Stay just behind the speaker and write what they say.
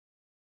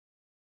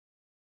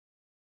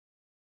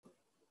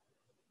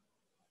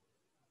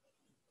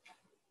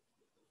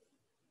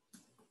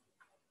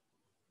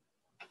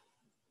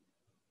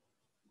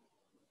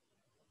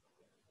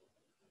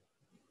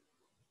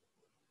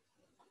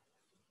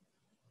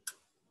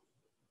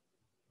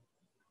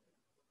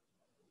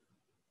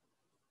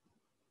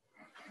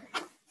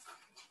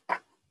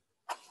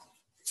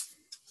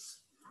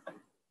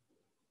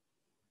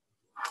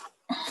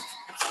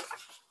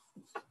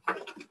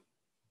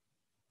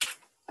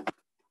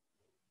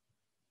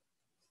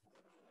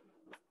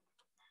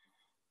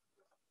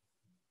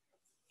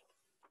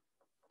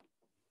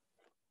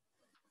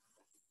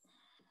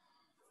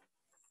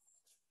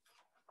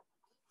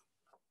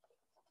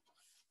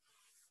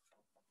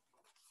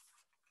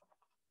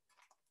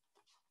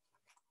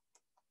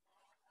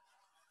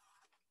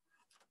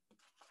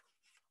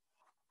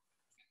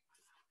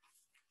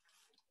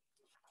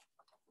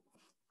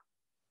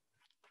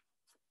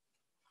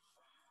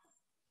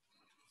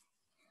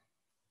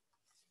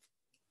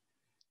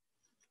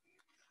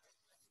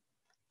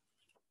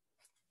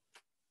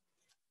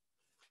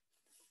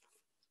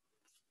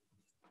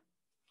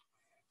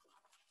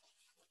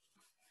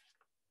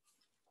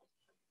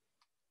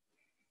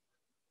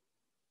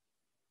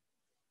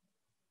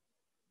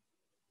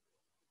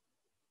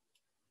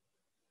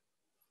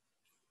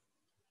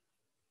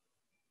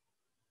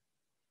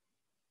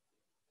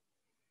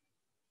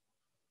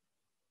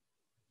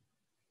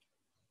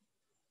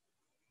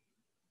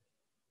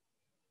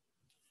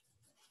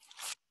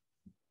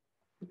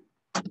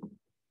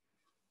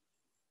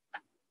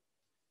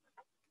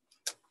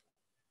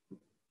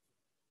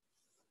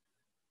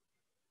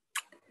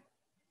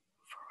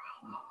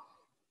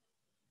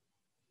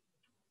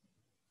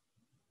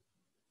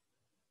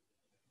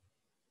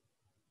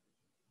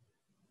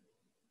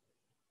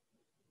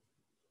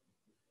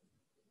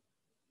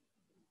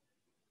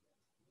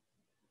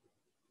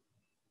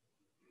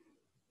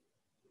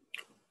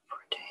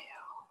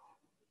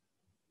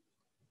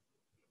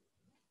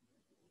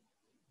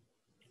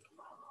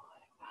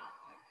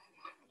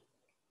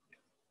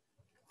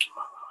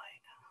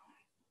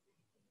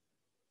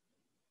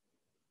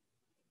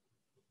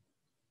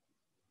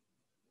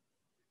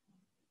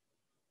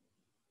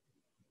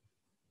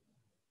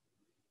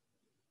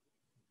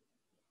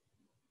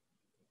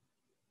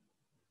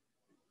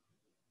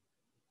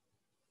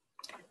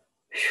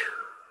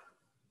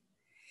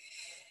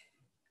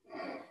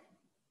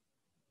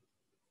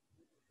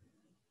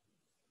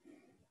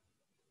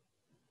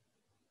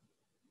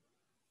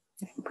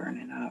and burn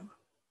it up.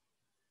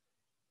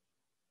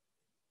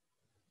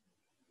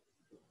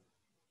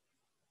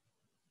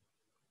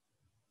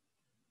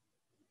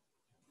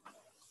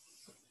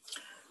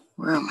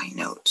 Where are my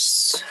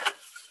notes?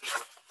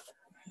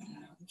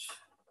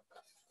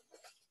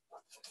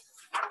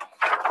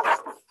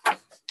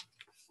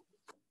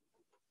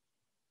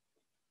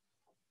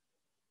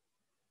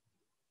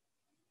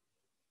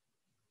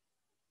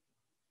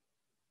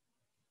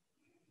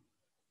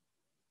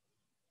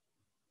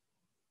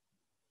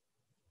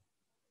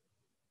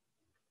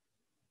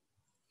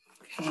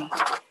 Okay,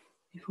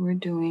 if we're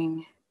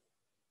doing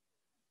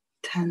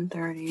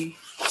 10:30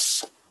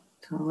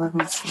 to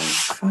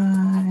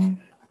 11:45,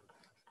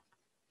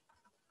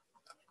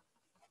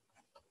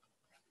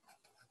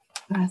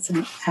 that's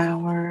an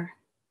hour.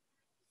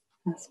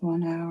 That's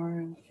 1 hour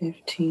and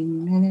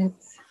 15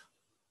 minutes.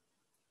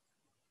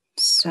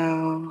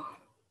 So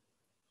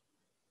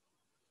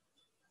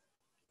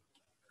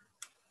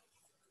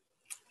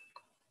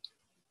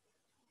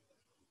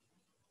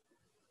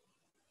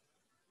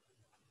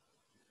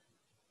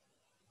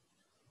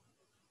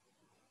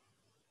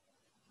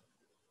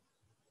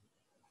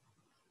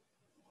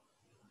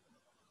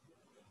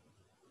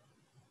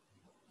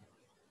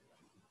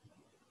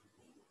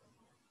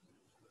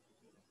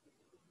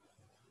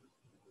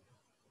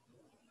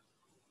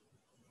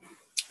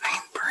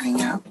I'm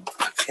burning up.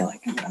 I feel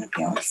like I'm going to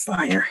be on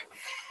fire.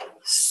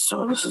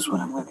 So this is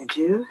what I'm going to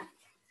do.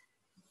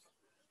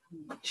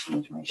 I'm going to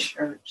change my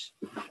shirt.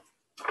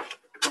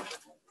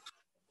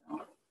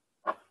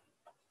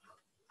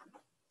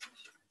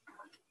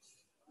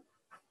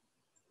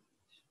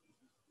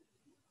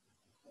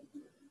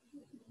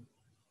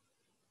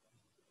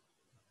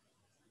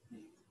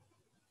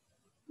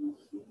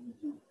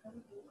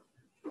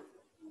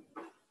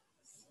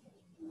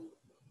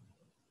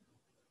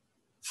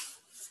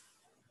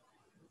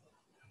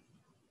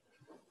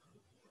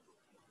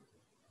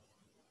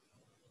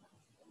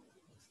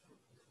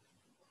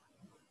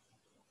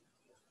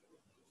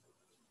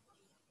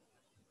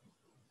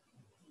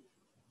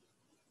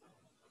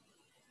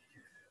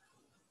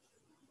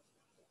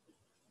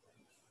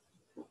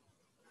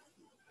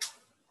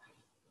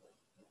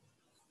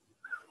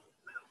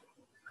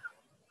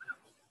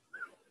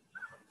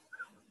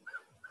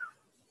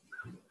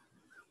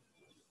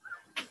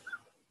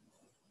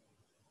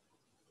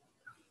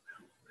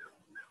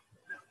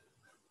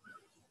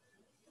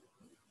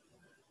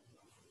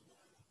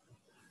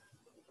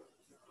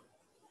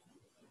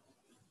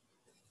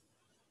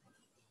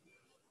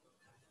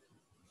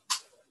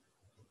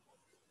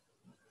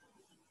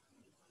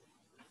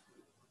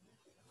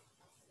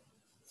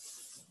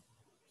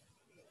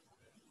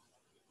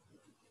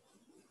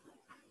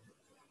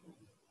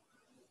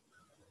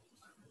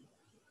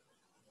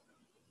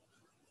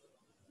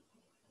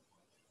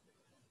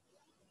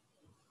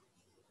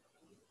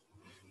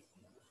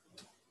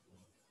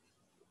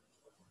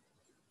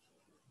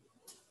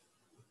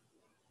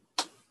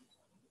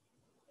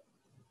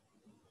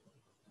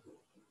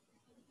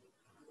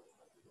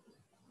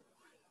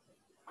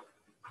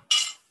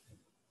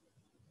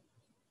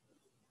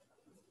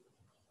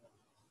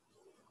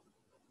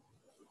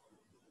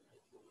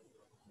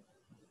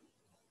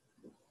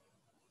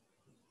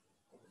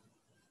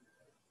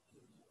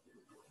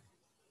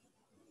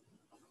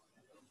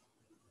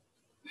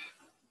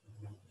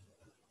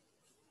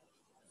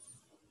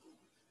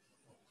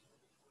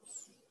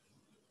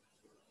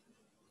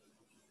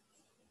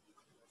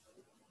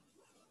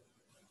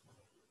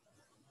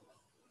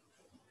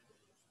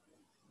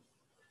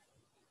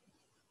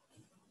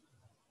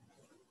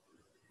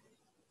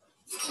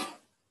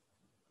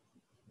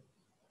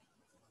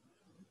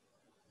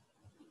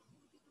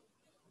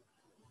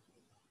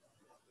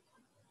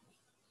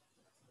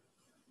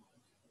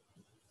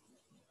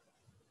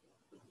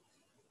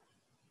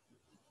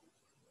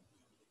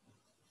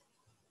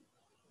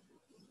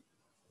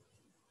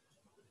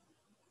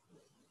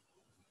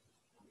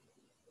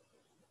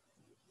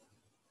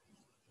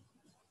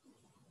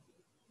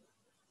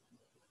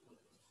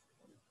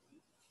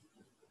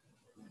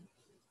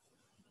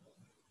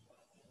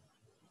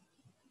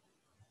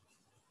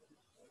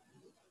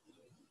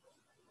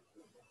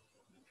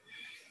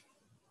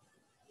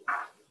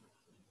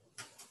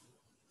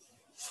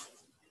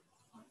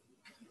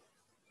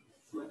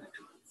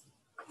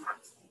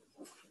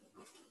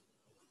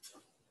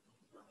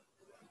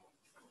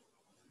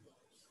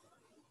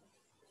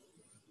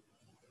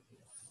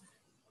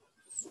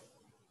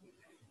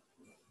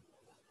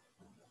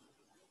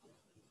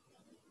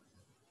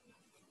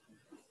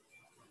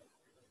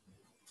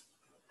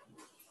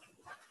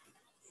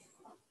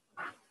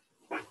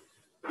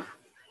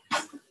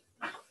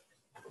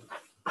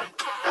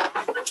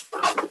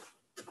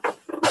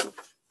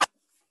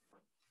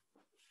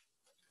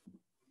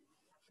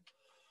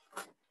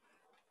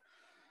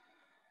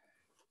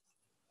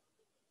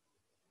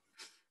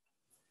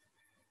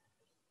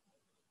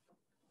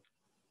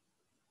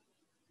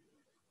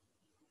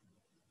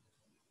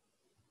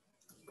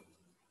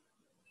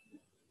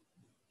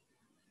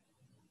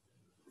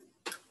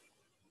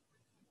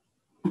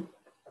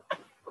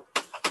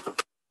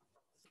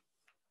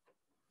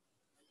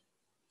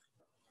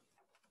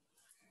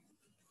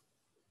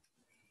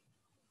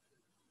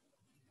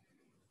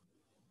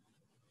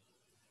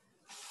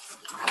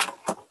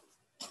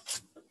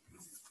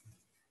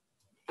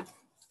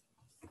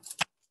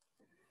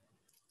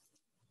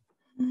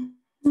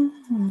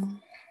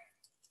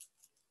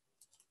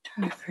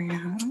 trying to figure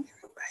out what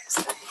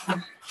everybody's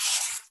saying.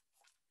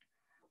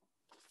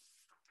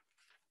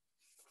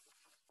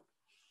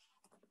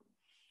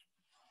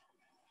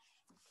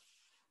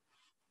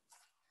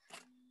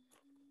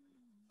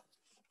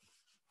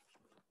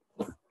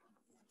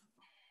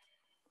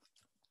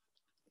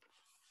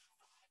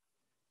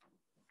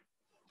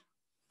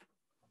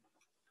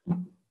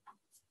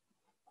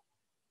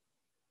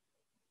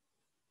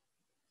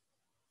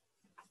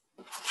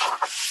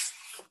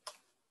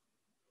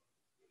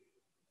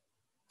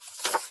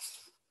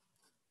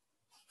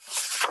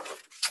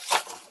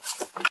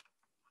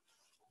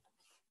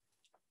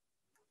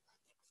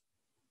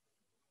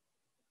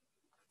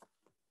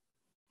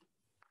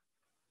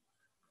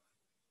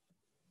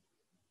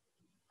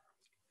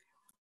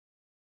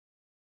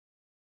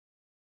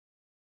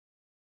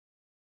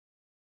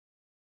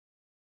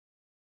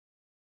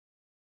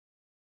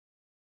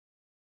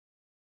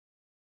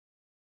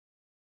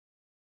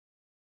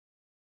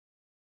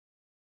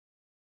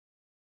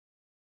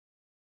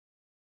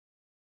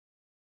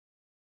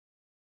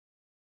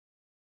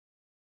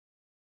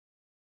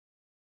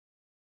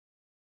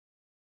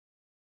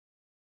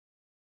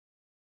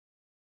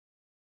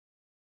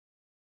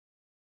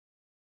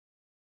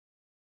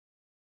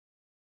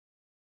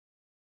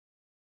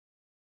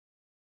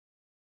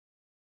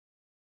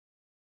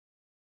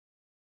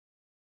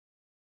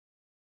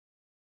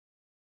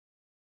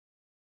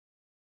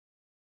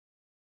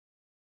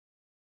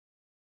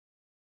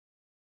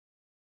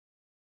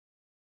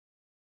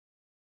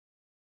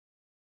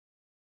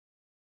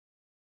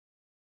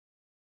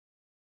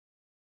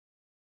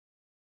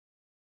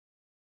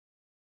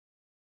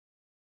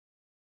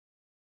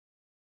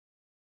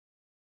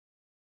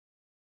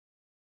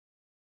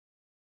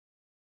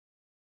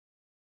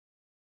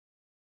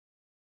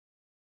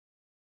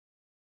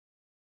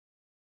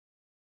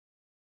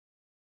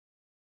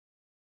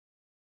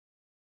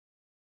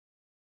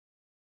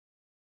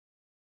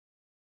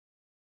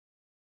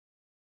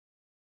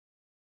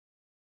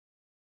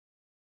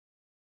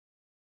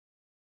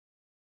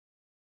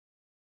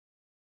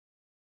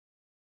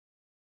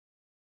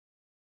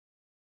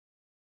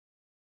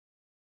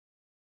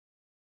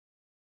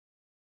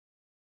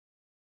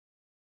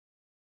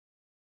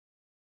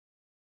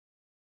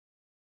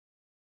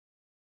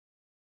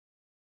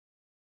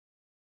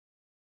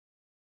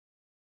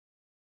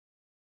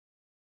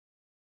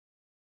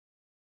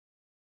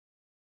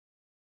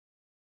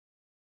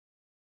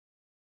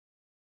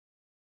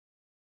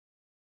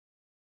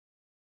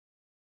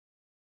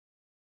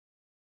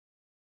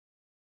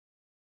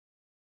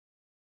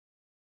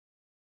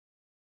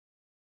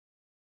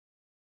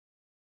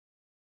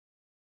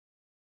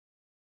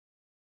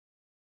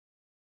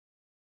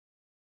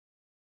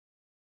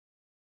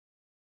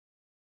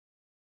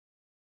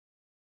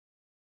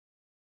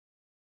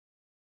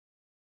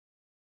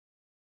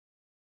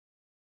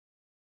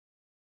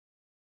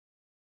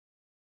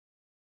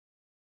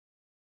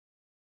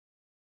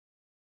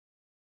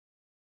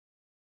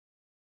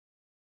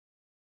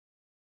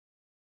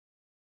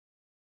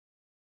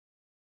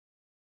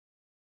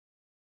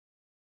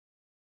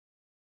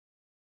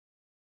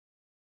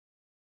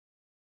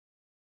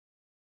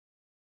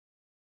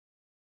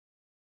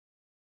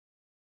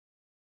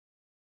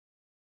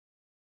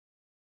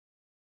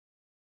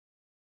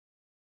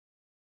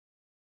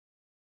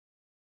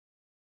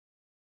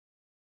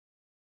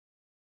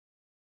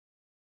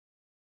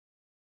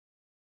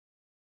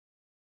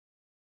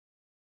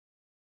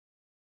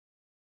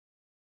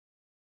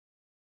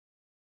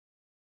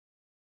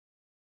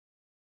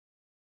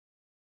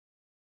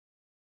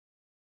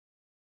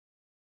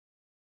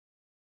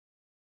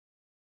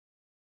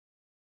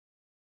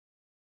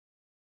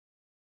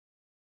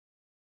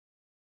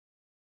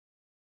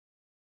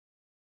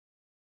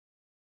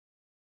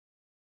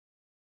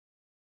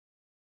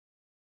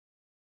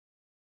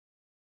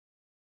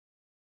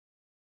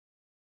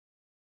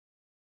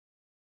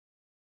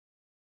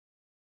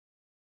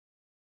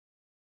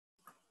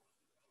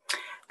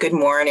 Good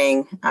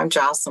morning. I'm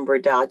Jocelyn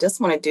Burdell. I just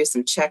want to do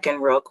some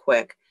check-in real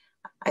quick.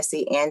 I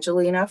see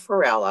Angelina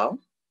Farallo,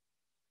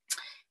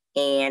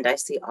 and I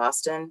see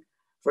Austin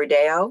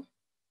Verdejo.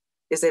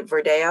 Is it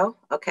Verdejo?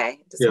 Okay.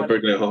 Yeah,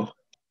 Verdejo.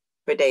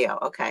 Verdejo,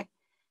 okay.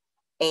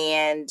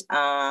 And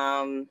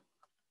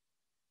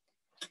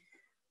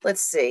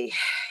let's see.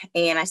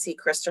 And I see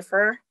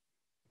Christopher.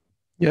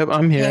 Yep,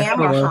 I'm here.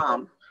 Ham or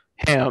ham?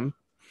 Ham.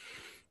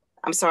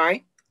 I'm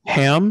sorry?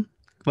 Ham?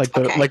 Like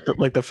the okay.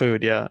 like the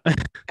food, yeah.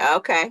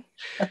 Okay.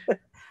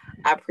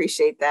 I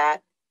appreciate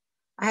that.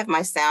 I have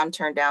my sound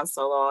turned down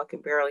so low I can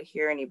barely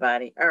hear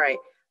anybody. All right.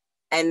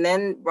 And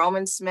then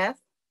Roman Smith.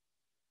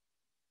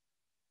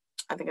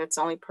 I think that's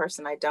the only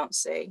person I don't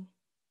see.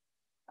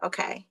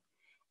 Okay.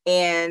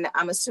 And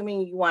I'm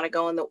assuming you want to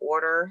go in the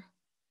order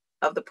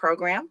of the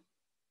program?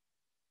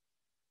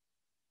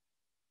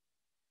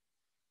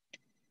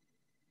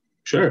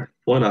 Sure.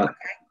 Why not? Okay.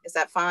 Is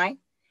that fine?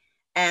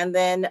 And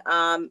then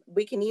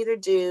we can either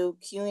do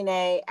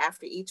Q&A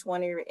after each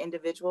one of your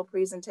individual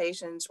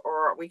presentations,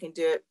 or we can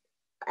do it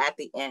at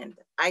the end.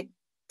 I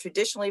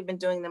traditionally have been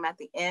doing them at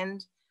the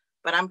end,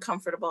 but I'm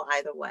comfortable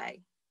either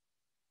way.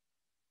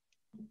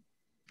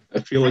 I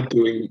feel like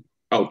doing,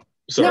 oh,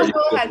 sorry. No,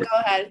 go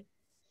ahead.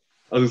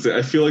 I was gonna say,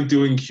 I feel like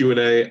doing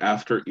Q&A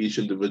after each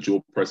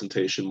individual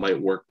presentation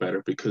might work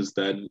better, because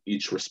then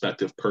each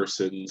respective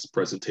person's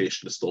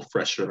presentation is still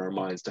fresher in our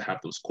minds to have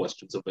those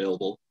questions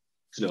available.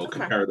 Okay.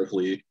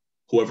 Comparatively,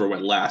 whoever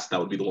went last, that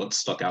would be the one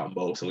stuck out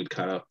most, and we'd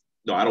kind of,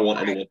 no, I don't want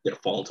anyone to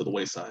fall to the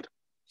wayside.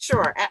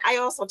 Sure. I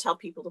also tell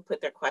people to put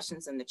their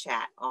questions in the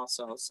chat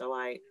also. So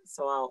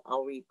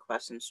I'll read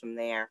questions from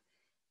there.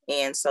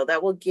 And so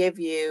that will give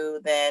you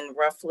then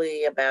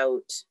roughly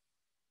about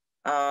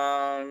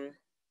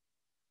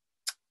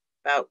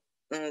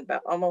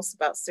almost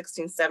about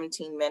 16,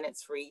 17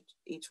 minutes for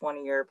each one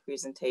of your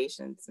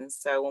presentations. And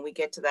so when we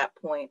get to that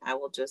point, I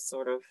will just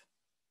sort of,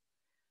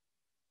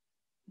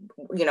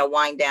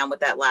 wind down with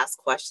that last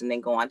question,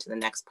 then go on to the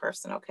next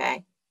person.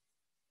 Okay.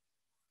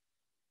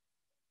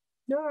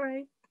 All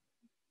right.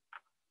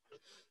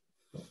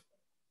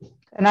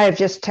 And I have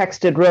just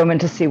texted Roman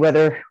to see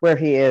where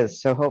he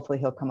is. So hopefully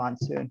he'll come on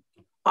soon.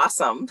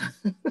 Awesome.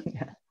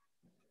 Yeah.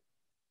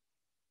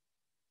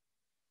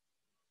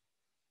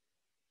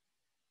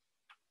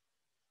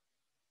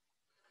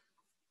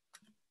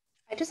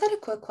 I just had a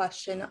quick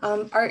question.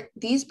 Are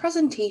these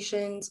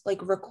presentations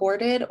like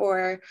recorded,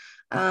 or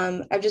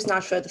I'm just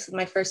not sure. This is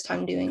my first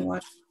time doing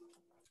one.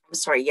 I'm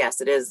sorry. Yes,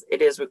 it is.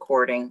 It is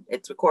recording.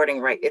 It's recording,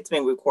 right? It's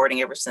been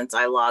recording ever since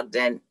I logged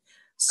in.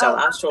 So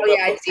I'm sure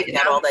they'll take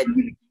out all that.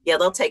 Yeah,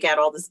 they'll take out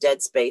all this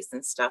dead space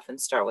and stuff and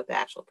start with the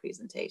actual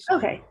presentation.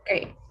 Okay,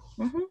 great.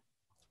 Mm-hmm.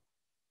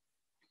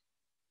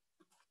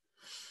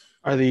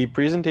 Are the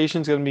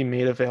presentations going to be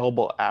made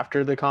available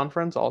after the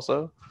conference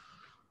also?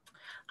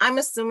 I'm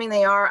assuming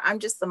they are. I'm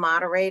just the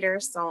moderator,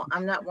 so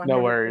I'm not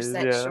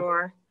 100%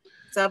 sure.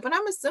 So, but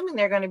I'm assuming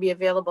they're going to be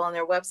available on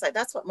their website.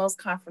 That's what most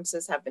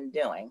conferences have been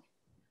doing.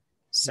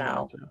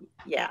 So,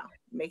 yeah,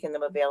 making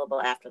them available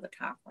after the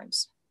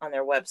conference on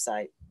their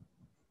website,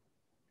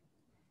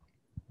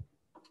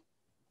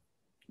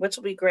 which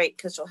will be great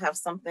because you'll have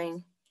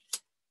something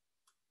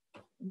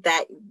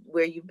that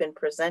where you've been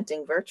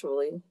presenting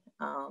virtually,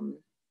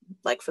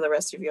 like for the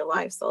rest of your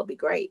life. So it'll be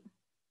great.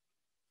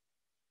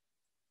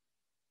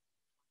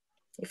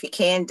 If you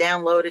can,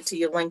 download it to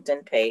your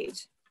LinkedIn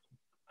page.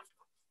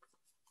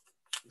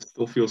 It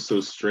still feels so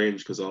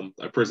strange because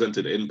I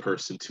presented in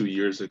person 2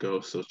 years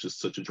ago, so it's just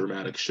such a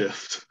dramatic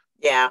shift.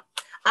 Yeah,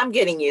 I'm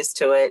getting used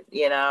to it,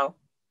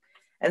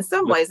 In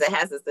some ways, it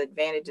has its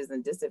advantages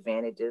and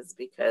disadvantages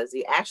because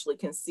you actually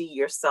can see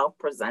yourself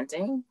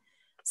presenting.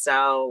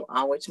 So,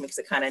 which makes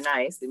it kind of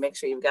nice. You make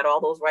sure you've got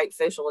all those right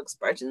facial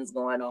expressions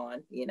going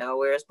on,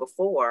 whereas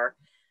before,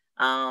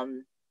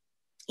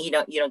 you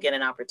don't get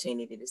an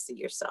opportunity to see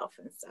yourself.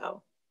 And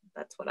so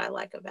that's what I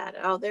like about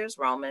it. Oh, there's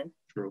Roman.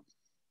 True.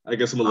 I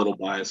guess I'm a little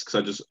biased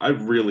because I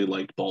really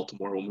liked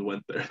Baltimore when we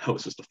went there. That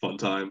was just a fun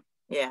time.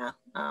 Yeah.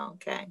 Oh,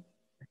 okay.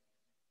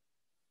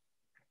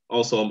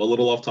 Also, I'm a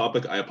little off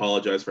topic. I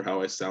apologize for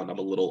how I sound. I'm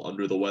a little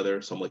under the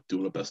weather, so I'm like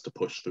doing my best to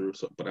push through.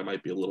 But I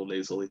might be a little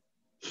nasally.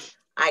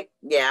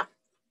 Yeah,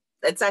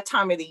 it's that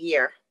time of the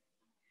year.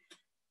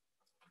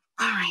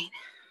 All right.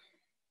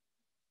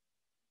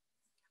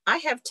 I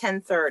have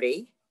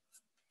 10:30.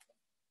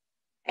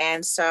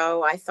 And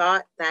so I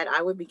thought that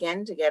I would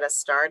begin to get us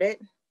started.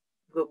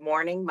 Good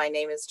morning. My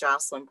name is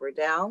Jocelyn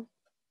Burdell,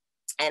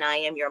 and I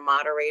am your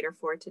moderator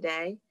for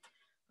today.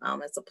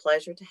 It's a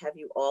pleasure to have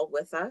you all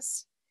with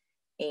us,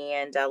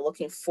 and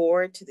looking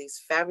forward to these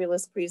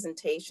fabulous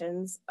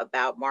presentations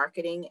about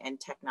marketing and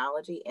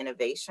technology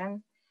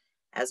innovation.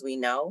 As we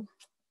know,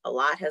 a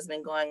lot has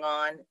been going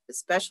on,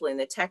 especially in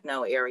the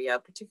techno area,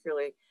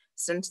 particularly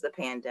since the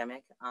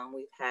pandemic.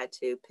 We've had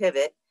to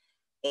pivot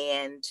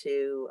and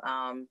to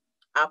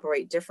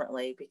operate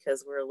differently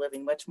because we're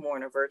living much more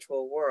in a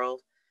virtual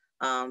world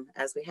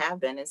as we have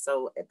been. And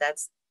so that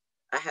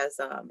has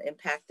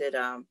impacted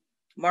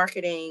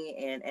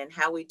marketing and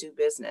how we do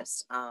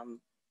business.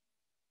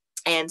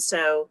 And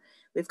so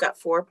we've got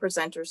 4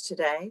 presenters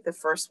today. The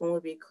first one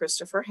will be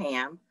Christopher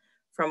Ham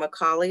from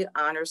Macaulay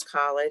Honors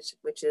College,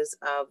 which is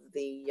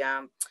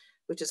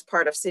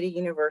part of City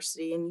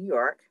University in New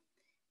York.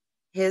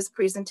 His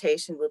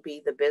presentation will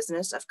be The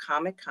Business of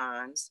Comic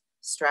Cons,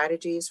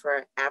 Strategies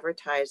for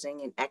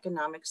Advertising and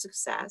Economic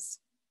Success.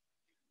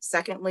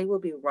 Secondly will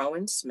be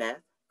Rowan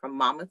Smith from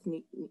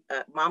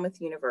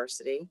Monmouth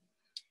University.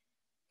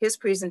 His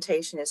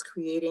presentation is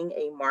Creating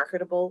a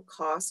Marketable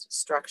Cost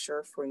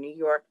Structure for New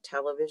York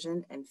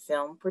Television and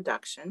Film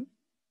Production.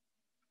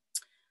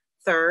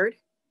 Third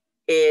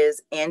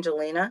is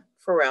Angelina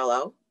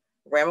Farallo,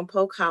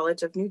 Ramapo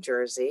College of New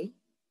Jersey.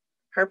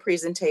 Her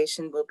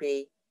presentation will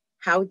be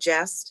How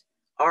Just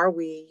Are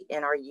We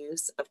in Our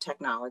Use of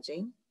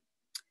Technology?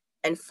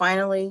 And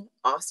finally,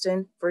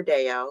 Austin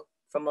Verdejo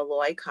from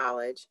Molloy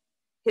College.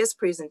 His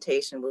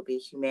presentation will be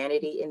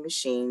Humanity in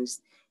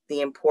Machines,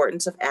 the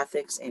Importance of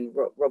Ethics in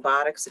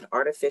Robotics and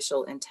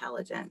Artificial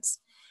Intelligence.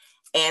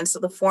 And so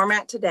the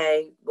format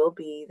today will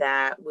be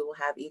that we will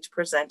have each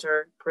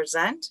presenter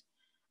present,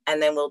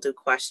 and then we'll do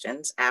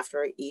questions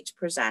after each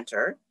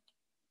presenter.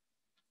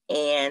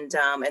 And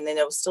then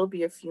there will still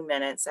be a few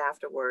minutes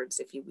afterwards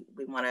if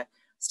we want to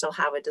still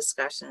have a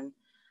discussion,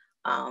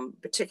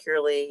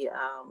 particularly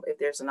if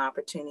there's an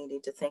opportunity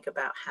to think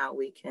about how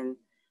we can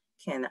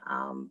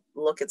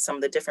look at some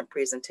of the different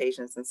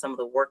presentations and some of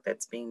the work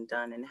that's being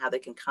done and how they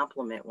can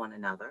complement one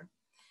another.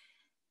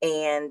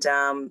 And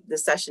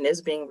this session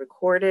is being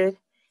recorded.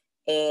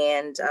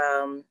 And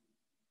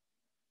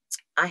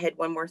I had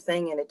one more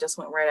thing and it just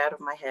went right out of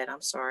my head.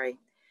 I'm sorry.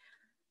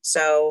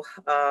 So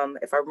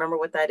if I remember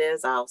what that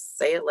is, I'll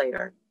say it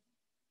later.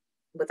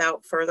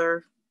 Without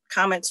further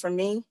comments from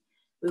me,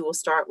 we will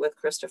start with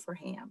Christopher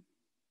Ham.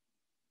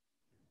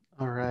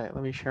 All right,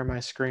 let me share my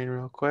screen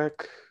real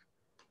quick.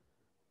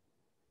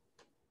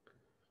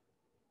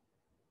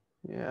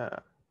 Yeah,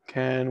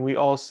 can we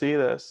all see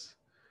this?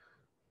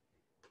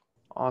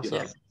 Awesome.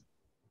 Yes.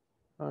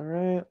 All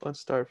right, let's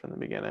start from the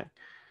beginning.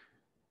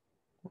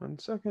 1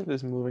 second,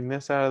 just moving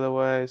this out of the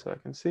way so I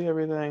can see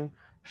everything.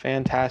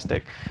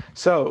 Fantastic.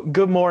 So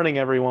good morning,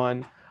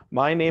 everyone.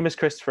 My name is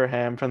Christopher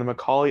Ham from the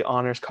Macaulay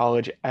Honors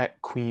College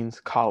at Queens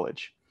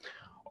College.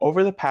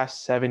 Over the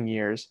past 7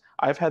 years,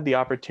 I've had the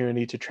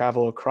opportunity to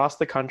travel across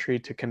the country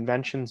to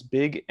conventions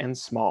big and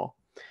small.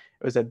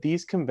 It was at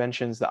these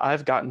conventions that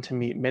I've gotten to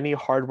meet many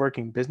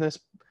hardworking business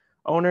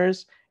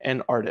owners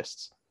and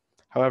artists.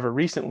 However,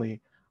 recently,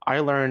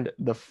 I learned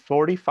the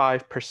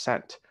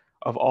 45%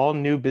 of all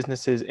new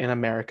businesses in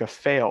America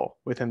fail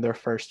within their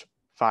first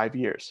 5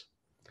 years.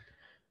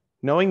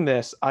 Knowing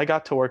this, I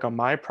got to work on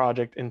my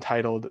project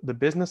entitled The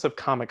Business of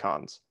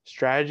Comic-Cons: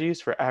 Strategies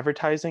for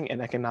Advertising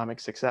and Economic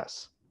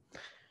Success.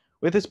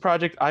 With this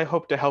project, I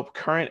hope to help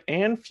current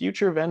and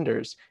future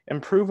vendors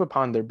improve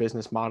upon their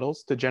business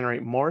models to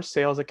generate more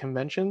sales at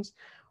conventions,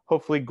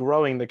 hopefully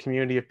growing the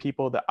community of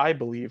people that I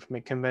believe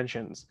make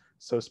conventions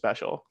so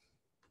special.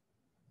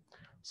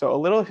 So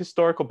a little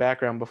historical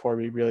background before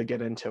we really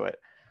get into it.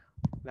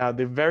 Now,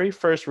 the very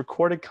first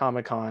recorded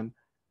Comic-Con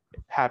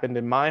happened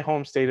in my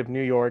home state of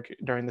New York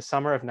during the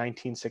summer of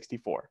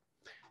 1964.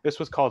 This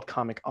was called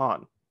Comic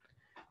On.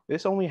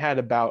 This only had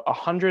about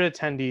 100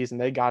 attendees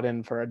and they got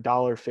in for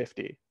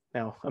 $1.50.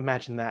 Now,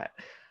 imagine that.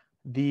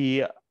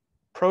 The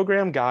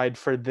program guide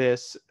for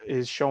this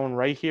is shown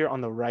right here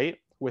on the right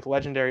with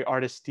legendary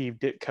artist Steve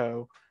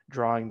Ditko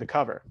drawing the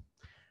cover.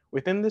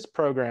 Within this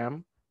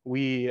program,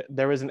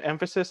 there was an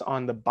emphasis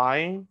on the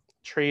buying,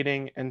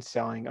 trading, and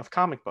selling of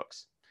comic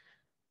books.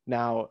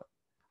 Now,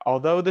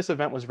 although this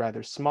event was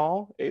rather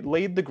small, it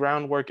laid the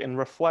groundwork and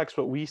reflects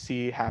what we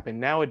see happen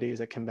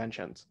nowadays at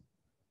conventions.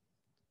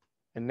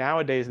 And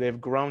nowadays, they've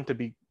grown to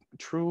be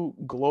true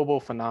global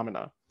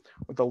phenomena,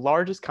 with the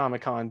largest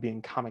Comic-Con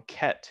being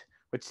Comiket,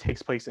 which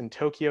takes place in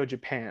Tokyo,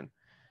 Japan.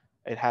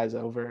 It has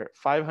over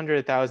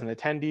 500,000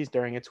 attendees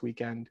during its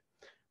weekend.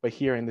 But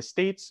here in the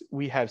States,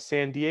 we have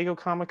San Diego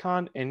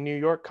Comic-Con and New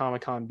York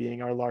Comic-Con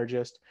being our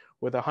largest,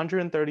 with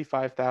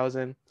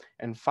 135,000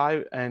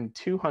 and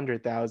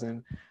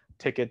 200,000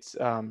 tickets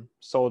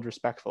sold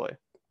respectively.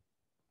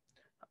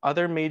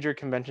 Other major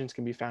conventions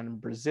can be found in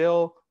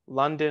Brazil,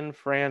 London,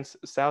 France,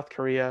 South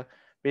Korea,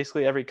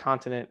 basically every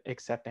continent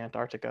except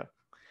Antarctica.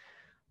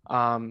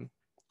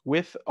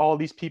 With all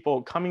these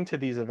people coming to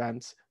these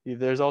events,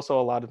 there's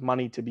also a lot of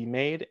money to be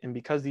made. And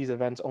because these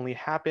events only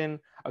happen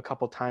a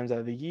couple times out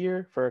of the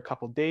year for a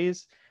couple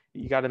days,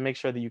 you got to make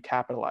sure that you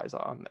capitalize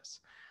on this.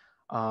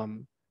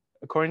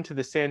 According to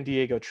the San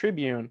Diego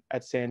Tribune,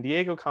 at San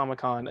Diego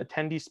Comic-Con,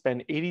 attendees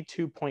spend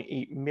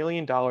 $82.8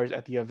 million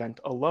at the event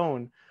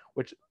alone,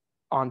 which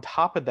on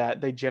top of that,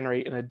 they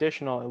generate an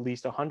additional at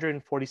least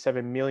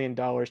 $147 million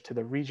to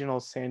the regional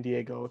San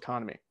Diego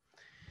economy.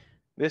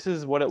 This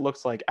is what it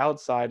looks like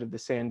outside of the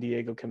San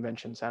Diego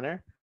Convention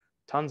Center.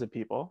 Tons of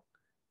people.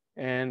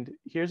 And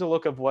here's a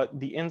look of what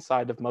the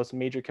inside of most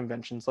major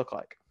conventions look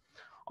like.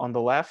 On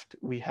the left,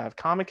 we have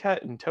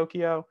Comiket in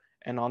Tokyo,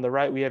 and on the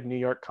right, we have New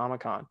York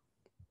Comic-Con.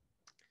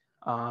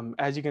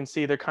 As you can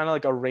see, they're kind of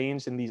like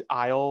arranged in these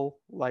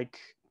aisle-like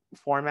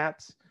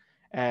formats,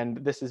 and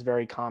this is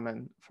very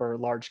common for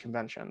large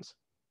conventions.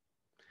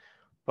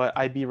 But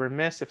I'd be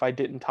remiss if I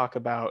didn't talk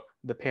about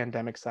the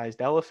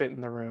pandemic-sized elephant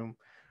in the room,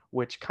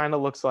 which kind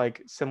of looks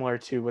like similar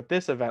to what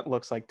this event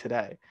looks like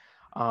today.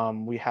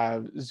 We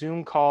have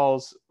Zoom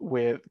calls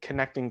with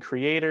connecting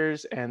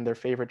creators and their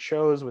favorite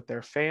shows with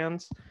their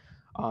fans.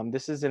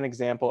 This is an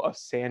example of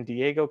San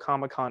Diego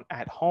Comic-Con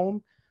at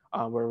home,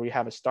 where we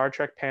have a Star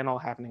Trek panel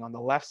happening on the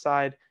left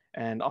side,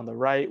 and on the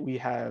right, we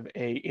have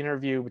an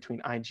interview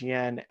between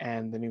IGN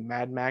and the new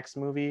Mad Max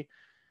movie.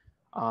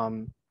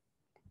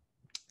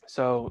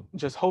 So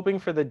just hoping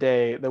for the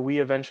day that we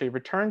eventually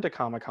return to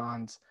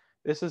Comic-Cons,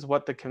 this is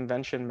what the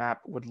convention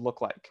map would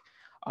look like.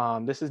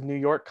 This is New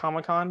York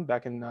Comic-Con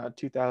back in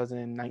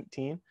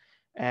 2019,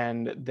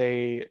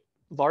 and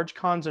large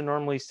cons are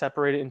normally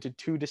separated into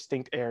two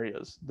distinct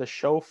areas, the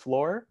show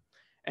floor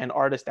and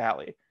artist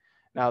alley.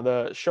 Now,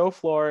 the show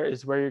floor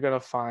is where you're going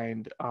to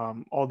find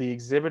all the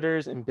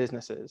exhibitors and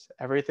businesses,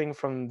 everything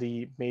from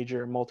the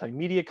major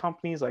multimedia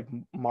companies like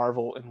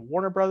Marvel and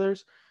Warner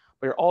Brothers,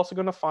 but you're also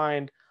going to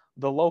find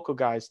the local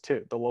guys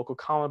too, the local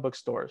comic book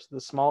stores,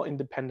 the small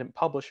independent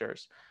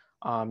publishers,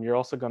 You're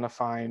also going to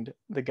find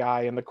the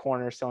guy in the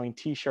corner selling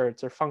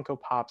t-shirts or Funko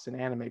Pops and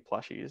anime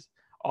plushies.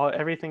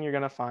 Everything you're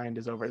going to find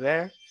is over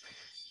there.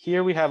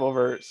 Here we have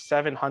over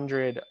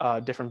 700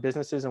 different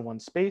businesses in one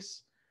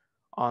space.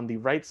 On the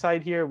right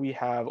side here, we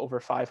have over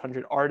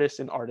 500 artists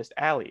in Artist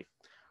Alley.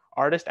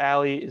 Artist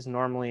Alley is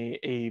normally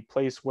a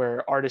place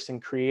where artists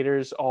and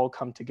creators all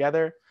come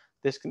together.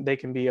 They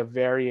can be of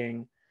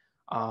varying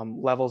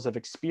levels of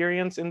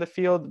experience in the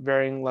field,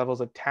 varying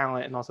levels of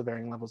talent, and also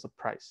varying levels of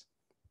price.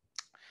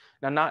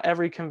 Now, not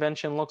every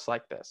convention looks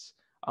like this.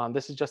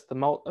 This is just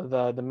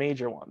the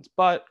major ones,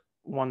 but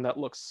one that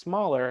looks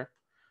smaller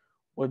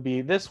would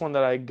be this one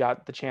that I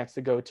got the chance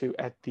to go to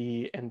at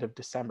the end of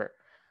December.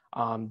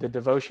 The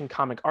Devotion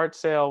Comic Art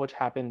Sale, which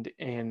happened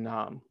in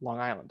Long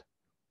Island.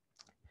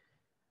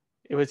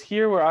 It was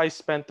here where I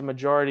spent the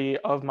majority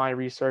of my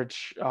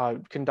research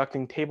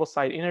conducting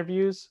tableside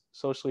interviews,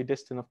 socially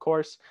distant, of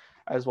course,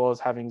 as well as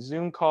having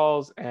Zoom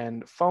calls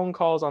and phone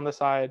calls on the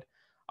side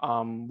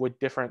with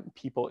different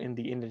people in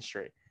the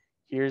industry.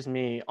 Here's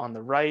me on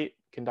the right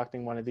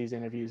conducting one of these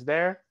interviews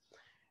there,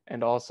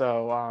 and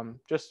also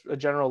just a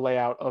general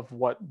layout of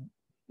what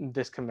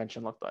this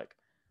convention looked like.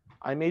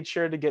 I made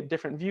sure to get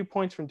different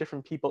viewpoints from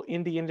different people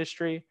in the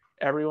industry,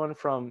 everyone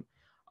from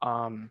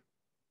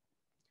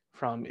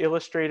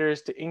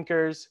illustrators to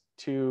inkers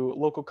to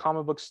local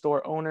comic book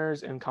store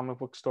owners and comic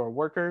book store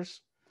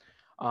workers.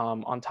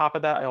 On top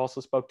of that, I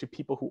also spoke to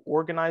people who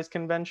organize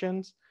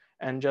conventions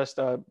and just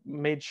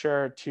made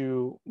sure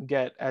to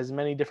get as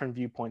many different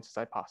viewpoints as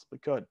I possibly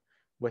could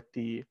with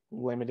the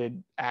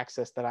limited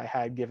access that I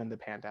had given the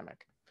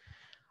pandemic.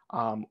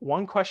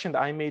 One question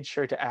that I made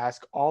sure to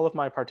ask all of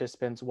my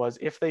participants was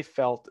if they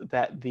felt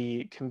that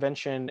the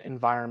convention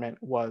environment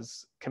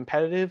was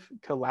competitive,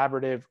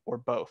 collaborative, or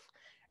both.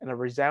 And a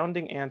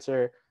resounding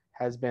answer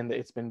has been that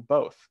it's been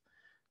both.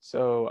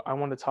 So I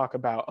want to talk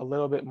about a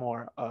little bit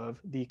more of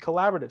the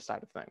collaborative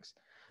side of things.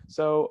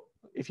 So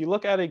if you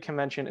look at a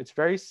convention, it's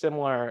very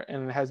similar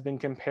and has been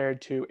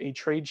compared to a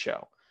trade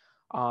show.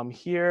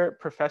 Here,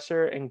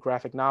 professor and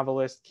graphic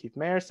novelist Keith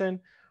Mayerson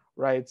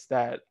writes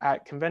that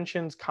at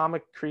conventions,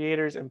 comic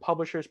creators and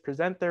publishers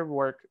present their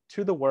work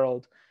to the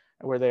world,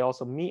 where they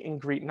also meet and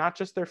greet not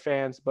just their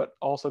fans, but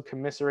also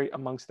commiserate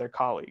amongst their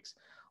colleagues.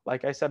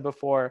 Like I said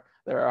before,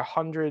 there are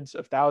hundreds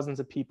of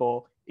thousands of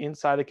people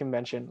inside a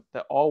convention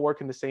that all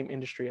work in the same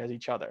industry as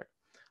each other,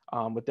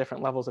 with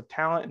different levels of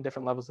talent and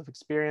different levels of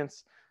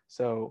experience.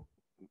 So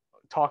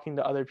talking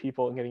to other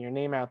people and getting your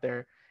name out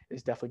there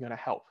is definitely going to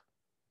help.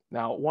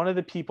 Now, one of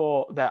the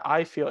people that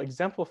I feel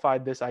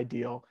exemplified this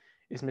ideal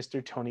is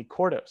Mr. Tony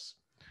Cordos.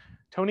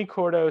 Tony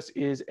Cordos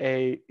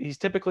he's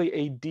typically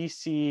a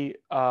DC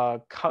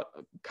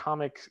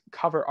comic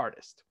cover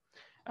artist.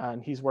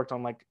 And he's worked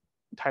on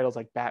titles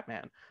like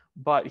Batman,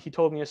 but he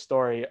told me a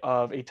story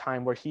of a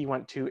time where he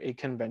went to a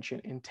convention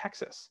in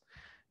Texas.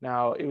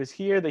 Now, it was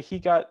here that he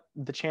got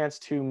the chance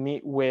to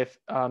meet with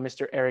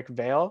Mr. Eric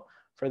Vale.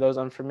 For those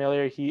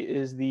unfamiliar, he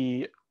is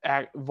the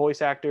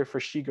voice actor for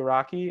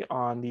Shigaraki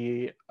on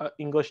the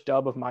English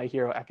dub of My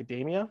Hero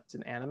Academia. It's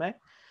an anime.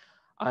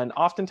 And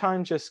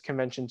oftentimes, just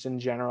conventions in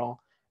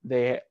general,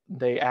 they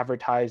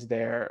advertise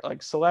their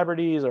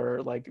celebrities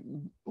or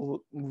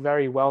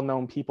very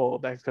well-known people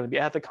that's going to be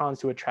at the cons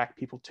to attract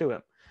people to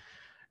him.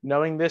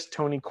 Knowing this,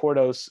 Tony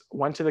Cordos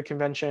went to the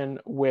convention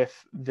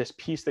with this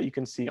piece that you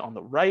can see on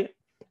the right,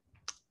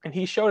 and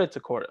he showed it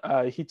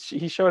to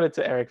he showed it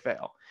to Eric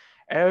Vale.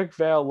 Eric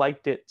Vale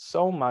liked it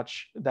so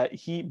much that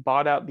he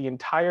bought out the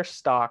entire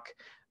stock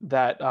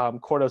that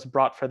Cordos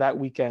brought for that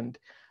weekend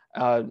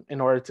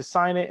in order to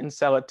sign it and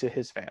sell it to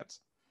his fans.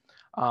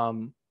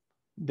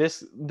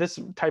 This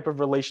type of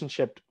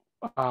relationship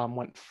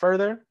went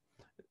further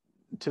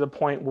to the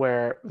point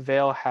where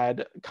Vale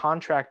had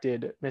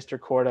contracted Mr.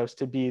 Cordos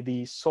to be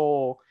the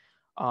sole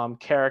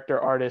character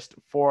artist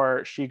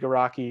for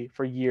Shigaraki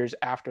for years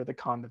after the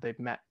con that they've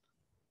met.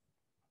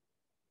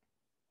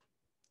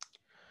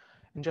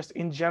 And just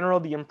in general,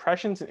 the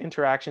impressions and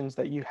interactions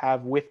that you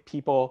have with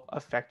people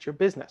affect your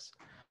business.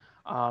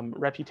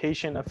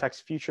 Reputation affects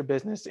future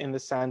business in the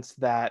sense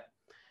that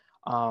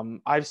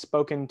I've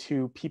spoken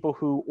to people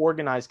who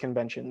organize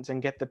conventions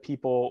and get the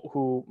people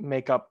who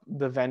make up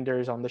the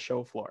vendors on the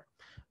show floor.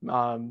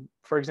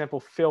 For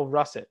example, Phil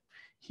Russett,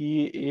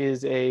 he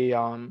is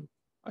an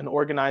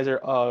organizer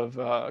of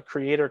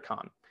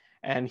CreatorCon,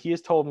 and he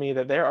has told me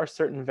that there are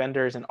certain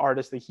vendors and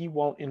artists that he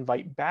won't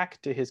invite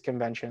back to his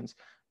conventions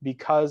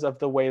because of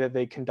the way that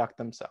they conduct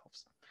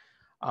themselves.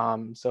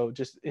 So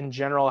just in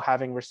general,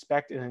 having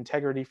respect and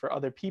integrity for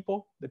other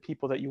people, the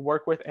people that you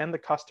work with and the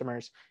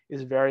customers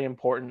is very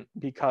important,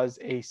 because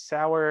a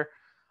sour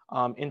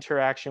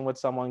interaction with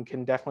someone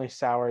can definitely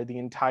sour the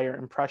entire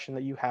impression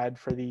that you had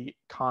for the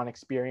con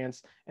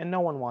experience, and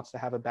no one wants to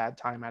have a bad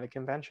time at a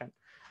convention.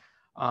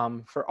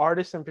 For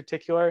artists in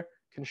particular,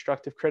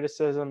 constructive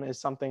criticism is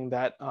something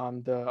that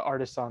the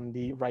artists on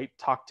the right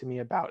talk to me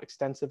about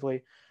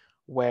extensively,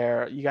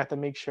 where you got to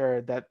make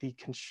sure that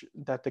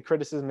the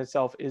criticism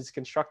itself is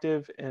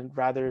constructive and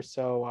rather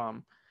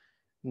so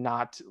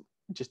not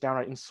just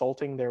downright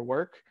insulting their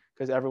work,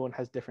 because everyone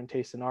has different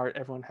tastes in art,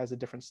 everyone has a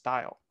different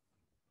style.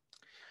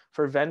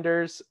 For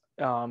vendors,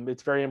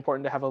 it's very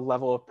important to have a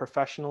level of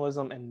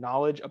professionalism and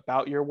knowledge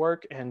about your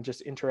work and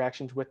just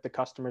interactions with the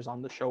customers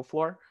on the show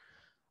floor.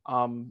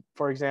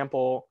 For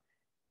example,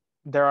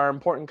 there are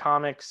important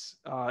comics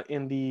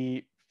in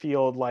the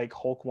field like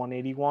Hulk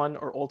 181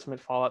 or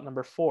Ultimate Fallout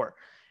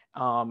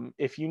 #4.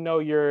 If you know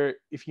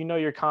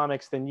your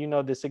comics, then you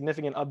know the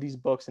significance of these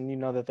books, and you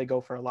know that they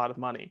go for a lot of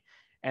money.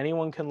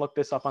 Anyone can look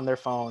this up on their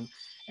phone,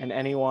 and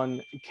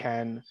anyone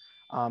can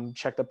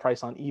check the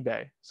price on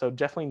eBay. So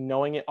definitely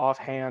knowing it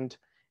offhand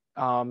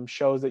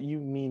shows that you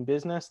mean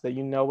business, that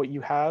you know what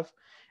you have.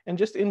 And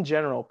just in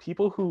general,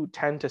 people who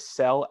tend to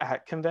sell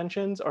at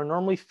conventions are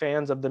normally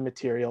fans of the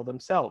material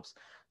themselves.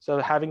 So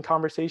having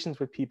conversations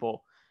with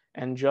people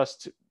and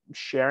just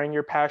sharing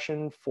your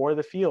passion for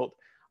the field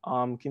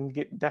can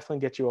definitely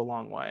get you a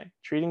long way.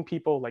 Treating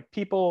people like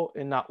people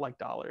and not like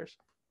dollars.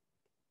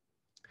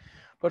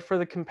 But for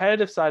the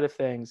competitive side of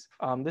things,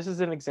 this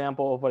is an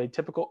example of what a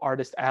typical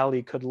artist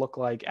alley could look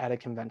like at a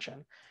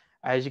convention.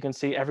 As you can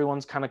see,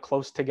 everyone's kind of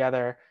close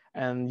together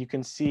and you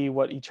can see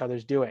what each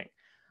other's doing.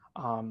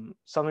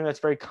 Something that's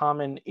very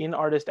common in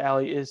Artist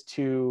Alley is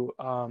to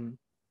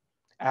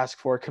ask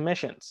for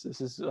commissions. This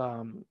is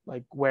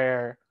like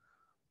where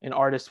an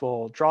artist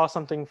will draw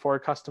something for a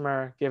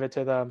customer, give it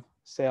to them,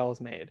 sale is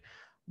made.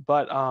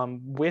 But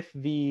with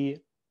the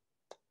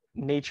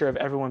nature of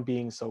everyone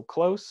being so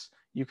close,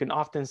 you can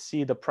often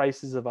see the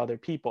prices of other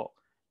people.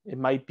 It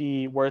might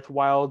be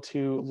worthwhile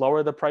to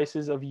lower the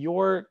prices of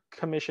your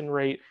commission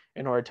rate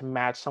in order to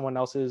match someone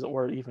else's,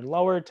 or even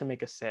lower to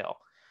make a sale.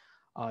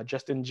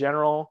 Just in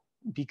general,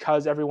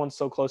 because everyone's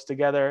so close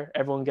together,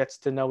 everyone gets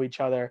to know each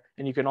other,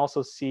 and you can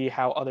also see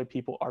how other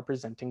people are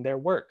presenting their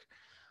work.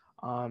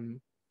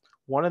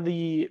 One of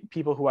the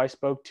people who I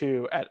spoke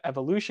to at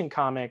Evolution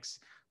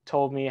Comics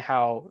told me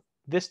how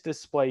this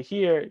display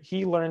here,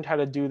 he learned how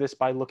to do this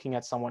by looking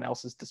at someone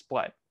else's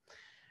display.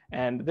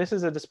 And this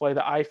is a display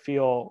that I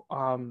feel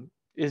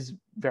is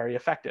very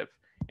effective,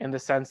 in the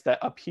sense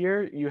that up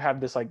here you have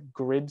this like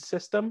grid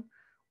system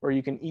where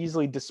you can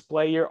easily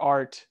display your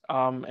art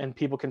and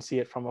people can see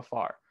it from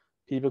afar.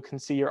 People can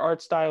see your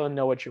art style and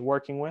know what you're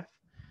working with.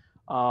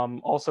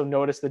 Also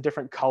notice the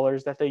different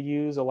colors that they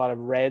use, a lot of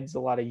reds, a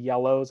lot of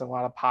yellows, and a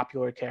lot of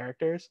popular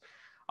characters.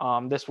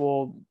 This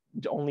will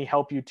only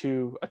help you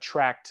to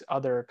attract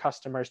other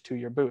customers to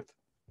your booth.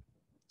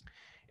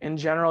 In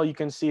general, you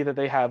can see that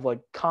they have like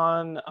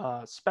con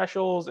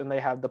specials, and they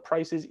have the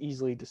prices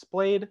easily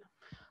displayed.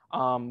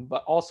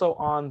 But also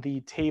on the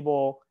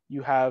table,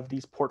 you have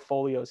these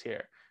portfolios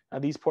here. Now,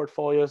 these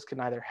portfolios can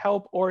either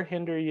help or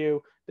hinder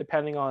you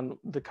depending on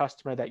the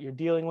customer that you're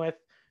dealing with,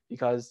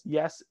 because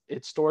yes,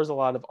 it stores a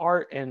lot of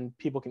art and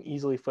people can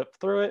easily flip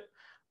through it,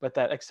 but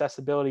that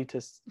accessibility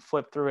to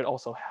flip through it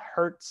also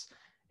hurts,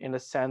 in a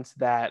sense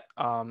that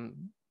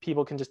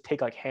people can just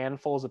take like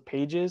handfuls of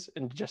pages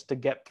and just to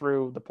get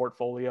through the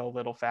portfolio a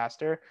little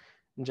faster,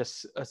 and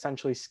just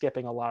essentially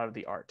skipping a lot of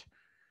the art.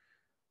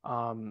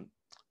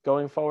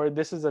 Going forward,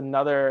 this is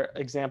another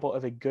example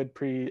of a good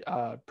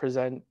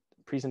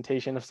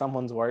presentation of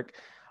someone's work.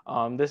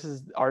 This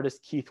is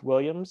artist Keith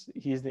Williams.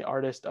 He's the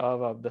artist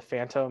of the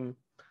Phantom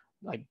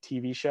like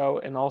TV show,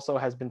 and also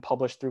has been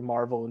published through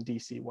Marvel and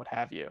DC, what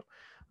have you.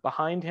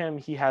 Behind him,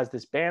 he has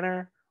this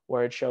banner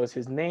where it shows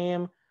his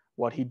name,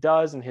 what he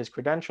does, and his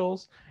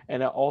credentials.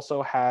 And it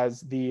also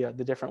has the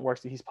different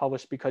works that he's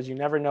published, because you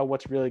never know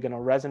what's really going to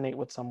resonate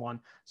with someone.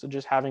 So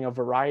just having a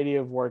variety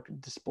of work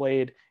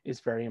displayed is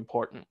very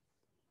important.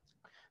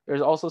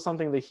 There's also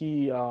something that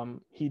he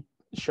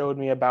showed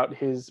me about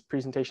his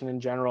presentation in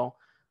general.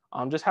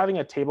 Just having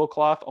a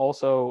tablecloth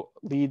also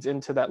leads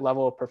into that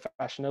level of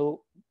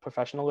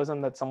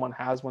professionalism that someone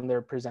has when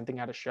they're presenting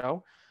at a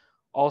show.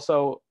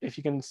 Also, if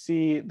you can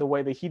see the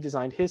way that he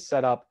designed his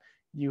setup,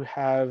 you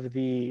have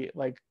the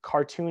like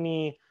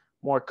cartoony,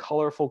 more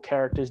colorful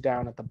characters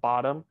down at the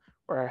bottom,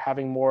 or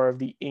having more of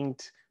the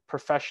inked,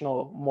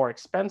 professional, more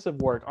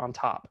expensive work on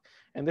top.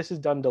 And this is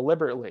done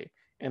deliberately,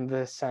 in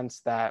the sense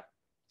that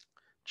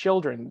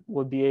children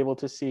would be able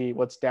to see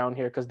what's down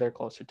here because they're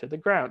closer to the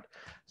ground.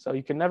 So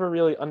you can never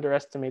really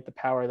underestimate the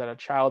power that a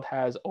child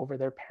has over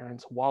their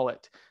parent's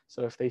wallet.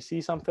 So if they see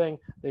something,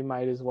 they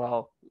might as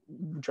well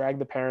drag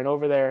the parent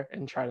over there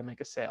and try to make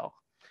a sale.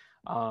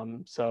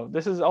 So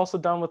this is also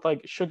done with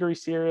like sugary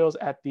cereals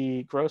at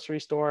the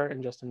grocery store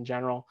and just in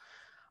general.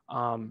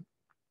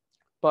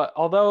 But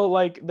although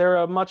like there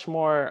are much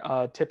more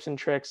tips and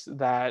tricks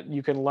that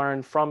you can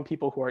learn from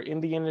people who are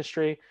in the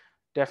industry,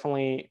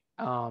 definitely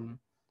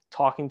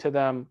talking to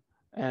them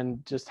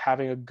and just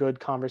having a good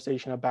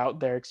conversation about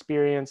their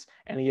experience,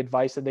 any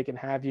advice that they can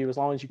have you, as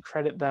long as you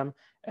credit them,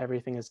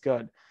 everything is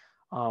good.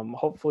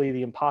 Hopefully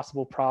the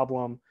impossible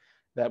problem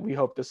that we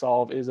hope to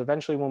solve is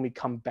eventually when we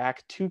come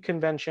back to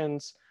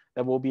conventions,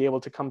 that we'll be able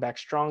to come back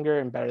stronger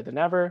and better than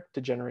ever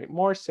to generate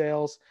more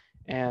sales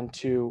and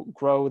to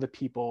grow the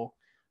people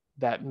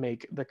that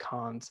make the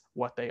cons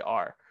what they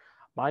are.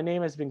 My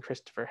name has been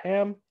Christopher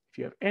Ham. If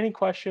you have any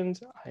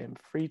questions, I am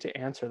free to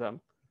answer them.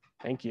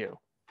 Thank you.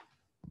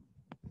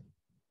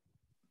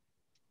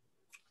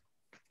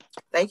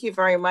 Thank you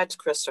very much,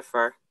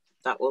 Christopher.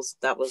 That was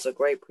a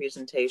great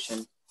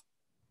presentation.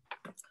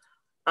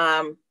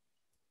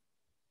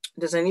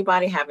 Does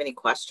anybody have any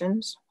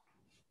questions?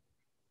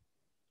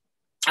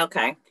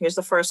 Okay, here's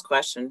the first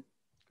question.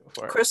 Go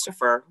for it.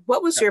 Christopher,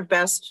 what was your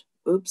best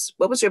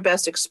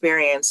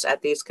experience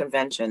at these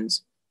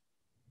conventions?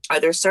 Are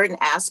there certain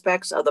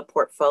aspects of the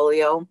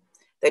portfolio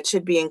that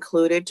should be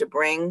included to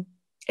bring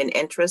an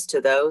interest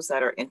to those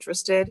that are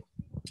interested,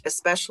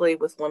 especially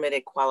with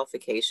limited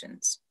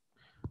qualifications?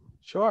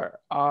 Sure.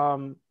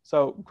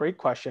 So great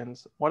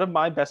questions. One of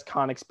my best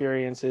con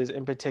experiences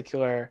in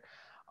particular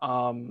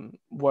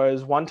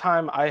was one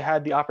time I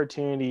had the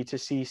opportunity to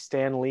see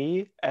Stan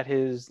Lee at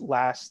his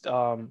last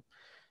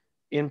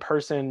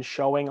in-person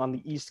showing on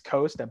the East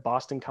Coast at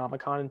Boston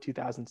Comic-Con in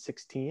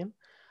 2016.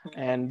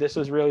 And this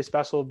was really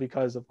special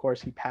because, of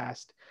course, he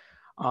passed.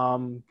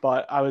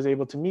 But I was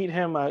able to meet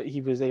him.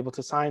 He was able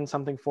to sign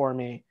something for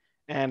me,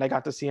 and I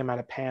got to see him at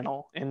a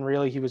panel. And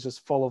really, he was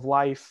just full of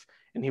life,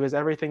 and he was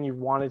everything you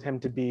wanted him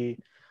to be,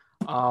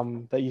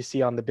 that you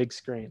see on the big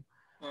screen.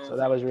 So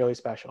that was really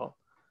special.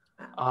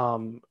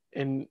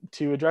 And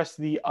to address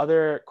the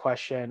other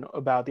question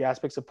about the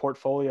aspects of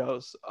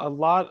portfolios, a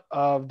lot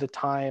of the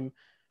time,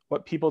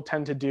 what people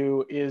tend to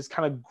do is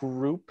kind of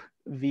group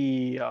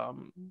the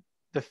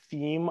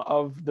theme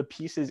of the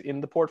pieces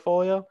in the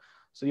portfolio.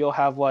 So you'll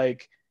have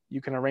like,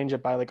 you can arrange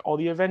it by like all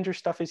the Avenger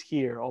stuff is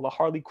here, all the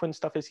Harley Quinn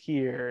stuff is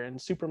here,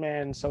 and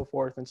Superman, and so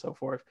forth and so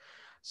forth.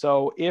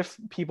 So if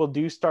people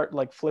do start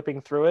like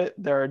flipping through it,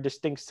 there are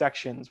distinct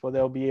sections where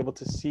they'll be able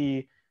to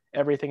see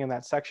everything in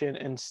that section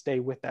and stay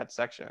with that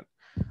section.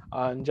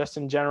 And just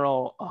in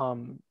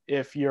general,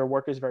 if your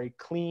work is very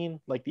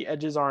clean, like the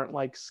edges aren't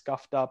like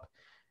scuffed up,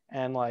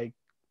 and like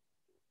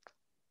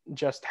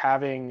just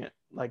having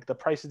like the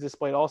prices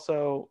displayed,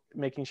 also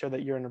making sure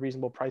that you're in a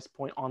reasonable price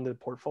point on the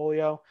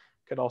portfolio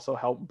could also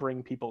help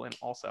bring people in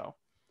also.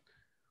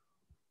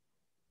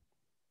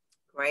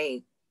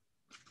 Great.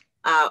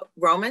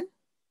 Roman?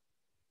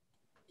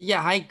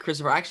 Yeah, hi,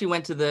 Christopher. I actually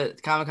went to the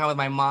Comic-Con with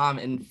my mom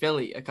in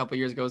Philly a couple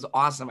years ago. It was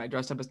awesome. I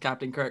dressed up as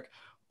Captain Kirk.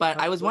 But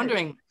I was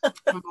wondering,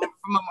 from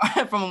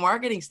a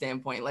marketing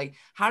standpoint, like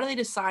how do they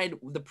decide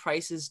the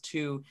prices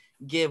to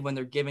give when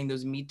they're giving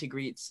those meet to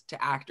greets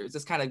to actors?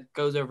 This kind of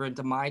goes over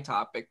into my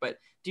topic, but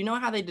do you know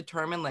how they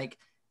determine like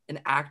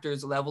an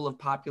actor's level of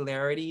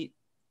popularity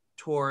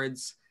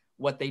towards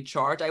what they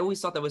charge? I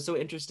always thought that was so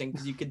interesting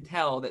because you could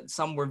tell that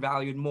some were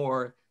valued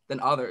more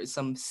than others,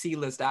 some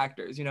C-list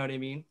actors, you know what I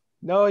mean?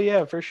 No,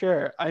 yeah, for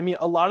sure. I mean,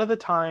 a lot of the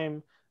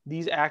time,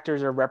 these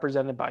actors are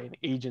represented by an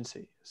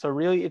agency. So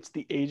really, it's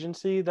the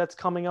agency that's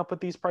coming up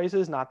with these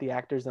prices, not the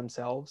actors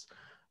themselves.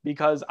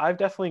 Because I've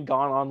definitely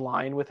gone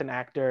online with an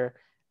actor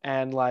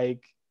and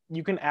like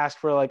you can ask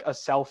for like a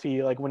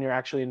selfie like when you're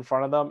actually in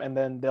front of them, and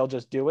then they'll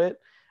just do it,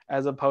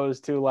 as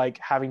opposed to like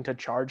having to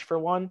charge for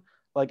one.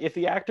 Like if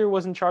the actor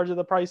was in charge of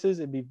the prices,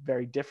 it'd be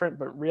very different,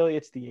 but really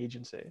it's the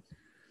agency.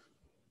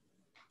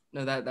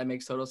 No, that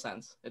makes total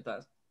sense. It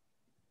does.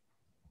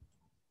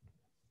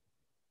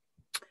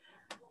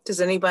 Does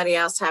anybody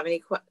else have any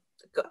questions?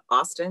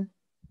 Austin?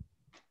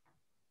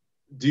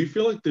 Do you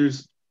feel like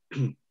there's,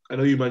 I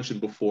know you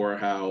mentioned before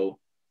how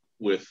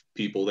with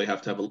people, they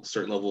have to have a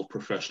certain level of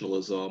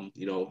professionalism,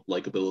 you know,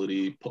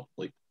 likability,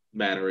 like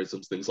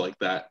mannerisms, things like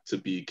that to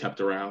be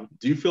kept around.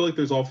 Do you feel like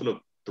there's often a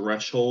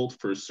threshold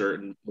for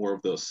certain more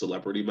of those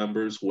celebrity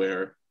members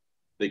where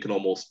they can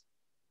almost,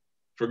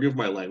 forgive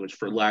my language,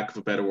 for lack of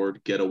a better word,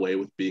 get away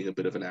with being a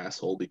bit of an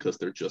asshole because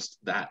they're just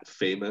that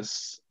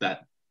famous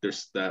that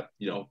there's that,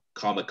 you know,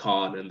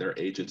 Comic-Con and their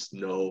agents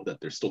know that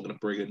they're still going to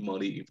bring in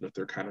money even if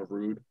they're kind of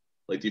rude?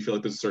 Like, do you feel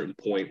like there's a certain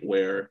point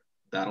where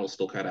that'll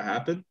still kind of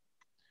happen?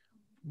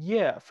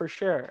 Yeah, for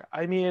sure.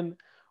 I mean,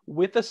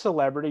 with a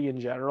celebrity in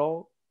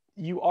general,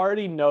 you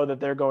already know that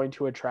they're going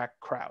to attract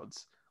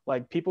crowds.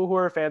 Like people who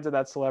are fans of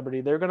that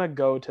celebrity, they're going to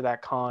go to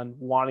that con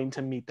wanting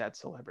to meet that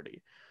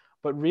celebrity.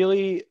 But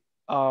really,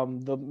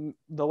 the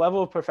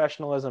level of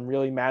professionalism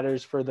really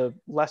matters for the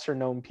lesser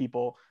known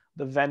people,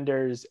 the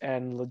vendors,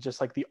 and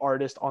just like the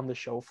artist on the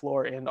show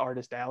floor and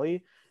artist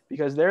alley,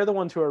 because they're the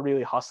ones who are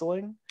really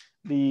hustling.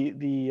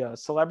 The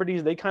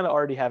celebrities, they kind of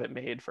already have it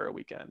made for a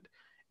weekend.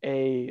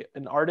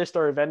 An artist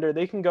or a vendor,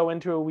 they can go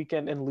into a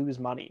weekend and lose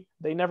money.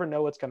 They never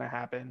know what's going to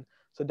happen.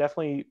 So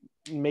definitely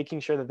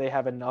making sure that they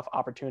have enough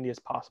opportunity as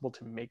possible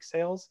to make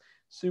sales,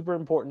 super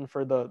important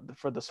for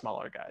the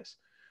smaller guys.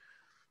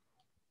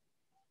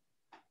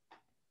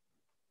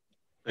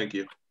 Thank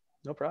you.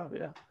 No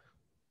problem. Yeah.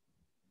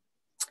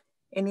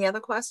 Any other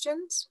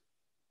questions?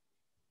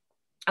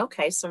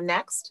 Okay, so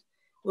next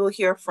we'll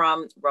hear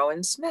from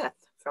Rowan Smith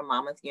from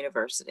Monmouth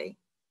University.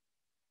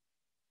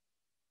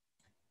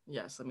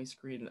 Yes, let me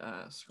screen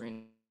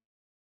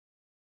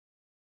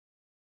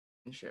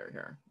share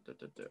here.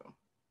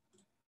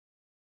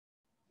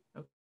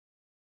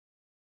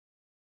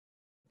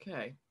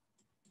 Okay.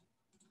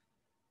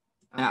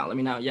 Now, let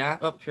me know. Yeah.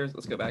 Oh, here's.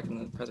 Let's go back in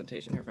the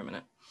presentation here for a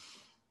minute.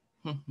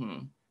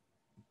 1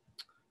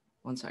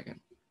 second.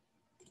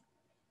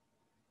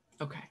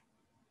 Okay.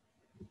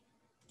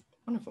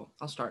 Wonderful.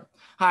 I'll start.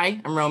 Hi,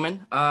 I'm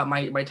Roman.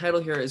 My title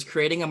here is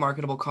Creating a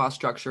Marketable Cost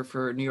Structure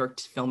for New York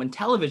Film and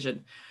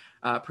Television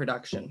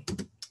Production.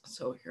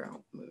 So here,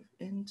 I'll move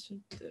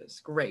into this.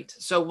 Great.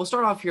 So we'll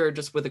start off here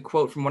just with a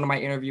quote from one of my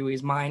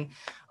interviewees.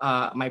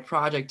 My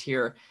project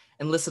here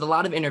enlisted a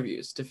lot of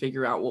interviews to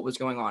figure out what was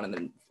going on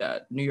in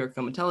the New York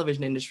film and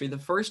television industry. The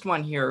first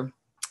one here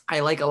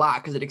I like a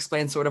lot because it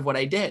explains sort of what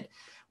I did.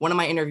 One of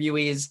my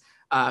interviewees,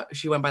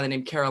 she went by the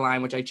name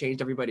Caroline, which I changed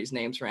everybody's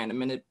names for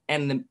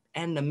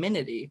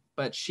anonymity,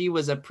 but she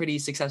was a pretty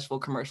successful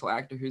commercial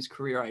actor whose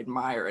career I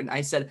admire. And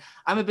I said,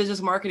 I'm a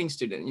business marketing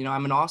student. You know,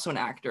 I'm also an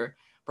actor.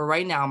 But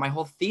right now, my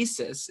whole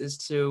thesis is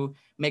to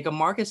make a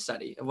market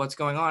study of what's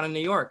going on in New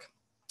York.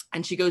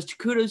 And she goes,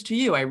 kudos to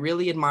you. I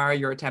really admire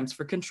your attempts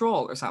for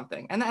control or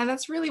something. And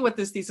that's really what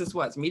this thesis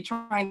was, me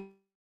trying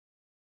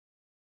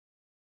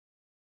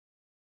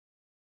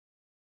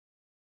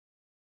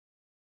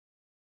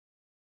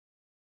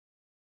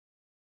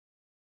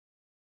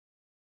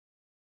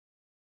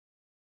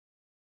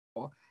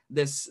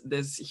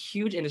this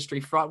huge industry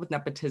fraught with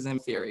nepotism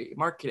theory,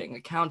 marketing,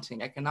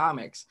 accounting,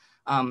 economics,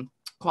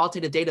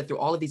 qualitative data through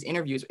all of these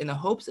interviews in the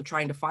hopes of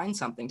trying to find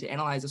something to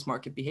analyze this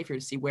market behavior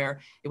to see where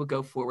it would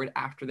go forward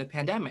after the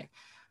pandemic.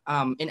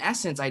 In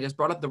essence, I just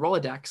brought up the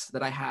Rolodex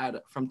that I had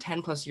from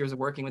 10 plus years of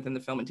working within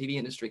the film and TV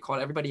industry, called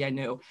everybody I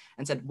knew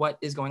and said, what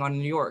is going on in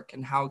New York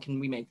and how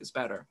can we make this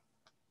better?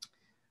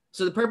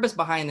 So the purpose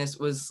behind this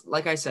was,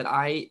 like I said,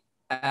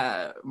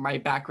 my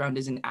background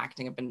is in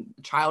acting. I've been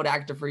a child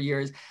actor for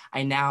years.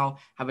 I now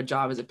have a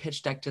job as a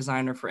pitch deck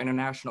designer for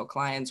international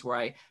clients where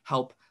I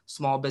help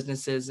small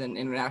businesses and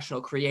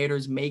international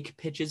creators make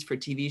pitches for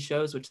TV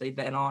shows, which they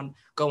then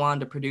go on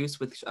to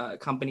produce with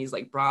companies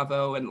like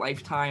Bravo and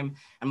Lifetime,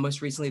 and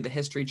most recently the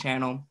History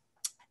Channel.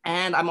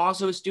 And I'm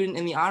also a student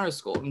in the honors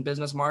school in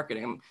business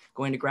marketing. I'm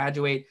going to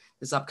graduate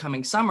this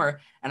upcoming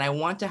summer, and I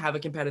want to have a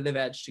competitive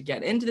edge to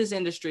get into this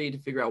industry to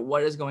figure out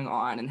what is going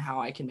on and how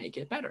I can make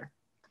it better.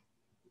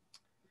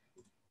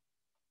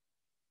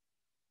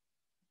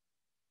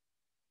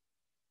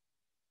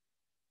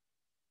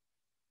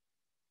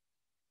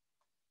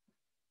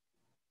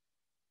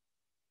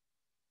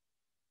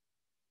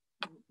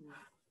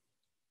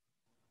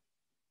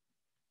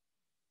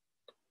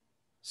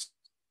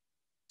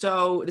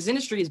 So this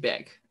industry is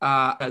big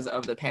because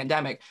of the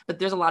pandemic, but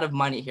there's a lot of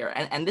money here.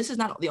 And this is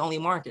not the only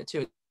market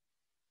too.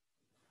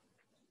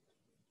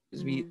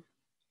 We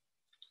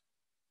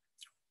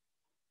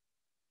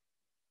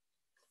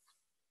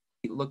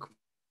look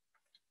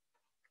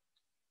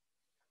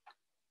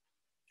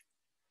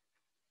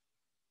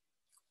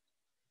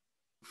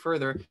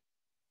further,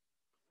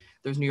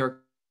 there's New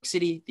York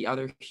City, the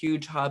other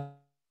huge hub.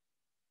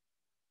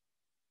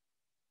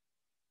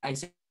 I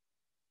say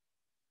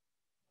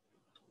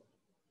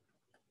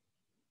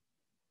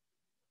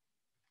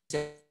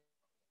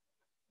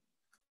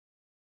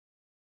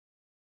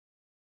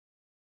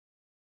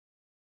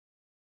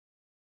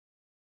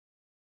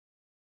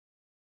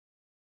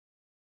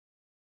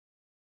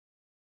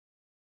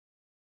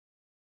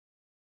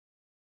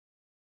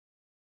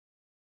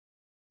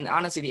and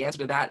honestly, the answer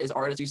to that is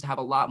artists used to have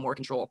a lot more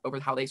control over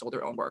how they sold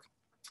their own work.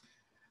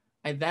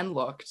 I then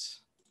looked,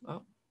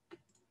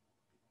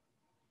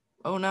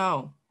 oh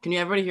no, can you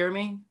everybody hear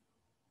me?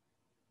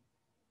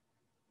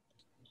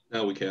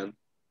 Now we can.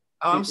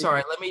 Oh, I'm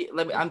sorry. Let me.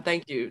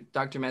 Thank you,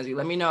 Dr. Mezzi.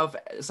 Let me know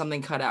if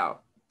something cut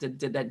out.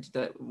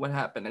 Did what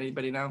happened?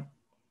 Anybody know?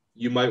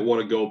 You might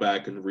want to go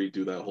back and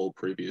redo that whole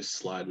previous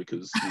slide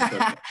because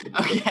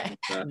okay.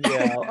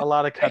 Yeah, a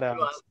lot of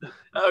cutouts.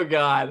 Oh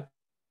God.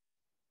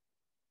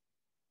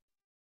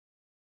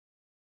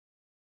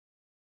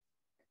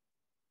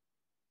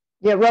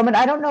 Yeah, Roman,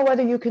 I don't know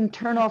whether you can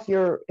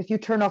if you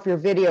turn off your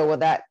video, will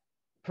that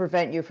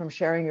prevent you from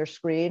sharing your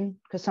screen?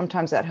 Because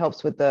sometimes that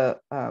helps with the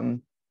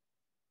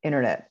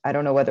internet. I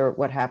don't know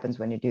what happens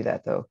when you do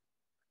that though.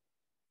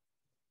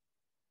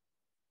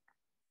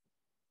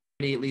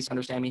 At least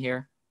understand me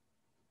here.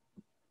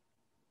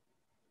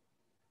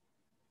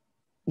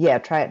 Yeah,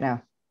 try it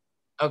now.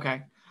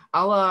 Okay.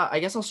 I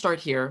guess I'll start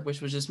here,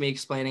 which was just me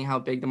explaining how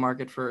big the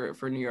market for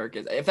New York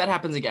is. If that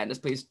happens again,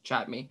 just please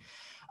chat me.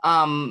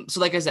 So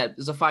like I said,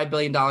 there's a $5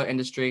 billion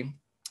industry.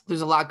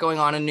 There's a lot going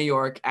on in New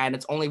York, and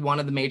it's only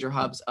one of the major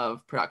hubs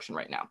of production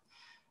right now.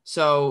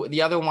 So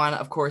the other one,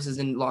 of course, is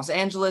in Los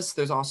Angeles.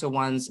 There's also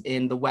ones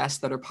in the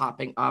West that are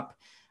popping up,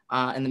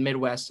 in the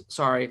Midwest,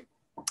 sorry.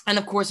 And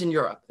of course, in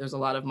Europe, there's a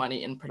lot of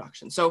money in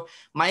production. So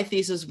my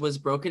thesis was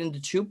broken into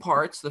two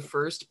parts. The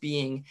first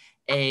being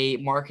a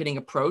marketing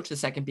approach, the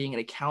second being an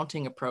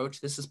accounting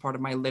approach. This is part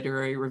of my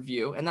literary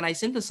review. And then I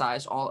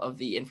synthesized all of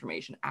the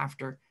information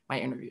after my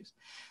interviews.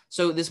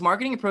 So this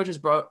marketing approach is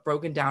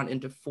broken down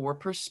into four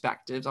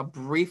perspectives. I'll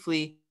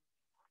briefly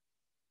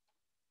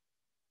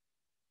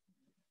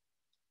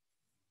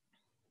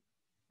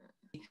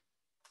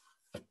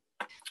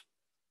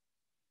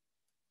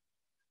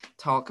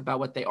talk about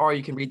what they are.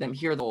 You can read them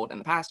here, the old and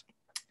the past.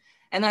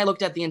 And then I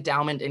looked at the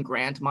endowment and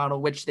grant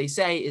model, which they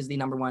say is the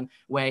 #1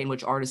 way in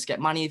which artists get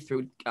money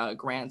through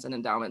grants and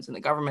endowments in the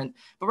government.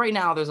 But right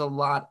now there's a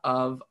lot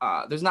of,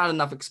 there's not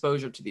enough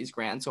exposure to these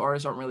grants, so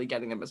artists aren't really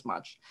getting them as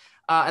much.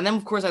 And then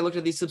of course I looked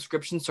at the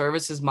subscription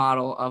services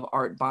model of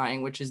art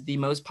buying, which is the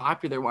most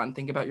popular one.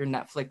 Think about your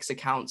Netflix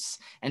accounts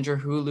and your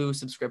Hulu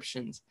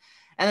subscriptions.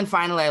 And then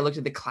finally, I looked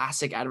at the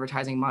classic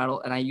advertising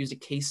model, and I used a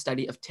case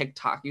study of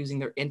TikTok using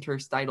their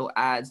interstitial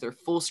ads, their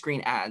full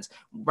screen ads,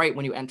 right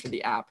when you enter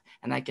the app,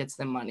 and that gets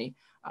them money.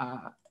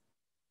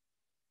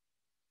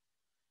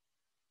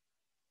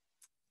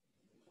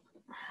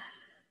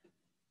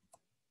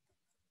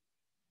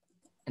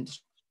 And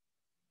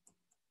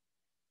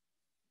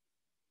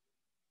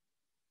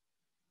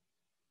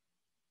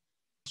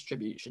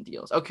distribution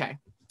deals. Okay.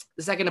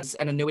 The second is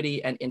an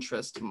annuity and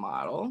interest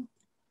model.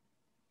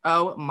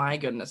 Oh my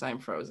goodness, I'm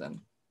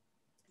frozen.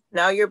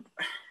 No, you're.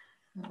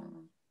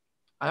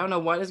 I don't know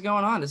what is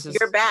going on.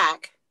 You're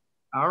back.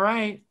 All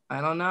right. I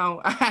don't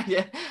know.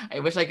 I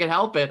wish I could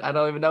help it. I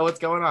don't even know what's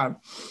going on.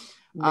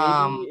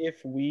 Maybe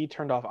if we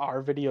turned off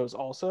our videos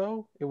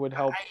also, it would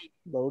help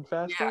load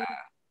faster.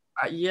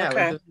 Yeah.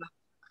 Okay. Like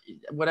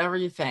whatever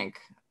you think.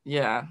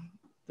 Yeah.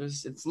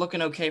 It's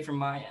looking okay from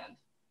my end.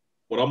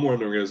 What I'm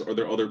wondering is, are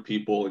there other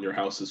people in your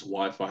house's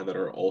Wi-Fi that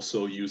are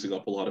also using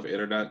up a lot of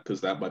internet? Because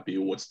that might be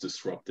what's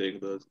disrupting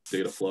the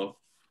data flow.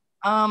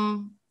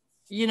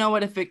 You know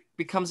what? If it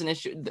becomes an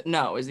issue,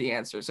 no is the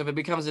answer. So if it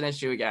becomes an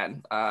issue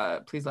again,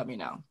 please let me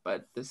know.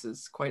 But this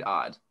is quite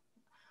odd.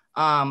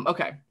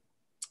 Okay.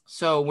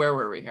 So where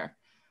were we here?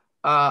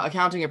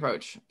 Accounting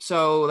approach.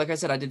 So like I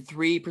said, I did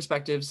 3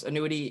 perspectives: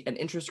 annuity and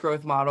interest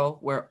growth model,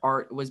 where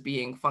art was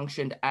being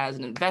functioned as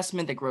an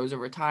investment that grows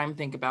over time.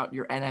 Think about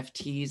your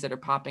NFTs that are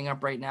popping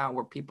up right now,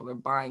 where people are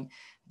buying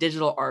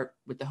digital art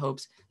with the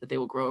hopes that they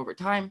will grow over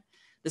time.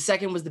 The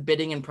second was the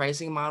bidding and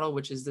pricing model,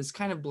 which is this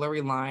kind of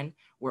blurry line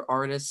where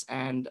artists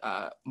and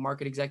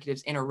market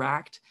executives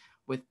interact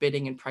with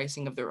bidding and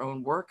pricing of their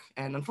own work.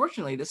 And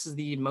unfortunately, this is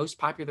the most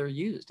popular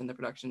used in the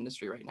production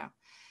industry right now.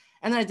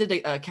 And then I did an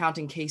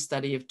accounting case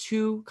study of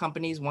 2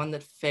 companies, one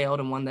that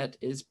failed and one that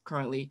is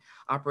currently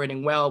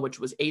operating well, which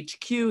was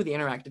HQ, the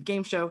interactive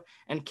game show,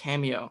 and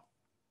Cameo,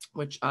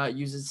 which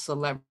uses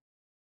celebrity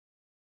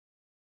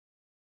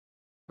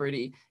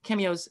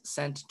cameos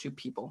sent to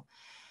people.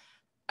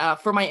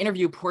 For my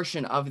interview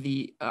portion of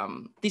the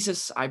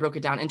thesis, I broke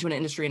it down into an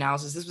industry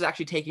analysis. This was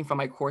actually taken from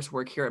my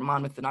coursework here at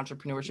Monmouth, an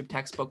entrepreneurship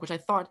textbook, which I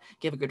thought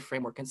gave a good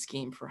framework and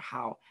scheme for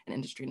how an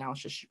industry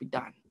analysis should be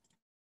done.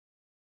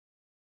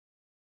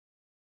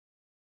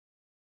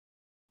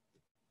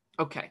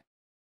 Okay.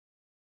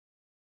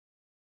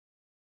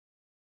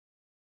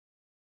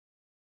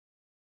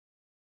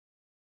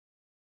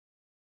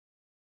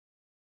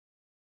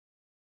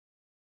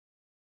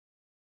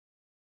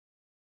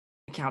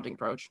 Accounting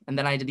approach. And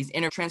then I did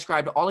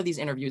transcribed all of these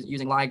interviews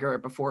using Liger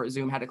before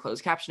Zoom had a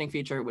closed captioning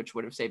feature, which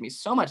would have saved me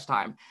so much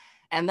time.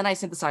 And then I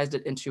synthesized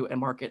it into a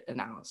market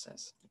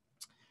analysis.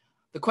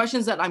 The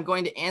questions that I'm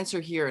going to answer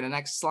here in the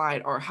next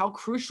slide are: how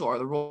crucial are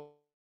the role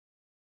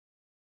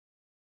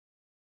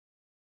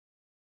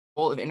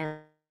of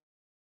intermediaries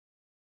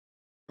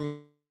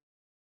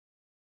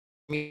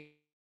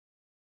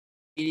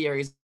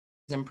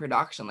in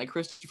production? Like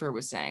Christopher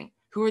was saying,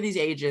 who are these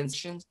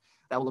agents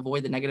that will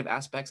avoid the negative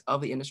aspects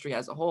of the industry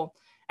as a whole?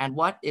 And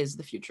what is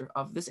the future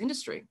of this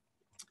industry?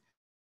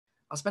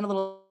 I'll spend a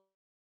little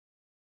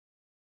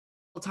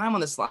time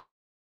on this slide,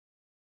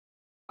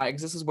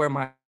 because this is where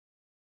my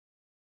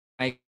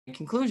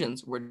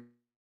conclusions were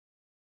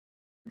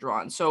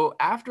drawn. So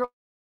after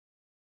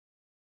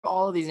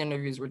all of these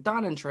interviews were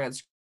done and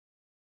transcribed,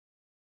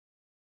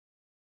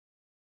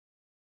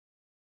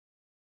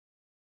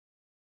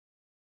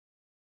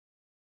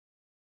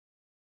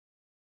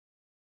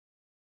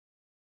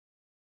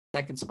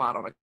 second spot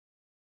on it.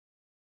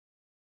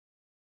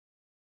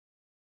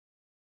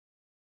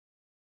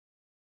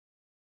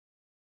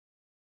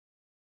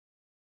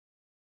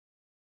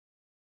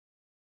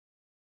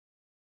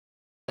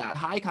 That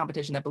high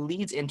competition that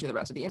bleeds into the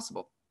rest of the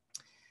industry.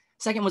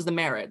 Second was the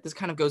merit. This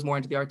kind of goes more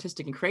into the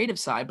artistic and creative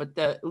side, but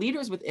the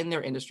leaders within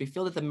their industry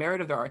feel that the merit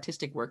of their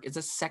artistic work is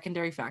a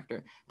secondary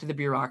factor to the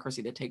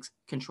bureaucracy that takes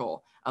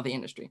control of the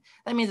industry.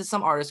 That means that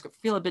some artists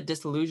feel a bit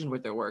disillusioned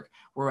with their work,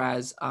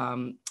 whereas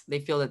they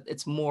feel that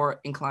it's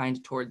more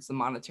inclined towards the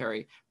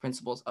monetary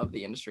principles of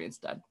the industry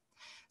instead.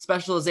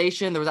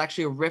 Specialization, there was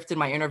actually a rift in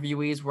my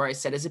interviewees where I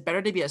said, is it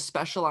better to be a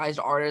specialized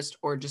artist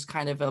or just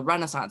kind of a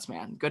Renaissance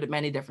man, good at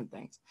many different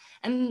things?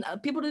 And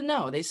people didn't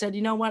know. They said,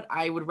 you know what,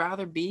 I would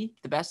rather be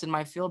the best in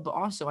my field, but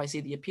also I see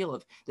the appeal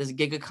of this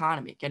gig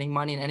economy, getting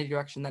money in any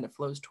direction that it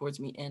flows towards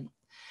me in.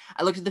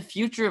 I looked at the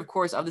future, of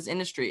course, of this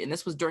industry, and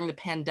this was during the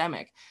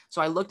pandemic. So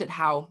I looked at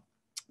how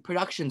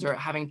productions are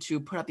having to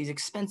put up these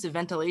expensive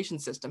ventilation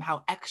system,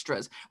 how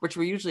extras, which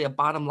were usually a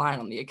bottom line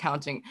on the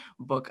accounting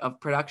book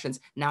of productions,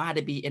 now had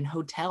to be in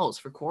hotels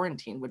for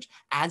quarantine, which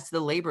adds to the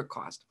labor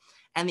cost.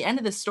 And the end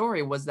of the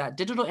story was that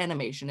digital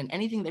animation and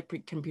anything that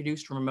can be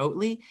produced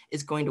remotely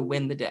is going to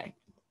win the day.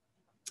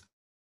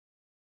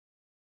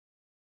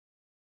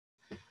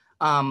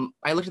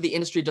 I looked at the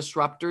industry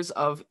disruptors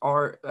of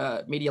our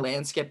media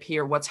landscape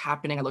here, what's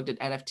happening. I looked at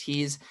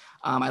NFTs.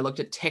 I looked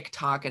at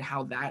TikTok and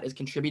how that is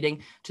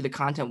contributing to the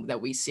content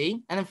that we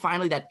see. And then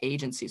finally, that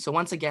agency. So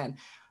once again,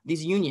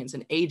 these unions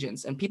and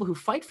agents and people who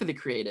fight for the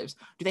creatives,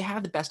 do they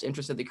have the best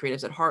interest of the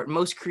creatives at heart?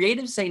 Most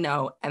creatives say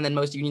no, and then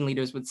most union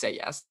leaders would say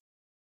yes.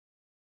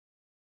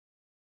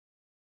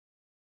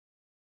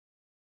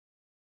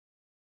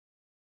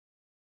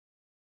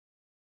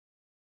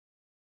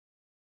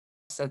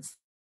 That's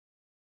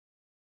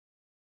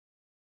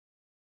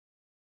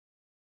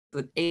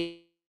the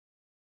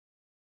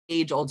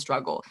age-old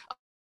struggle.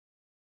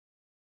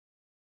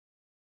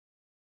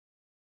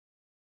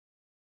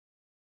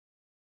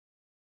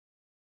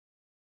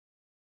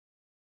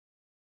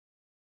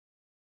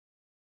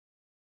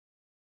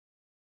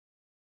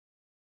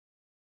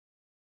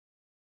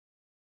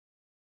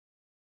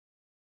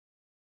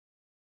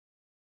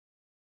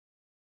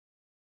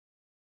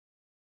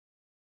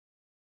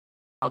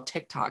 How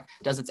TikTok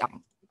does its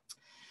own.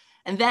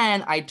 And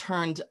then I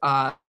turned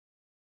that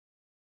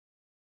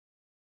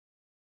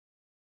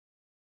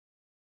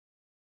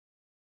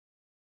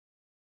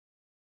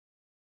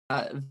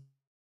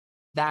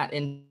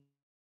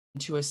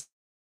into a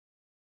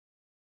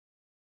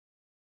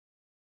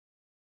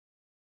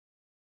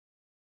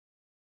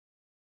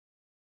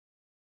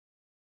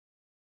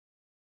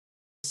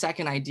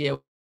second idea.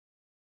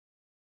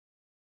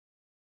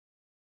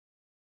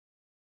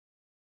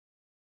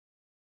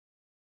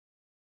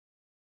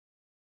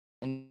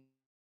 And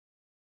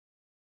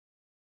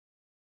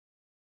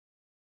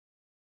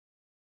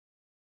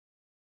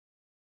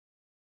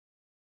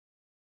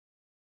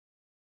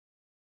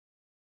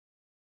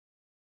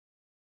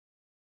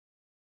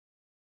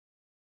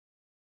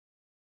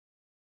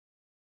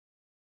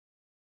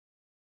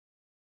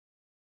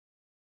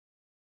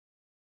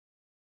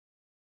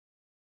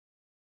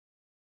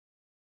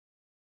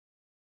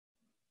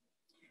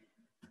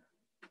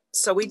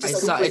So we I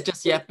just saw it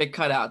just it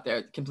cut out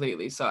there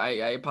completely. So I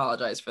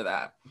apologize for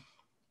that.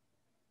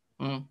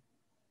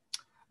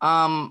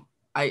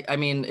 I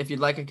mean, if you'd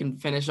like, I can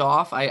finish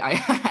off.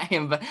 I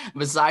am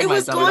beside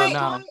myself. I don't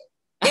know.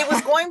 It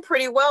was going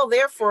pretty well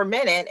there for a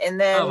minute, and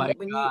then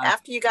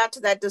after you got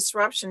to that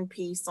disruption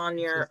piece on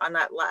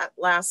that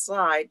last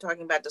slide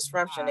talking about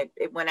disruption,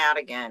 it went out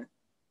again.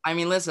 I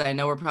mean, listen, I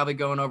know we're probably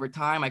going over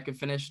time. I could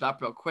finish it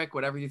up real quick,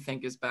 whatever you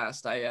think is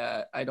best.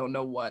 I don't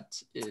know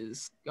what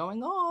is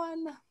going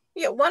on.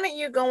 Yeah, why don't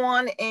you go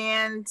on,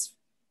 and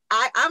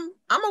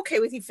I'm okay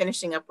with you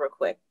finishing up real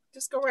quick.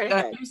 Just go right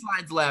ahead. 2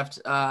 slides left.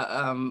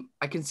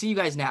 I can see you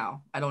guys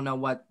now. I don't know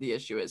what the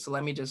issue is, so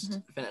let me just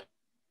finish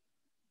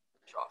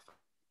off.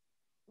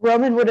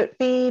 Roman, would it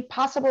be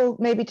possible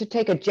maybe to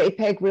take a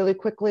JPEG really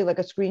quickly, like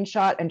a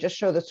screenshot, and just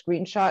show the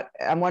screenshot?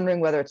 I'm wondering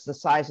whether it's the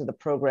size of the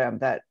program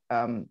that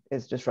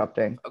is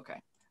disrupting.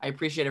 Okay, I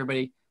appreciate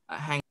everybody.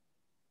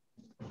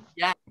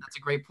 Yeah, that's a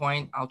great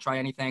point. I'll try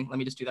anything. Let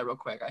me just do that real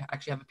quick. I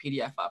actually have a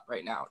PDF up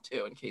right now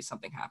too, in case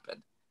something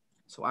happened.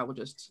 So I will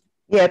just.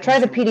 Yeah, try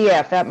the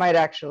PDF. That might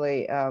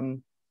actually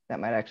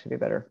be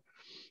better.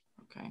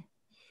 Okay.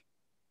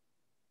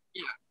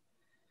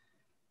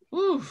 Yeah.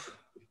 Oof.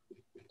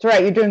 It's all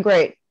right. You're doing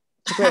great.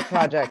 It's a great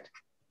project.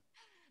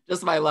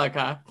 Just my luck,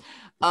 huh?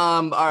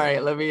 All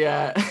right. Let me.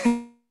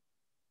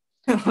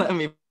 Let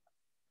me.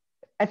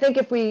 I think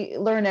if we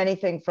learn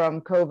anything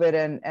from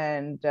COVID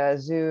and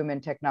Zoom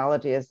and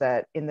technology, is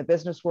that in the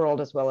business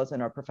world as well as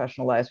in our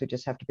professional lives, we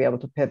just have to be able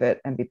to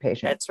pivot and be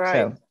patient. That's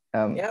right.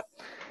 So, yep.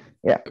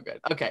 Yeah. Good.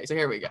 Okay, so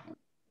here we go.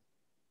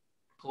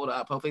 Pull it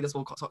up. Hopefully this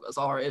will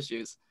solve our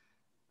issues.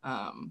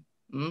 Yeah,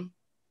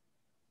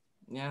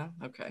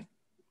 okay.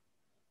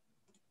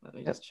 Let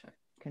me just check.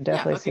 Can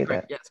definitely see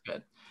great. that. Yes,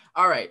 good.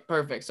 All right,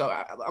 perfect. So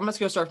I'm just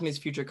gonna start from these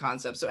future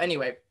concepts. So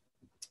anyway,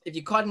 if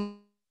you caught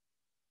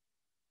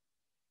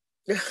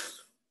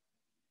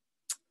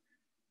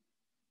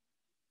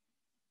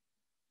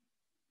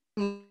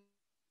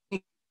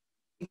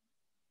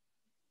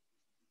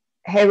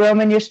Hey,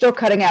 Roman, you're still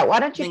cutting out. Why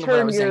don't you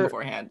turn your saying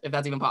beforehand, if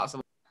that's even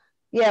possible?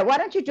 Yeah, why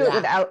don't you do it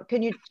without?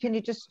 Can you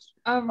just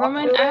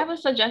Roman, I have a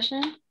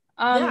suggestion.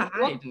 Hi,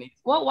 Denise.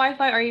 What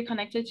Wi-Fi are you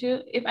connected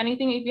to? If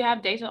anything, if you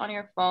have data on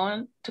your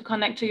phone, to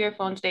connect to your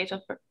phone's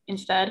data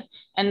instead,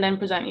 and then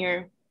present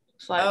your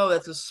slide. Oh,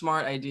 that's a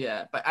smart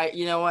idea. But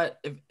you know what?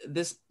 If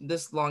this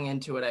long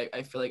into it,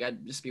 I feel like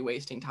I'd just be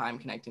wasting time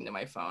connecting to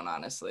my phone,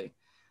 honestly.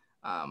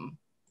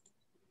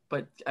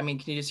 But I mean,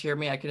 can you just hear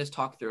me? I can just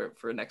talk through it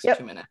for the next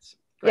 2 minutes.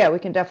 Great. Yeah, we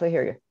can definitely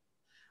hear you.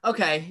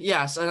 Okay.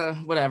 Yes.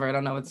 Whatever. I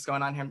don't know what's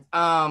going on here.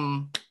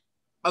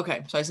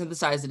 Okay. So I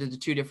synthesized it into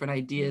 2 different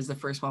ideas. The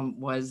first one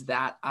was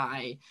that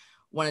I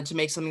wanted to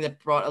make something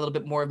that brought a little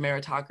bit more of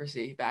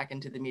meritocracy back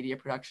into the media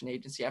production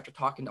agency after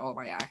talking to all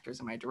my actors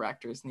and my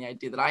directors. And the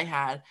idea that I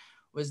had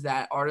was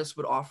that artists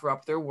would offer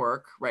up their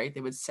work, right?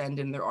 They would send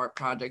in their art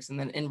projects, and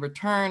then in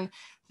return,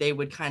 they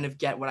would kind of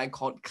get what I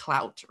called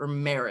clout or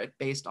merit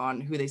based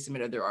on who they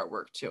submitted their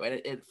artwork to.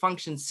 And it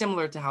functions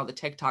similar to how the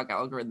TikTok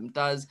algorithm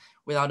does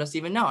without us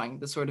even knowing,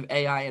 the sort of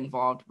AI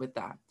involved with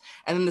that.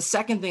 And then the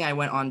second thing I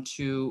went on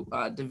to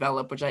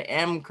develop, which I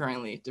am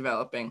currently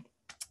developing,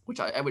 which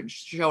I would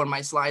show in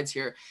my slides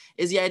here,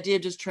 is the idea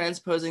of just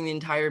transposing the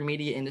entire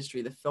media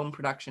industry, the film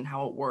production,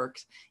 how it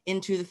works,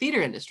 into the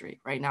theater industry.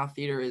 Right now,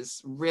 theater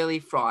is really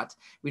fraught.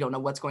 We don't know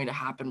what's going to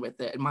happen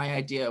with it. And my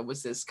idea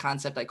was this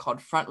concept I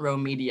called front row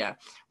media,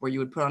 where you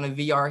would put on a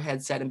VR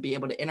headset and be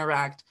able to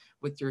interact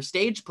with your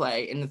stage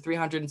play in the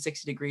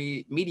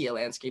 360-degree media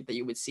landscape that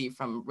you would see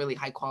from really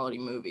high quality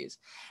movies.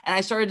 And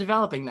I started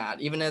developing that.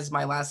 Even as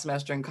my last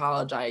semester in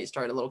college, I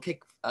started a little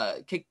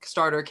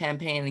Kickstarter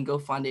campaign and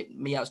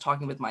GoFundMe. I was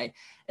talking with my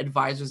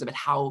advisors about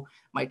how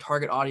my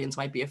target audience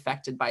might be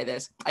affected by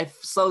this. I've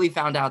slowly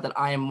found out that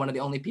I am one of the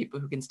only people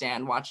who can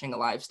stand watching a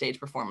live stage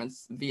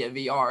performance via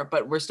VR,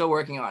 but we're still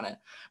working on it.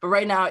 But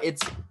right now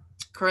it's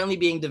currently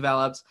being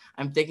developed.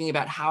 I'm thinking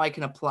about how I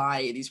can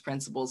apply these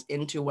principles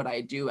into what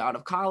I do out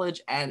of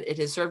college, and it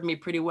has served me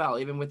pretty well,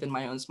 even within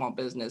my own small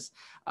business,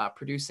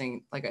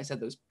 producing, like I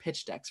said, those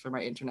pitch decks for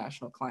my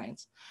international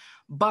clients.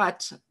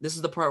 But this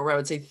is the part where I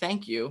would say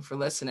thank you for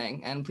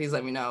listening, and please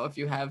let me know if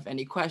you have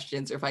any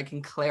questions or if I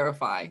can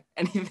clarify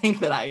anything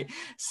that I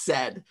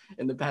said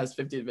in the past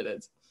 15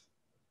 minutes.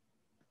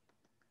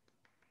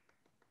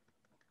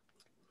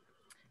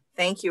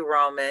 Thank you,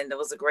 Roman. That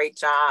was a great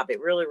job.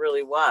 It really,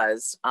 really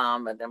was.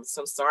 And I'm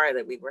so sorry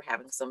that we were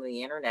having some of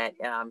the internet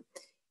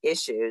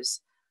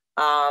issues.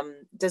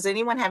 Does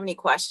anyone have any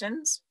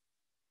questions?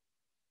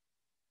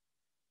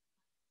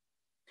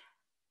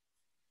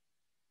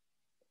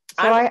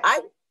 So okay.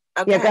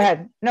 Yeah, go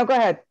ahead. No, go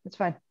ahead. It's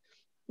fine.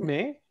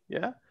 Me?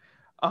 Yeah.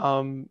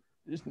 No,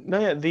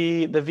 yeah,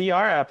 the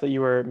VR app that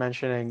you were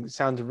mentioning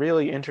sounds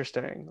really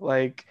interesting.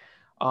 Like,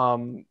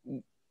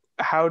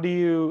 how do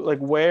you, like,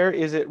 where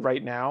is it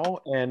right now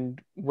and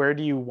where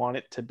do you want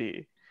it to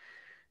be?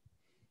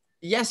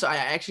 Yeah, so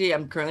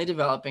I'm currently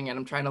developing and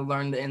I'm trying to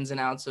learn the ins and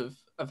outs of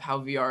how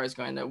VR is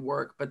going to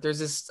work. But there's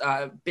this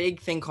big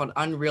thing called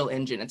Unreal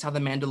Engine. It's how The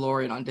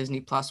Mandalorian on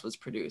Disney Plus was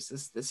produced.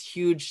 This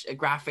huge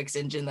graphics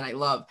engine that I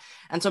love.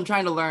 And so I'm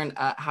trying to learn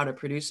how to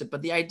produce it.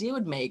 But the idea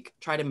would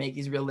try to make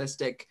these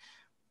realistic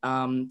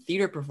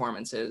theater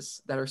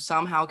performances that are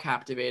somehow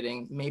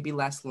captivating, maybe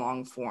less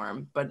long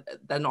form, but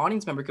that an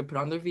audience member could put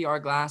on their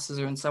VR glasses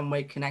or in some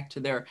way connect to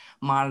their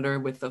monitor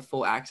with the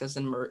full access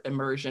and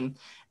immersion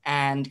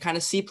and kind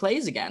of see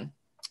plays again.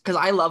 Because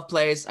I love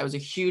plays. I was a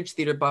huge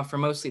theater buff for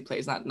mostly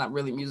plays, not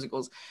really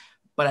musicals,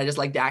 but I just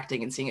liked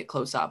acting and seeing it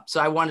close up. So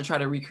I want to try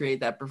to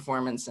recreate that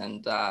performance,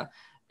 and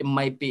it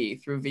might be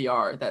through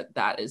VR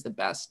that is the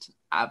best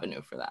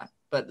avenue for that.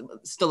 But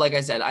still, like I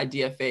said,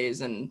 idea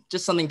phase and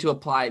just something to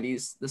apply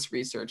this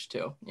research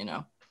to, you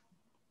know?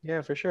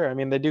 Yeah, for sure. I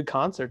mean, they do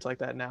concerts like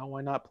that now.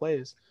 Why not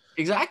plays?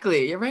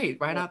 Exactly. You're right.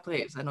 Why not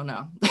plays? I don't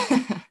know.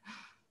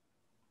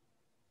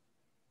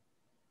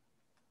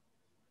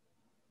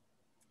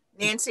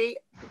 Nancy,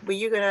 were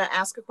you going to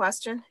ask a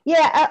question?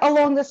 Yeah,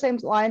 along the same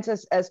lines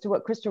as to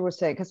what Krista was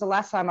saying, because the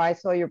last time I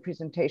saw your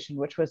presentation,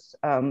 which was,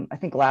 I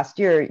think last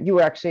year, you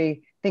were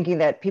actually thinking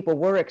that people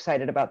were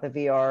excited about the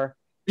VR.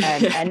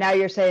 And now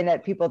you're saying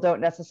that people don't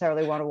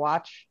necessarily want to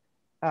watch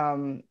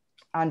on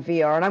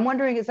VR. And I'm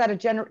wondering, is that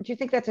do you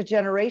think that's a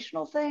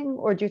generational thing?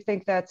 Or do you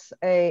think that's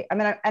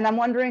I'm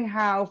wondering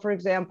how, for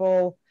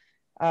example,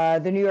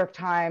 the New York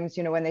Times,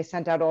 you know, when they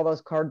sent out all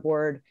those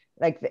cardboard,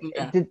 like,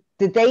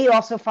 did they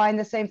also find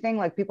the same thing?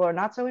 Like, people are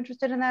not so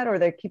interested in that, or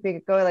they're keeping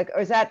it going? Like,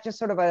 or is that just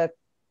sort of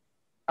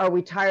are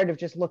we tired of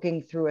just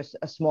looking through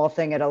a small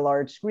thing at a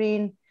large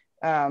screen?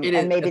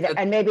 And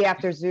maybe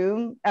after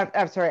Zoom,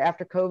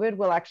 after COVID,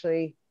 we'll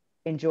actually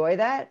enjoy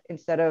that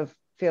instead of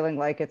feeling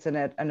like it's in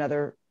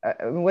another.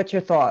 What's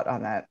your thought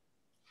on that?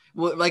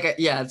 Well,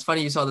 it's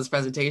funny you saw this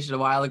presentation a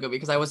while ago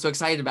because I was so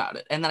excited about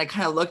it, and then I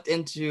kind of looked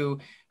into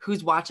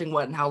who's watching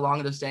what and how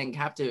long they're staying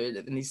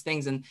captive in these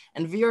things, and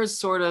VR is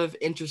sort of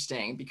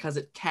interesting because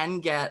it can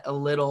get a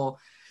little.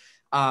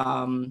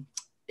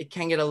 It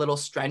can get a little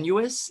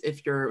strenuous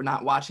if you're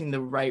not watching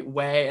the right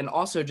way. And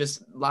also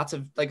just lots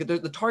of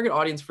the target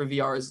audience for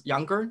VR is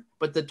younger,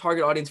 but the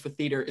target audience for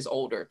theater is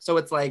older. So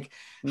it's like,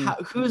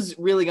 who's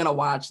really going to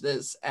watch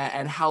this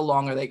and how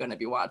long are they going to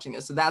be watching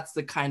this? So that's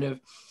the kind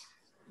of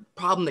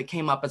problem that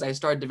came up as I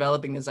started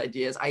developing these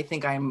ideas. I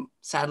think I'm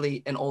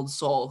sadly an old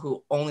soul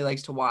who only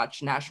likes to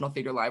watch National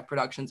Theater live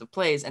productions of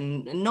plays,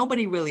 and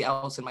nobody really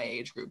else in my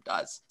age group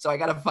does. So I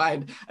got to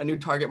find a new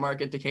target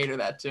market to cater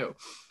that to.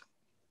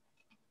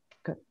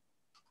 Good.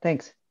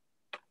 Thanks.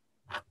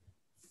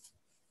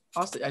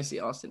 Austin, I see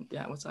Austin.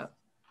 Yeah, what's up?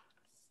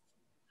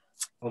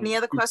 Any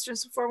other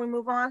questions before we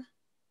move on?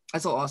 I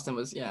saw Austin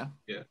was, yeah.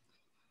 Yeah.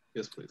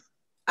 Yes, please.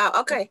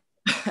 Oh, okay.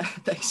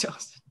 Thanks,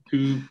 Austin.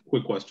 2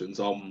 quick questions.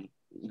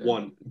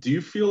 One, do you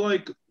feel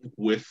like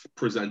with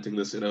presenting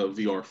this in a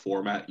VR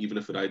format, even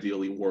if it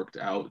ideally worked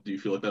out, do you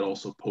feel like that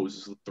also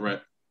poses a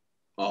threat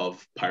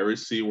of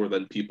piracy, where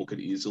then people could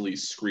easily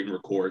screen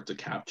record to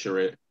capture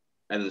it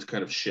and then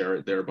kind of share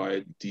it,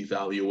 thereby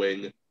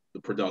devaluing the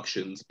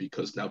productions,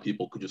 because now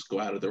people could just go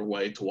out of their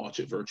way to watch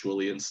it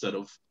virtually instead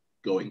of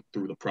going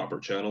through the proper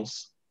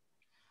channels.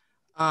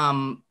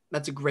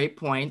 That's a great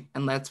point,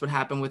 and that's what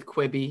happened with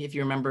Quibi. If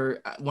you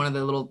remember, one of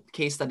the little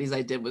case studies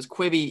I did was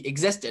Quibi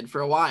existed for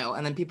a while,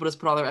 and then people just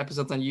put all their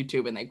episodes on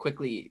YouTube, and they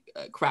quickly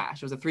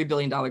crashed. It was a $3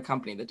 billion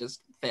company that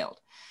just failed.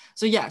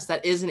 So yes,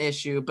 that is an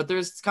issue, but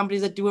there's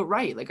companies that do it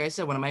right. Like I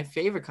said, one of my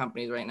favorite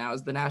companies right now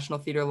is the National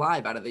Theatre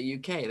Live out of the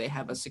UK. They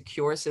have a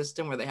secure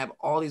system where they have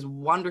all these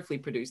wonderfully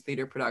produced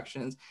theater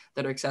productions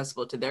that are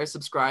accessible to their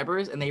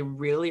subscribers, and they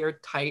really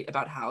are tight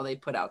about how they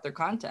put out their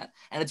content,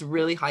 and it's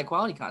really high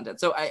quality content.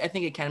 So I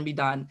think it can be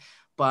done,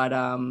 but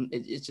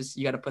it's just,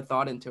 you got to put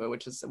thought into it,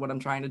 which is what I'm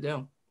trying to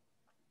do.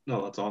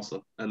 No, that's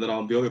awesome. And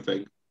then the other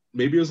thing,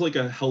 maybe it's like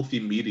a healthy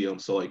medium.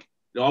 So like,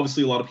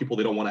 obviously a lot of people,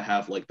 they don't want to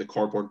have like the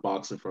cardboard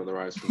box in front of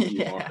their eyes for VR,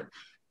 Yeah.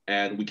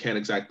 and we can't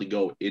exactly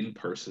go in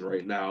person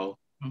right now.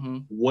 Mm-hmm.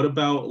 What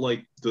about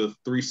like the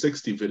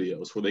 360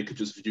 videos where they could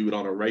just view it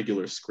on a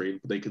regular screen,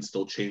 but they can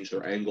still change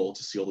their angle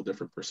to see all the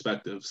different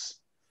perspectives?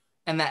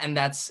 And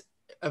that's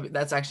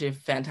actually a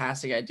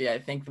fantastic idea. I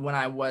think when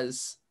I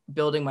was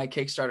building my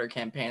Kickstarter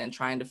campaign and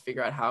trying to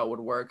figure out how it would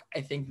work, I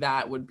think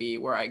that would be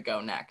where I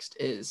go next,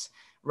 is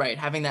right,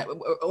 having that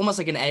almost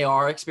like an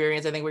AR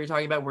experience. I think what you're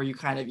talking about, where you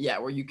kind of,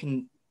 where you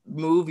can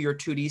move your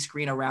 2D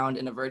screen around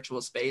in a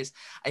virtual space.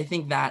 I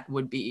think that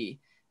would be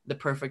the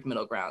perfect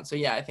middle ground. So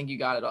yeah, I think you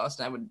got it,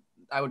 Austin.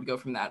 I would go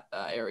from that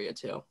area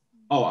too.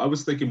 Oh, I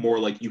was thinking more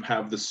like you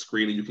have the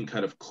screen and you can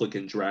kind of click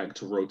and drag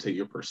to rotate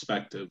your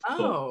perspective.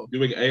 Oh, but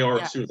doing AR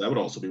yeah. too, that would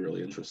also be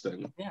really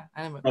interesting. Yeah,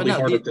 Probably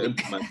harder to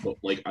implement, but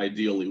like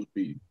ideally would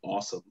be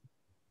awesome.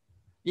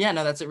 Yeah,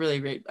 no, that's a really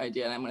great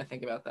idea, and I'm going to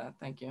think about that.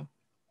 Thank you.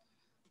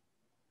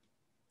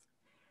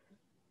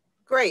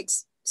 Great.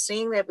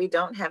 Seeing that we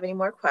don't have any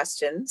more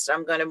questions,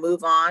 I'm going to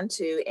move on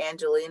to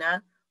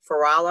Angelina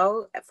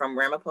Farallo from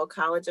Ramapo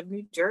College of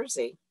New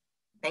Jersey.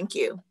 Thank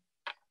you.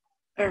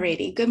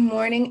 Alrighty, good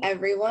morning,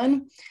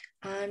 everyone.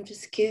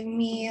 Just give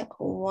me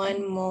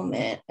one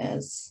moment,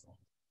 as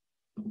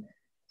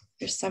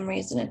for some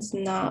reason it's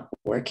not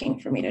working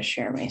for me to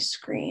share my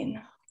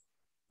screen.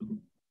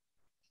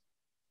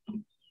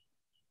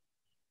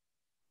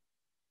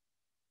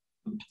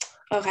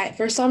 Okay,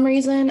 for some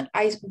reason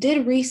I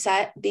did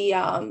reset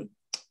the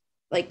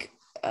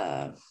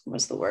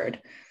what's the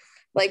word?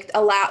 Like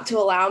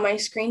allow my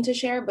screen to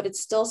share, but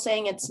it's still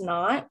saying it's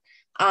not.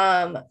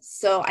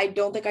 So I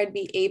don't think I'd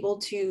be able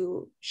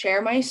to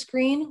share my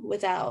screen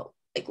without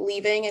like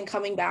leaving and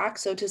coming back.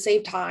 So to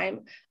save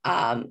time,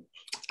 I'm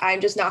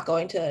just not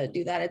going to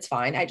do that. It's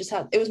fine.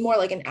 It was more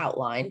like an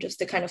outline just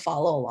to kind of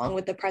follow along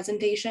with the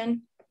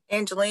presentation.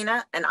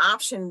 Angelina, an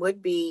option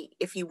would be,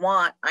 if you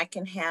want, I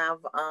can have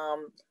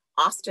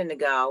Austin to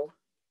go,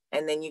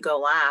 and then you go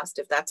last,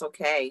 if that's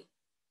okay.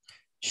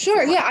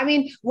 Sure. Yeah. I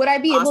mean, would I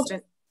be able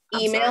to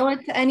email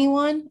it to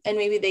anyone and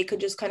maybe they could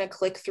just kind of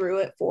click through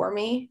it for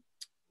me?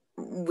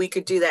 We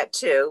could do that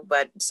too,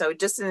 but so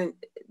just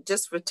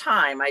for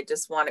time, I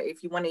just want to,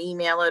 if you want to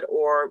email it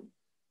or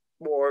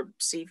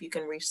see if you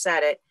can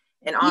reset it.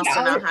 And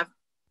Austin,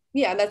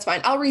 yeah, that's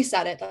fine. I'll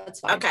reset it.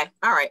 That's fine. Okay.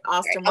 All right.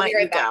 Austin, why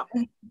don't you go?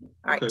 All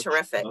right. Okay.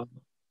 Terrific.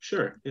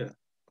 Sure. Yeah.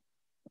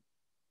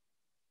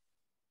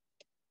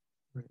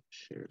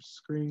 Share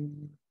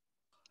screen.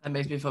 That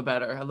makes me feel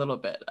better a little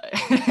bit.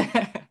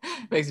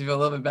 Makes me feel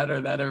a little bit better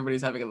that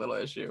everybody's having a little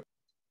issue.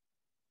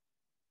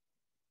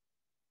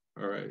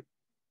 All right.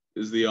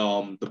 Is the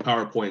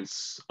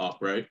PowerPoint's up,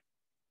 right?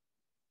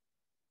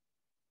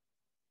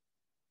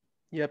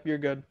 Yep, you're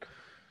good.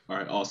 All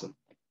right, awesome.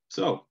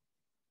 So,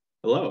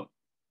 hello.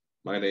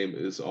 My name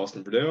is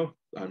Austin Verdejo.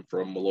 I'm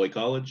from Molloy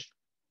College,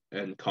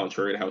 and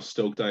contrary to how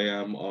stoked I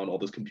am on all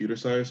this computer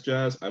science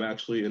jazz, I'm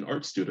actually an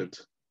art student,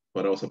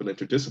 but I also have an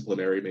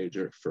interdisciplinary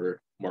major for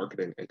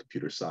marketing and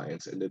computer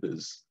science, and it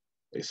is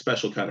a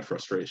special kind of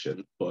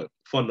frustration, but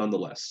fun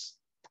nonetheless.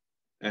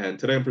 And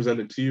today I'm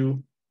presenting to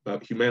you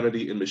about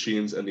humanity in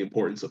machines and the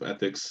importance of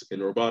ethics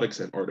in robotics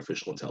and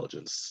artificial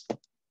intelligence.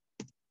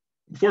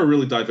 Before I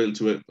really dive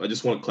into it, I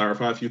just want to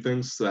clarify a few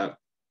things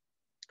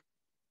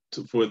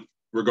with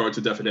regard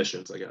to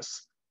definitions, I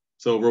guess.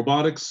 So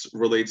robotics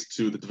relates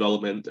to the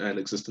development and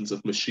existence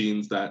of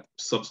machines that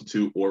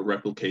substitute or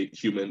replicate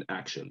human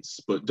actions,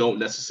 but don't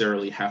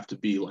necessarily have to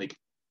be like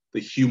the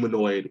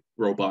humanoid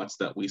robots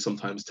that we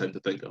sometimes tend to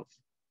think of.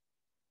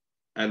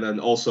 And then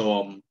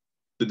also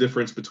the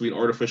difference between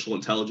artificial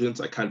intelligence,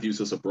 I kind of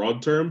use as a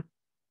broad term.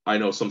 I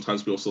know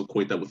sometimes we also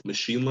equate that with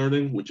machine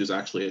learning, which is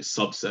actually a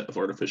subset of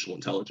artificial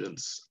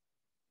intelligence.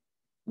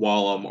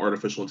 While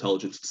artificial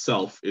intelligence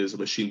itself is a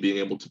machine being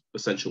able to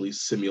essentially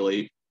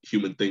simulate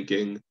human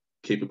thinking,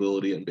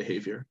 capability, and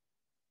behavior.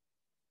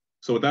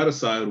 So with that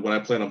aside, what I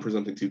plan on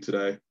presenting to you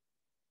today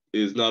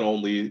is not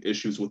only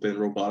issues within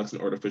robotics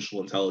and artificial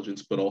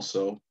intelligence, but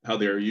also how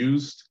they are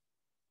used,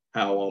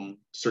 how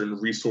certain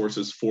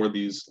resources for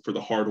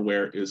the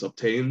hardware is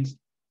obtained,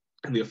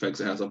 and the effects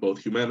it has on both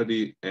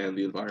humanity and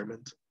the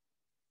environment.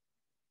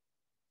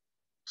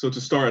 So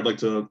to start, I'd like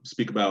to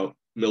speak about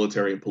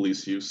military and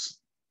police use,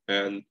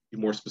 and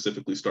more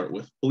specifically start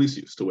with police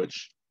use, to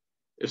which,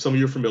 if some of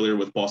you are familiar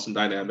with Boston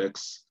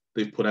Dynamics,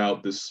 they've put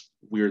out this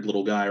weird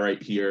little guy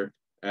right here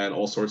and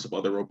all sorts of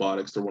other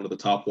robotics. They're one of the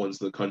top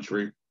ones in the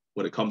country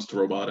when it comes to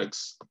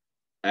robotics.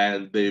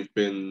 And they've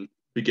been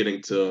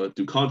beginning to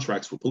do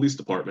contracts with police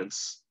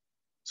departments.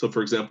 So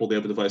for example, they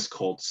have a device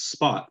called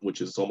Spot,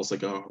 which is almost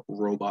like a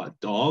robot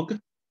dog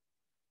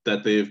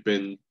that they've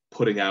been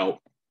putting out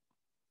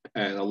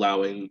and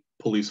allowing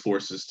police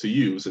forces to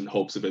use in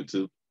hopes of it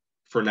to,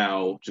 for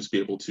now, just be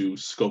able to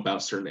scope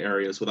out certain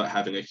areas without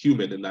having a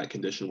human in that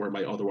condition where it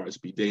might otherwise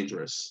be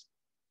dangerous.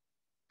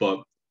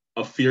 But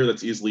a fear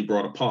that's easily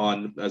brought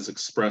upon, as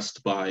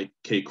expressed by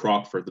Kay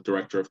Crockford, the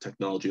Director of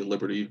Technology and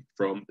Liberty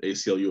from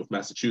ACLU of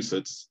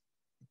Massachusetts,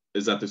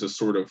 is that there's a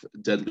sort of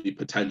deadly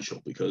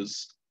potential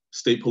because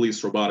state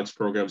police robotics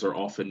programs are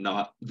often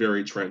not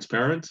very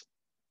transparent,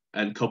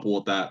 and coupled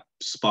with that,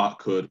 Spot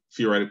could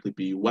theoretically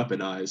be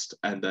weaponized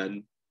and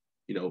then,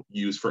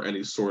 used for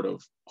any sort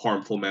of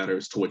harmful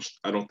matters, to which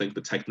I don't think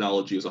the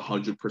technology is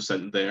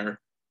 100% there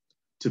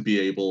to be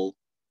able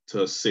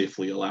to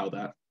safely allow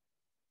that.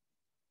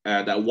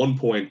 And at one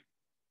point,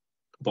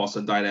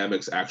 Boston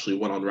Dynamics actually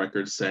went on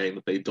record saying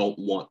that they don't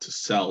want to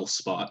sell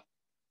Spot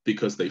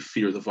because they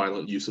fear the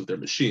violent use of their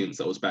machines.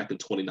 That was back in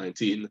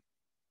 2019.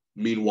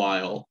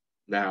 Meanwhile,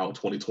 now,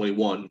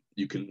 2021,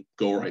 you can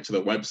go right to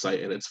their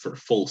website and it's for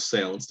full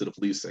sale instead of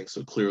leasing.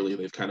 So clearly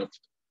they've kind of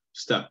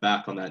stepped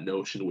back on that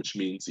notion, which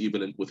means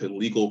even within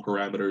legal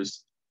parameters,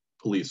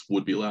 police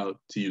would be allowed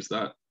to use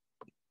that.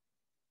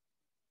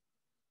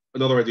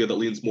 Another idea that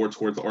leans more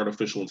towards the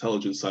artificial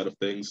intelligence side of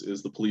things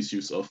is the police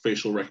use of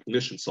facial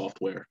recognition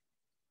software,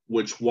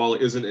 which, while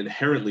it isn't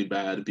inherently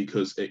bad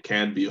because it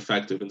can be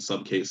effective in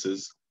some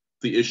cases,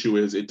 the issue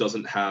is it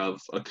doesn't have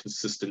a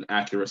consistent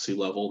accuracy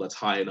level that's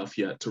high enough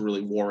yet to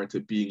really warrant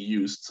it being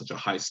used in such a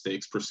high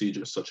stakes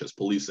procedure such as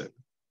policing.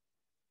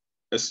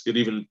 It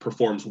even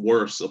performs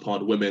worse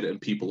upon women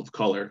and people of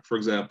color. For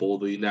example,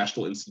 the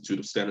National Institute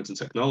of Standards and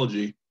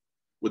Technology,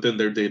 within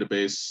their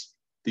database,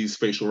 these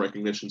facial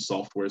recognition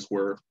softwares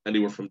were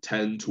anywhere from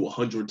 10 to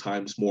 100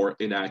 times more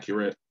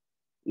inaccurate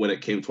when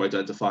it came to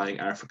identifying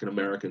African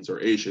Americans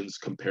or Asians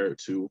compared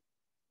to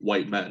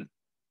white men.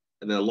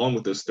 And then along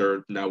with this, there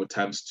are now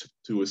attempts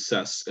to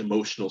assess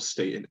emotional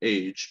state and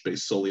age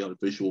based solely on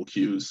visual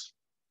cues,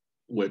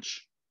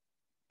 which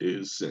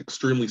is an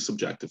extremely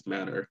subjective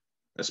matter,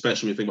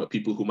 especially when you think about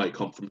people who might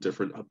come from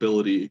different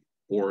ability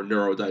or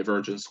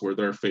neurodivergence, where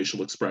their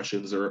facial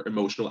expressions or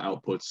emotional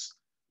outputs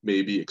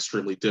may be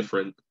extremely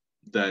different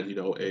than,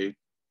 a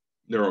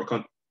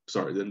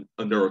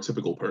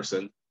neurotypical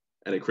person,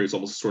 and it creates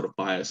almost a sort of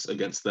bias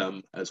against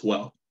them as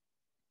well.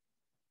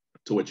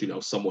 To which,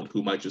 someone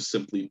who might just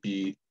simply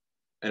be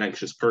an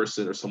anxious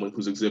person or someone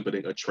who's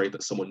exhibiting a trait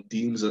that someone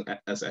deems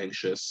as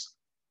anxious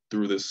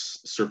through this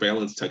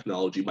surveillance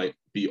technology might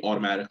be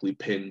automatically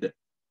pinned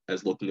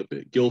as looking a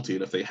bit guilty.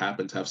 And if they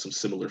happen to have some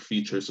similar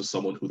features to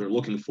someone who they're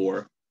looking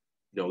for,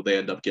 they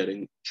end up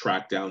getting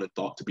tracked down and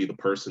thought to be the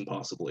person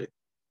possibly.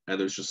 And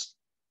there's just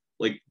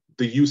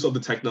the use of the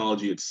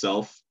technology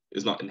itself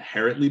is not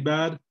inherently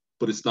bad,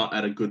 but it's not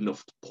at a good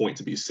enough point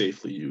to be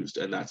safely used.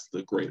 And that's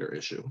the greater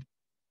issue.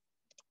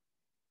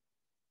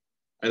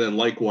 And then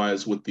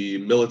likewise with the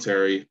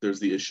military, there's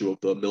the issue of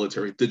the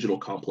military digital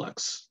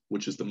complex,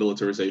 which is the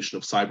militarization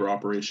of cyber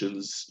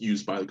operations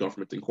used by the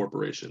government and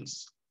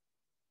corporations.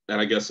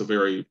 And I guess a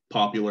very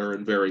popular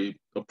and very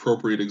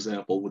appropriate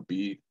example would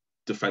be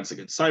defense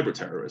against cyber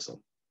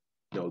terrorism.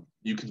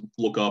 You can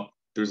look up,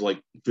 there's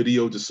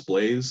video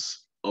displays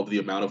of the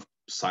amount of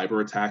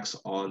cyber attacks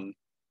on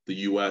the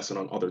US and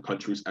on other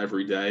countries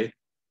every day.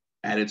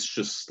 And it's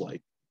just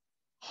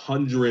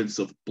hundreds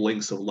of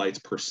blinks of lights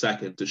per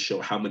second to show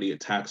how many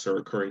attacks are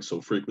occurring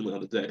so frequently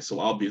on the day. So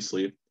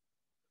obviously,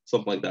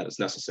 something like that is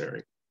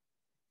necessary.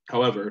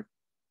 However,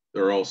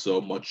 there are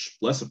also much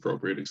less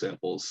appropriate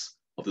examples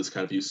of this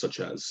kind of use, such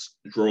as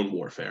drone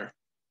warfare.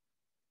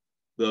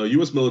 The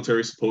US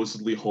military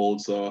supposedly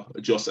holds a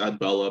jus ad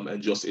bellum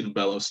and jus in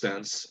bello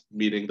stance,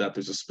 meaning that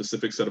there's a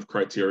specific set of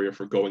criteria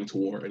for going to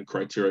war and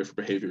criteria for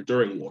behavior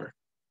during war.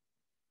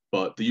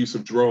 But the use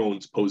of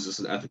drones poses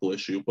an ethical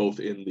issue, both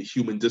in the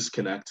human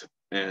disconnect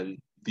and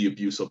the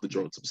abuse of the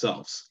drones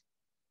themselves.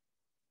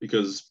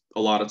 Because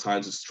a lot of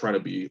times it's trying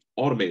to be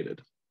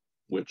automated,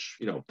 which,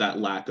 that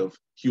lack of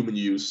human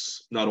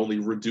use not only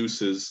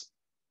reduces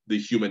the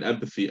human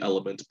empathy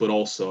element, but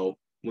also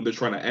when they're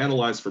trying to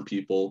analyze for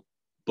people,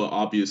 but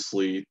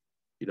obviously,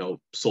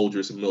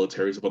 soldiers and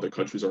militaries of other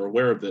countries are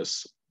aware of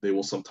this, they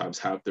will sometimes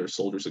have their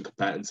soldiers and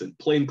combatants in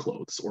plain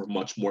clothes or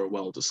much more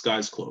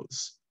well-disguised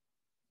clothes,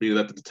 meaning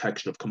that the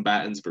detection of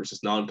combatants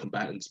versus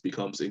non-combatants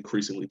becomes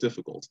increasingly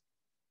difficult.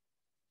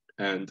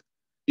 And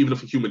even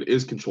if a human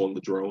is controlling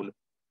the drone,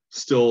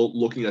 still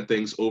looking at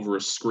things over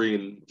a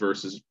screen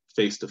versus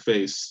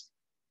face-to-face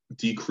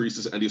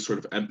decreases any sort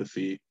of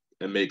empathy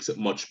and makes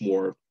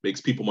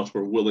people much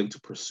more willing to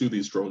pursue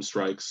these drone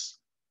strikes,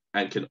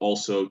 and can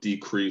also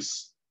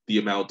decrease the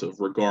amount of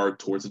regard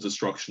towards the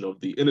destruction of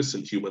the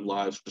innocent human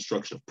lives,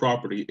 destruction of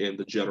property in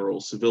the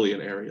general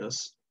civilian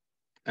areas.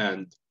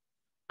 And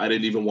I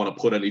didn't even want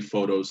to put any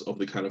photos of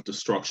the kind of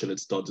destruction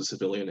it's done to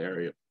civilian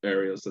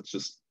areas. That's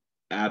just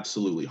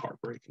absolutely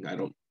heartbreaking. I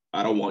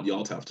don't want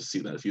y'all to have to see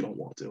that if you don't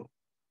want to.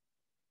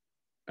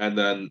 And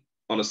then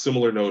on a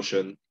similar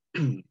notion,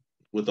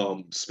 with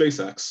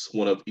SpaceX,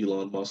 one of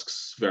Elon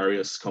Musk's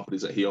various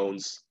companies that he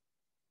owns,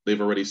 they've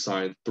already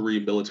signed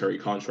 3 military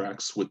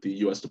contracts with the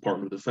US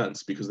Department of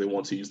Defense because they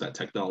want to use that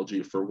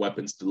technology for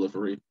weapons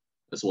delivery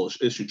as well as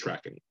issue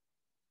tracking.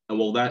 And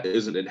while that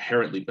isn't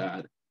inherently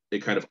bad,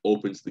 it kind of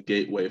opens the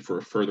gateway for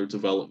a further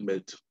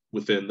development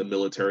within the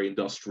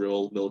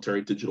military-industrial,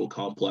 military-digital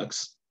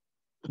complex,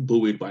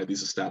 buoyed by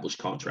these established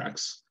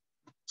contracts.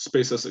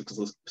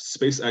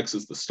 SpaceX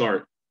is the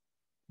start,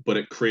 but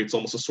it creates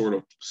almost a sort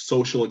of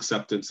social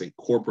acceptance and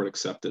corporate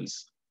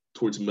acceptance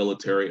towards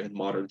military and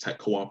modern tech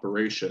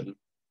cooperation,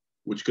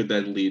 which could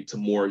then lead to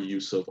more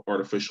use of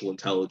artificial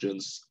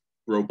intelligence,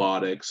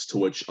 robotics, to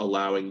which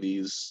allowing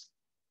these,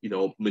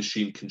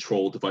 machine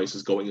control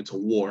devices going into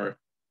war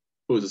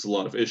poses a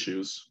lot of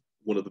issues.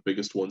 One of the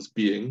biggest ones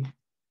being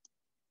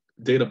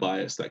data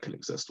bias that can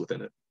exist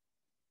within it.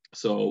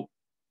 So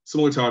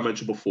similar to how I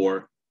mentioned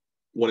before,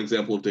 one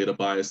example of data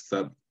bias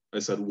that I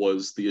said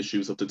was the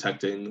issues of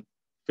detecting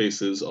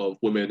faces of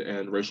women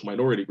and racial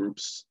minority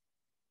groups.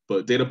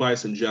 But data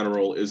bias in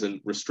general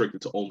isn't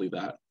restricted to only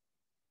that.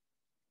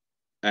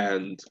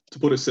 And to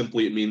put it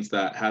simply, it means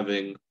that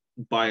having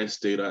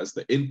biased data as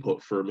the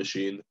input for a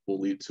machine will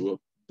lead to a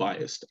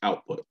biased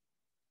output.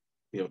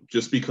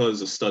 Just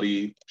because a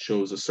study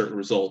shows a certain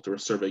result or a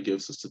survey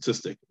gives a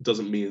statistic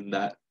doesn't mean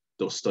that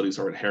those studies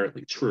are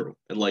inherently true.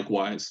 And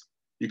likewise,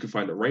 you can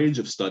find a range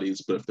of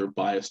studies, but if they're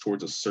biased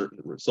towards a certain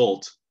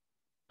result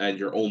and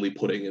you're only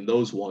putting in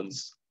those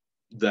ones,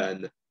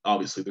 then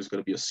obviously there's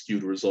going to be a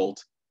skewed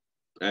result.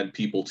 And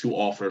people too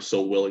often are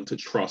so willing to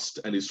trust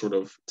any sort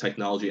of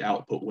technology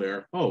output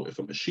where, oh, if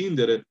a machine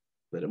did it,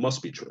 then it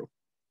must be true.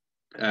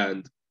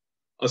 And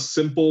a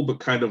simple but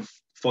kind of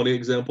funny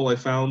example I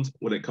found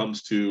when it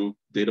comes to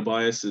data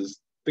bias is,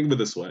 think of it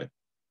this way.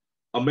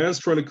 A man's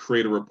trying to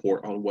create a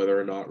report on whether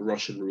or not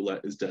Russian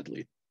roulette is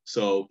deadly.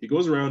 So he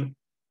goes around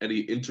and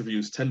he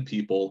interviews 10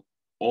 people,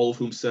 all of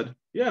whom said,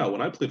 yeah,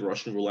 when I played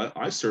Russian roulette,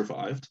 I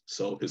survived.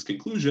 So his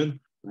conclusion,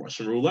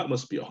 Russian roulette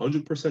must be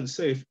 100%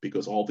 safe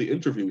because all the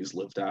interviewees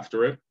lived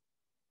after it.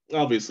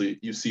 Obviously,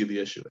 you see the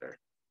issue there.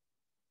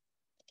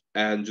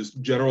 And just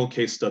general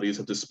case studies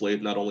have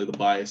displayed not only the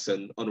bias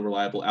and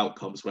unreliable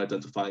outcomes when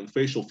identifying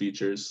facial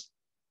features,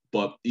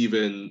 but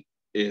even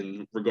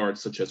in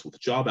regards such as with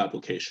job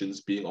applications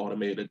being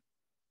automated,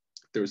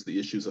 there's the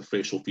issues of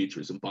facial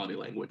features and body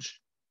language.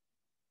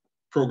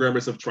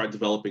 Programmers have tried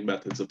developing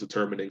methods of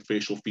determining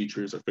facial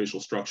features or facial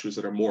structures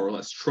that are more or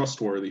less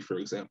trustworthy, for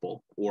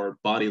example, or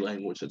body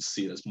language that's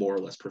seen as more or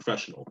less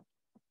professional.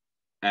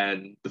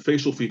 And the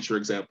facial feature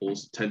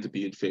examples tend to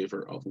be in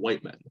favor of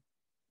white men,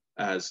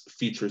 as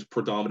features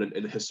predominant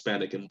in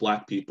Hispanic and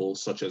Black people,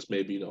 such as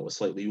maybe, a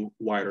slightly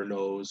wider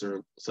nose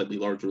or slightly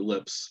larger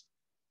lips,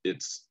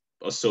 it's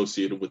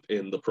associated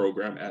within the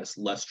program as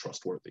less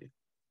trustworthy.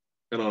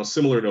 And on a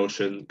similar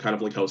notion, kind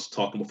of like I was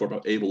talking before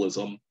about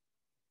ableism,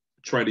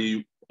 trying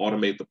to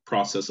automate the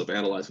process of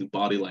analyzing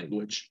body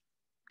language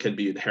can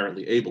be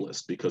inherently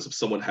ableist, because if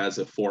someone has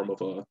a form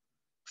of a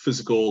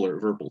physical or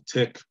verbal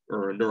tic,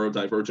 or a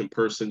neurodivergent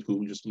person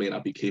who just may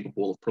not be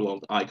capable of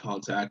prolonged eye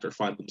contact or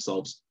find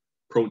themselves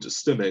prone to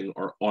stimming,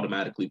 are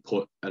automatically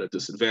put at a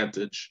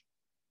disadvantage,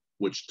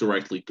 which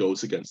directly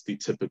goes against the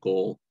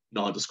typical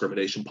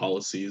non-discrimination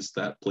policies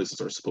that places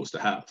are supposed to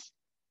have.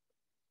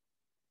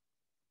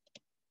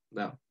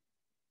 Now,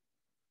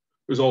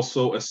 there's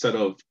also a set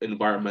of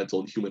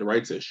environmental and human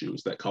rights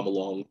issues that come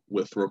along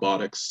with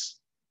robotics,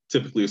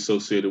 typically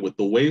associated with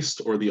the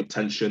waste or the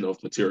obtention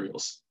of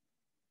materials.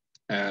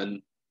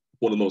 And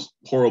one of the most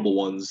horrible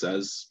ones,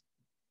 as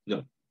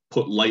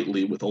put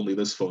lightly with only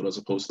this photo as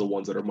opposed to the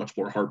ones that are much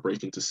more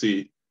heartbreaking to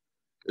see,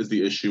 is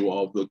the issue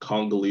of the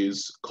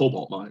Congolese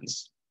cobalt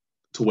mines,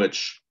 to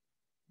which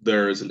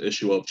there is an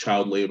issue of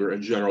child labor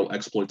and general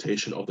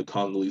exploitation of the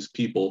Congolese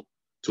people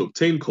to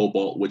obtain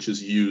cobalt, which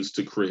is used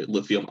to create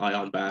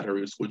lithium-ion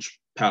batteries, which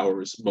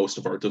powers most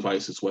of our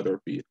devices, whether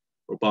it be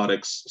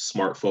robotics,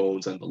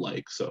 smartphones, and the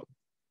like. So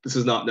this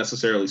is not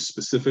necessarily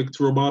specific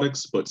to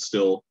robotics, but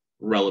still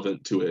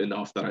relevant to it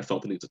enough that I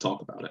felt the need to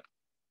talk about it.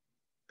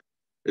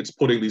 It's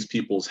putting these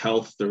people's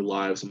health, their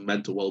lives, and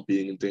mental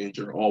well-being in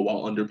danger, all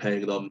while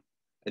underpaying them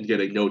and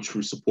getting no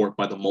true support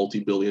by the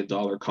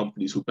multi-billion-dollar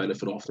companies who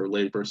benefit off their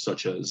labor,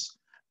 such as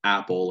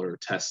Apple or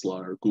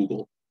Tesla or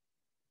Google.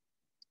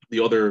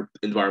 The other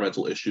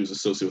environmental issues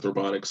associated with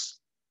robotics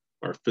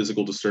are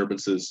physical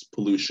disturbances,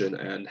 pollution,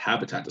 and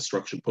habitat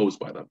destruction posed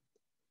by them.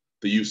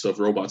 The use of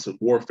robots in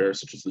warfare,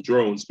 such as the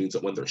drones, means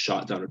that when they're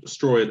shot down or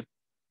destroyed,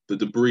 the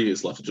debris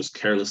is left to just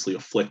carelessly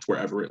afflict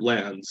wherever it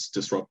lands,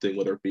 disrupting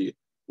whether it be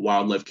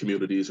wildlife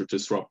communities or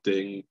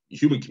disrupting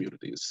human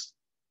communities.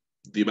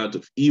 The amount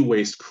of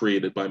e-waste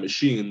created by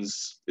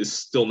machines is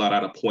still not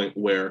at a point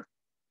where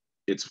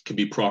it can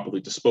be properly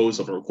disposed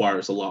of, it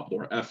requires a lot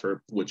more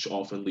effort, which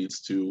often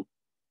leads to,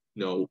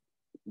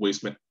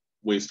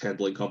 waste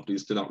handling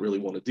companies do not really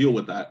want to deal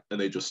with that, and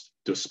they just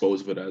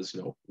dispose of it as,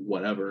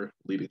 whatever,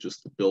 leading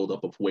just the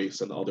buildup of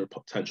waste and other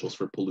potentials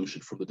for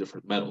pollution from the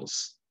different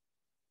metals.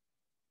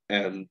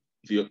 And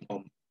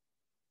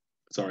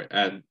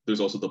and there's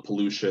also the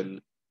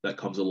pollution that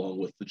comes along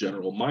with the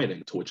general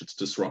mining, to which it's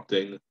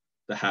disrupting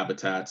the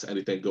habitats,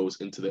 anything goes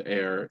into the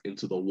air,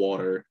 into the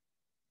water.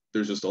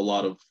 There's just a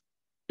lot of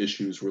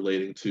issues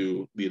relating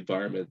to the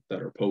environment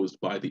that are posed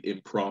by the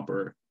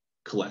improper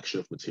collection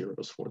of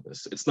materials for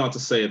this. It's not to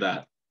say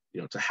that,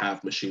 to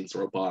have machines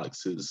or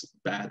robotics is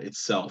bad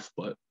itself,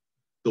 but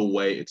the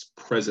way it's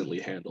presently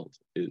handled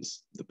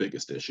is the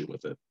biggest issue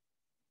with it.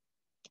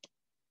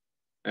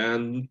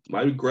 And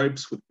my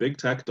gripes with big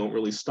tech don't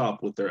really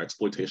stop with their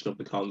exploitation of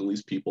the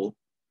Congolese people,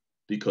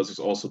 because there's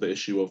also the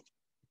issue of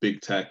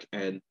big tech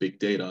and big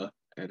data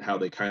and how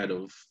they kind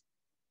of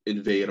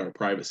invade our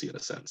privacy in a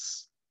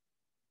sense.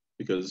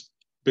 Because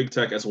big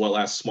tech, as well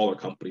as smaller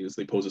companies,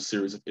 they pose a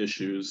series of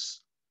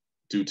issues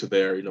due to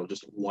their,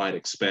 just wide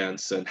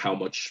expanse and how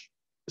much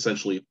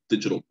essentially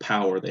digital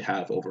power they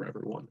have over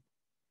everyone.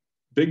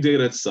 Big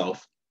data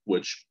itself,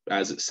 which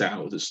as it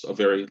sounds, is a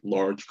very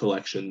large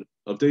collection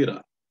of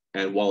data.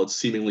 And while it's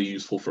seemingly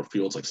useful for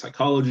fields like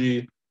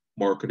psychology,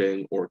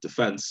 marketing, or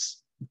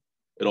defense,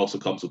 it also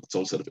comes with its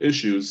own set of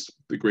issues,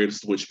 the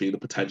greatest of which being the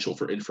potential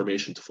for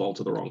information to fall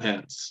into the wrong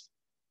hands.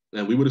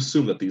 And we would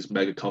assume that these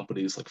mega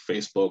companies like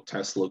Facebook,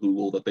 Tesla,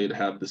 Google, that they'd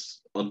have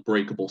this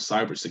unbreakable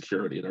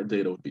cybersecurity and our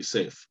data would be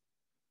safe.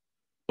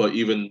 But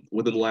even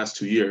within the last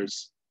 2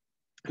 years,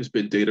 there's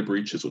been data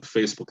breaches with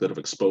Facebook that have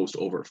exposed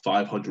over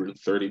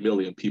 530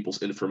 million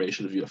people's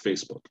information via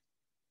Facebook.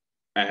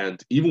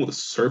 And even with the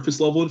surface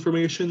level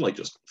information, like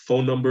just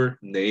phone number,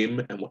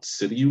 name, and what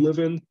city you live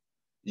in,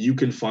 you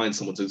can find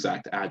someone's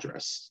exact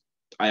address.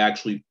 I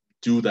actually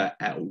do that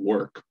at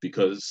work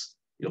because,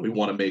 we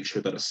want to make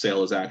sure that a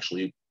sale is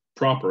actually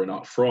proper and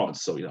not fraud.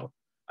 So,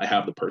 I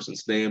have the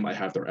person's name, I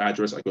have their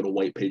address, I go to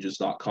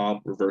whitepages.com,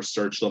 reverse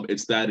search them.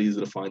 It's that easy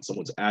to find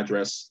someone's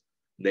address,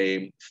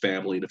 name,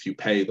 family, and if you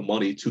pay the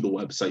money to the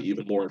website,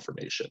 even more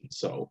information.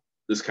 So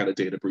this kind of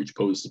data breach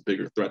poses a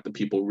bigger threat than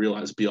people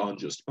realize beyond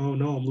just, oh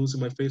no, I'm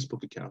losing my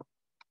Facebook account.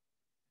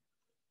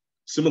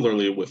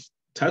 Similarly, with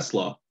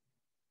Tesla,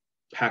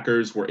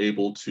 hackers were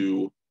able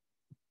to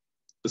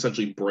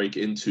essentially break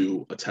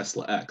into a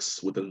Tesla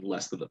X within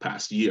less than the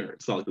past year.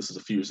 It's not like this is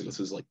a few years ago, this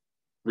is like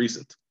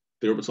recent.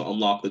 They were able to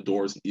unlock the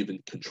doors and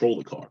even control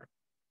the car.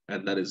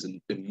 And that is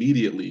an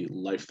immediately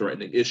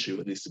life-threatening issue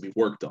that needs to be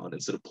worked on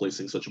instead of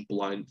placing such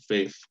blind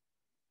faith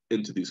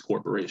into these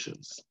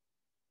corporations.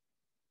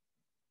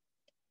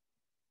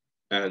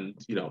 And,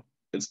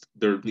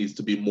 there needs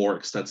to be more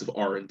extensive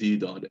R&D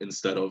done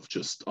instead of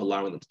just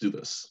allowing them to do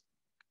this.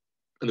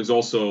 And there's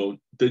also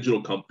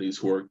digital companies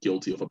who are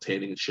guilty of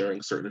obtaining and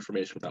sharing certain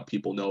information without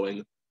people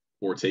knowing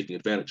or taking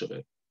advantage of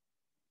it.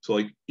 So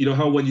like,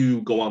 how when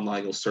you go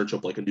online, you'll search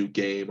up like a new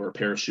game or a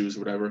pair of shoes or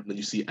whatever, and then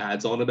you see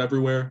ads on it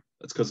everywhere?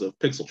 That's because of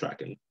pixel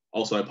tracking.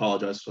 Also, I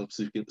apologize if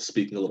I'm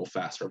speaking a little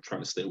faster. I'm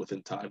trying to stay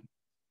within time.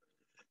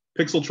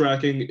 Pixel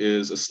tracking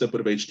is a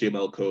snippet of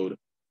HTML code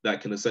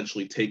that can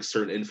essentially take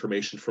certain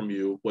information from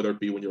you, whether it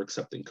be when you're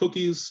accepting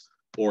cookies,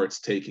 or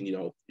it's taking,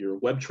 your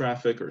web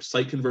traffic or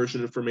site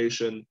conversion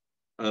information.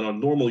 And on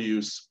normal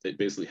use, it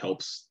basically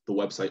helps the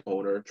website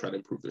owner try to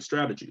improve their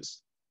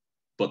strategies.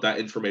 But that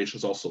information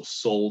is also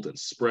sold and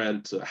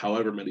spread to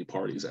however many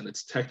parties, and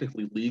it's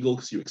technically legal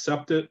because you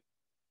accept it,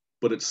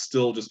 but it's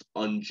still just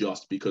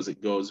unjust because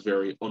it goes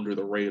very under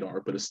the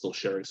radar, but it's still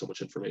sharing so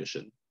much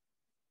information.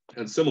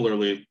 And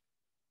similarly,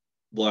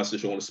 the last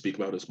issue I want to speak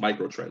about is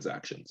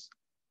microtransactions,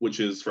 which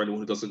is, for anyone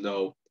who doesn't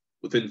know,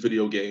 within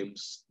video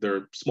games, there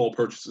are small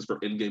purchases for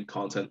in-game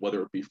content,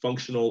 whether it be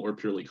functional or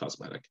purely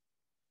cosmetic.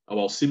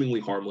 While seemingly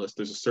harmless,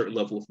 there's a certain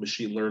level of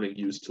machine learning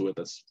used to it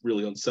that's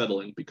really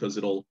unsettling because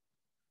it'll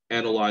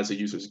analyze a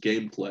user's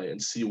gameplay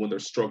and see when they're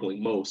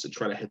struggling most and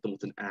try to hit them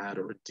with an ad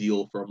or a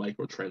deal for a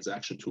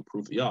microtransaction to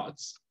improve the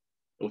odds.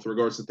 And with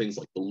regards to things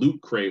like the loot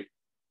crate,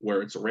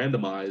 where it's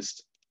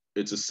randomized,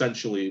 it's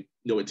essentially,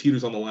 it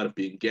teeters on the line of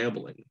being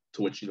gambling,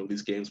 to which,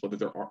 these games, whether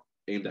they're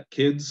aimed at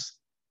kids,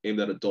 aimed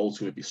at adults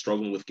who may be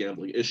struggling with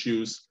gambling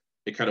issues,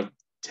 it kind of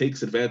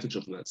takes advantage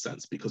of them in that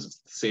sense because it's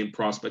the same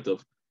prospect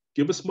of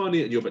give us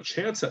money and you have a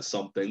chance at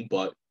something,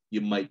 but you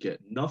might get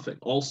nothing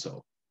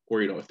also.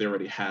 Or, if they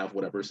already have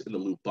whatever's in the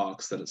loot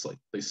box, then it's like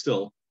they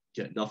still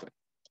get nothing.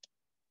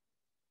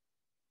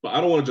 But I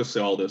don't want to just say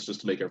all this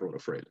just to make everyone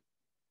afraid.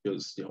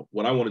 Because,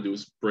 what I want to do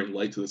is bring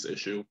light to this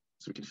issue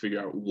so we can figure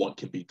out what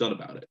can be done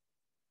about it.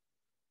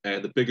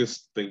 And the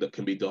biggest thing that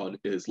can be done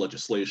is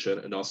legislation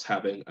and us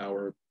having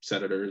our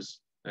senators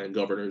and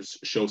governors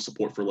show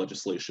support for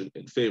legislation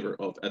in favor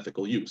of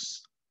ethical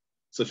use,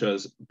 such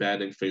as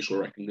banning facial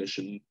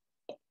recognition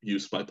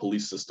use by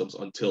police systems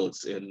until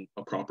it's in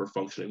a proper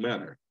functioning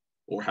manner,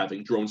 or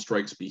having drone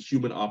strikes be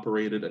human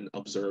operated and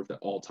observed at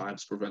all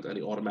times to prevent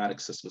any automatic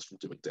systems from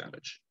doing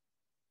damage.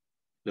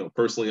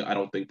 Personally, I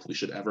don't think police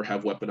should ever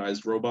have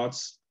weaponized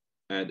robots.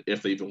 And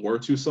if they even were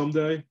to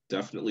someday,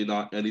 definitely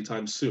not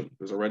anytime soon.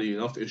 There's already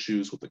enough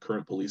issues with the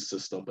current police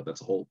system, but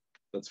that's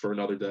for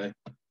another day.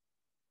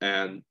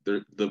 And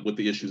with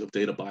the issues of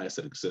data bias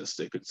that exist,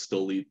 it could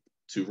still lead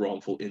to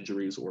wrongful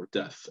injuries or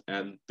death.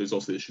 And there's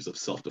also the issues of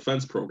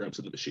self-defense programs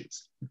in the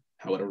machines.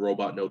 How would a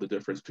robot know the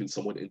difference between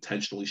someone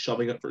intentionally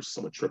shoving it versus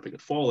someone tripping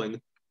and falling?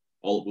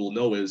 All it will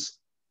know is,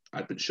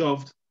 I've been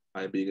shoved,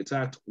 I'm being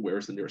attacked,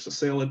 where's the nearest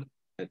assailant,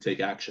 and take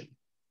action.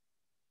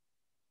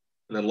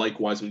 And then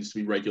likewise, there needs to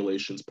be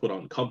regulations put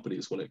on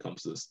companies when it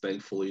comes to this.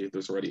 Thankfully,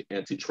 there's already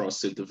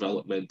antitrust in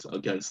development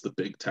against the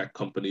big tech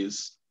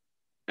companies.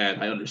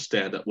 And I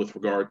understand that with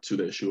regard to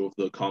the issue of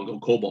the Congo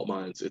cobalt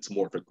mines, it's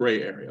more of a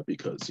gray area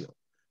because, you know,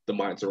 the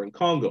mines are in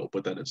Congo,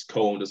 but then it's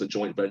co-owned as a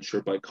joint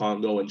venture by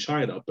Congo and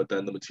China, but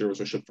then the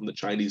materials are shipped from the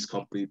Chinese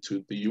company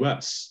to the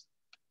US.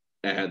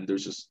 And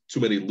there's just too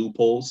many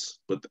loopholes,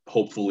 but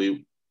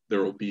hopefully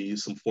there will be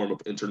some form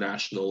of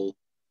international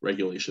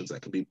regulations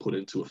that can be put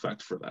into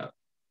effect for that.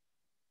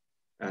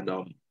 And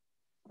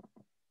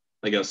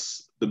I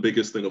guess the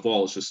biggest thing of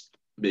all is just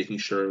making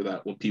sure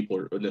that when people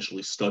are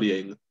initially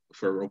studying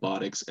for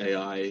robotics,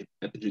 AI,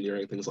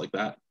 engineering, things like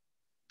that,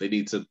 they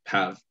need to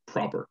have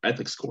proper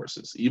ethics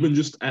courses, even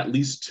just at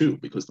least 2,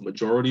 because the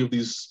majority of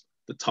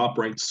the top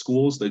ranked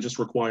schools, they just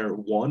require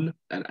 1.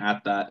 And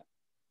at that,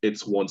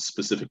 it's one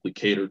specifically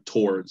catered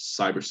towards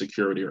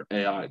cybersecurity or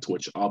AI, to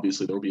which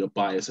obviously there will be a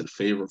bias in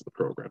favor of the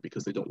program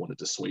because they don't want to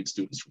dissuade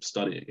students from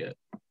studying it.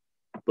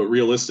 But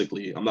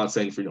realistically, I'm not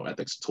saying for, you know,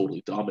 ethics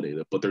totally dominate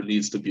it, but there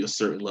needs to be a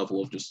certain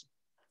level of just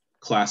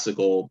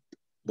classical,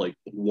 like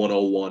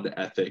 101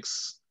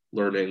 ethics,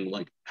 learning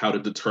like how to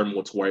determine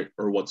what's right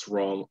or what's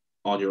wrong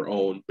on your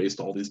own based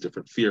on all these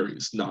different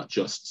theories, not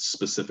just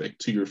specific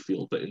to your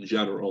field, but in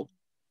general,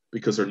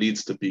 because there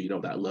needs to be, you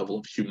know, that level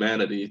of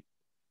humanity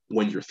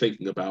when you're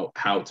thinking about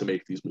how to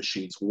make these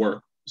machines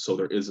work, so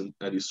there isn't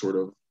any sort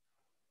of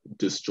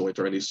disjoint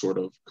or any sort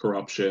of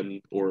corruption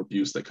or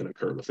abuse that can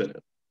occur within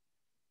it.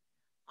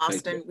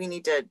 Austin, we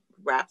need to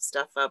wrap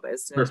stuff up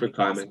as soon Perfect as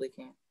we possibly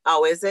can.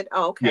 Oh, is it?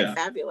 Oh, okay, yeah.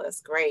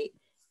 Fabulous, great.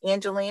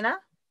 Angelina,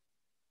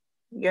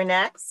 you're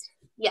next.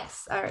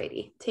 Yes,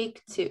 alrighty,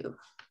 take 2.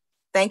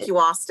 Thank you,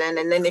 Austin.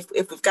 And then if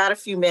we've got a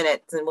few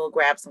minutes, then we'll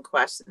grab some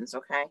questions,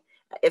 okay?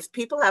 If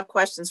people have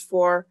questions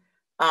for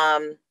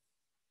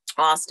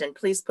Austin,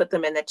 please put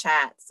them in the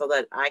chat so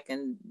that I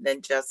can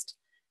then just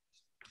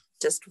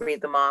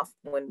read them off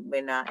when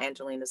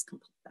Angelina's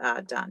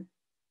done.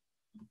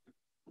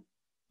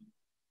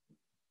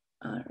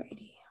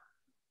 Alrighty.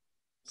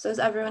 So is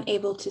everyone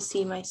able to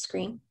see my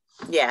screen?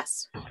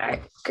 Yes. All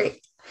right,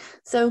 great.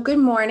 So good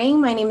morning.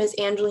 My name is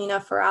Angelina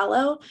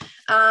Farallo.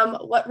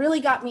 What really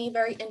got me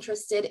very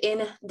interested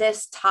in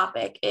this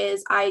topic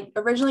is I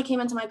originally came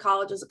into my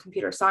college as a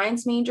computer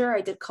science major.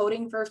 I did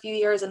coding for a few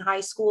years in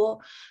high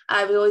school.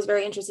 I was always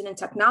very interested in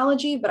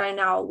technology, but I'm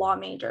now a law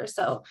major.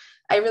 So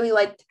I really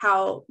liked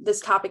how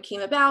this topic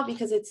came about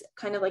because it's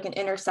kind of like an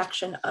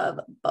intersection of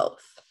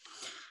both.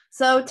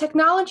 So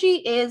technology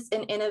is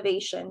an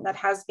innovation that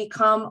has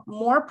become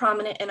more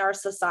prominent in our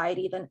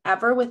society than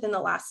ever within the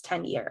last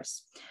 10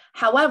 years.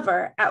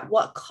 However, at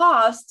what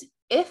cost,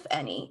 if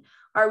any,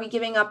 are we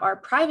giving up our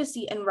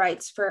privacy and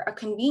rights for a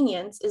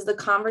convenience is the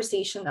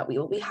conversation that we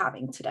will be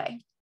having today.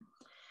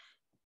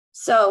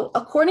 So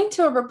according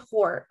to a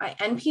report by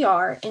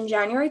NPR in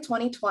January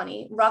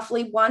 2020,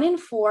 roughly 1 in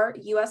 4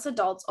 US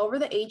adults over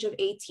the age of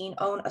 18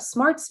 own a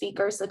smart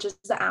speaker such as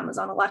the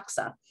Amazon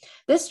Alexa.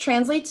 This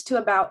translates to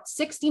about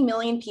 60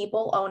 million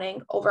people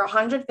owning over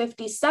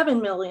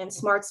 157 million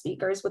smart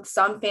speakers, with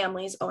some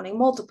families owning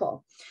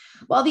multiple.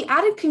 While the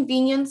added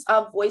convenience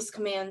of voice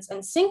commands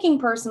and syncing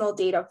personal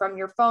data from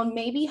your phone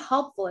may be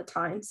helpful at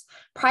times,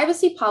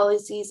 privacy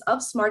policies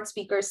of smart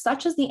speakers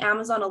such as the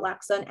Amazon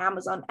Alexa and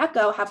Amazon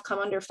Echo have come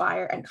under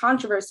fire and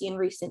controversy in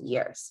recent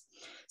years.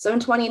 So in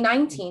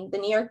 2019, the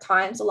New York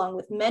Times, along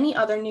with many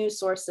other news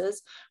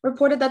sources,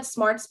 reported that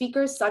smart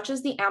speakers such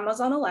as the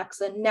Amazon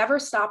Alexa never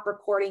stop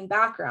recording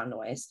background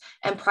noise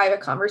and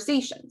private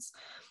conversations.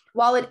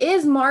 While it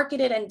is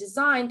marketed and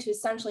designed to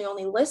essentially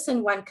only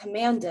listen when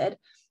commanded,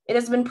 it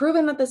has been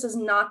proven that this is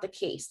not the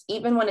case,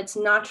 even when it's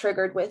not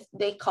triggered with,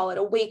 they call it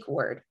a wake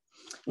word.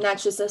 And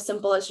that's just as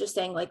simple as just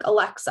saying like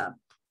Alexa.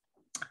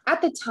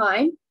 At the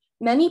time,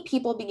 many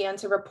people began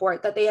to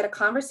report that they had a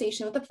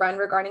conversation with a friend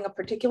regarding a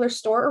particular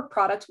store or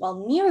product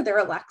while near their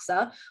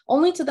Alexa,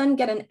 only to then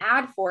get an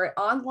ad for it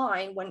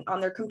online when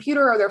on their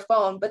computer or their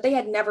phone, but they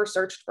had never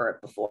searched for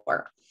it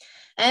before.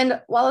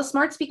 And while a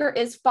smart speaker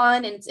is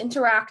fun and it's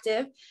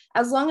interactive,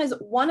 as long as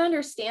one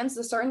understands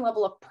the certain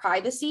level of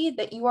privacy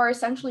that you are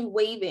essentially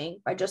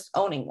waiving by just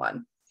owning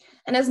one.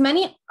 And as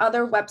many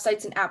other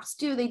websites and apps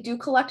do, they do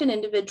collect an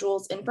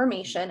individual's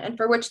information, and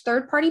for which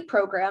third-party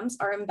programs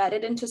are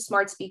embedded into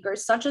smart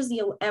speakers, such as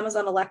the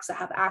Amazon Alexa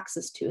have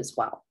access to as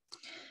well.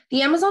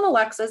 The Amazon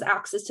Alexa has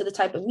access to the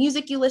type of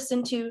music you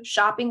listen to,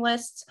 shopping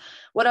lists,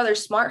 what other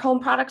smart home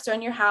products are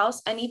in your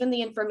house, and even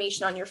the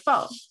information on your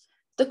phone.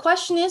 The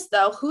question is,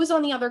 though, who's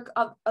on the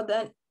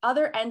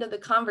other end of the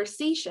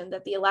conversation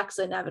that the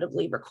Alexa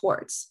inevitably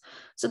records?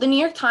 So the New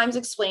York Times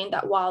explained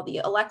that while the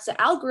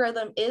Alexa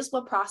algorithm is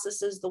what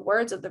processes the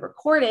words of the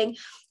recording,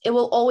 it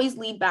will always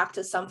lead back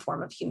to some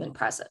form of human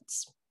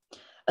presence.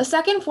 A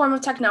second form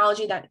of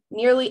technology that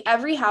nearly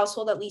every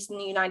household, at least in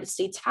the United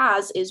States,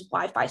 has is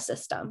Wi-Fi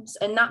systems.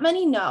 And not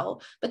many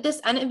know, but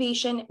this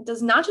innovation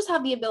does not just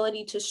have the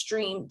ability to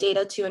stream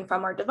data to and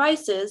from our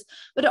devices,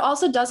 but it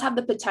also does have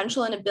the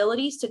potential and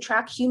abilities to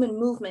track human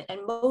movement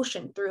and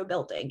motion through a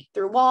building,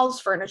 through walls,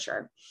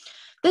 furniture.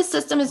 This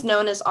system is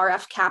known as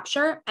RF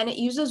capture, and it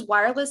uses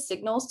wireless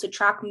signals to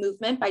track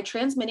movement by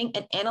transmitting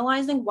and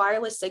analyzing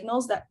wireless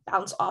signals that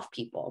bounce off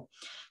people.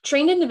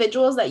 Trained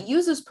individuals that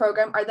use this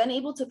program are then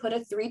able to put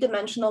a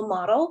three-dimensional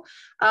model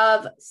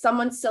of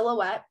someone's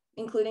silhouette,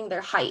 including their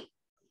height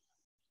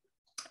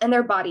and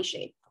their body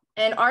shape.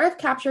 And RF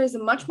capture is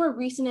a much more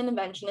recent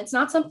invention. It's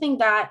not something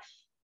that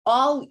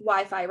all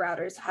Wi-Fi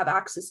routers have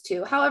access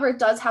to. However, it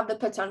does have the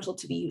potential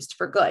to be used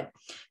for good.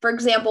 For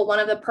example, one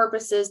of the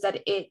purposes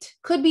that it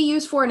could be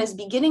used for and is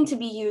beginning to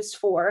be used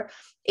for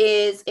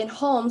is in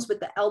homes with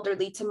the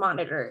elderly, to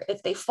monitor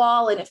if they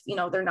fall and if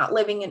they're not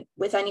living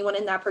with anyone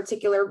in that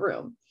particular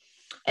room.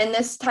 And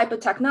this type of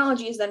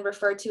technology is then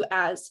referred to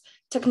as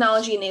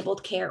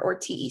technology-enabled care, or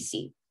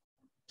TEC.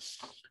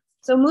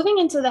 So moving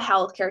into the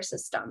healthcare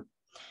system,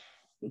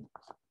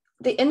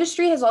 the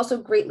industry has also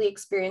greatly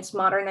experienced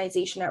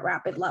modernization at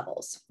rapid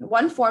levels.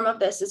 One form of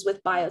this is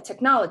with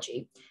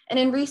biotechnology. And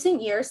in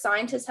recent years,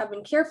 scientists have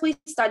been carefully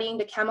studying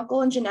the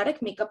chemical and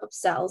genetic makeup of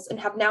cells and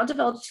have now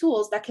developed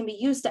tools that can be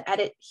used to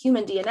edit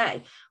human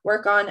DNA,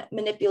 work on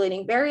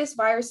manipulating various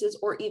viruses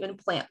or even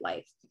plant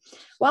life.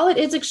 While it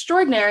is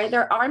extraordinary,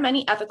 there are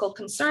many ethical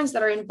concerns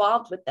that are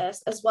involved with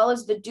this, as well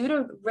as the due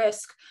to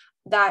risk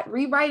that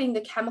rewriting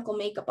the chemical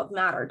makeup of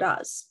matter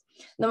does.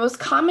 The most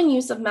common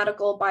use of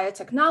medical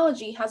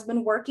biotechnology has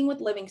been working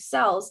with living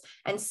cells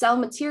and cell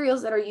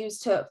materials that are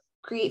used to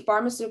create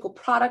pharmaceutical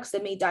products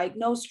that may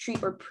diagnose,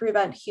 treat, or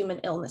prevent human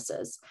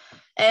illnesses.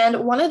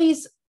 And one of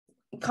these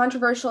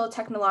controversial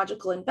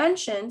technological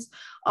inventions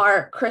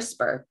are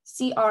CRISPR,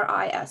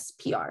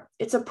 C-R-I-S-P-R.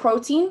 It's a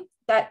protein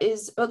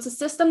it's a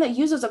system that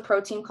uses a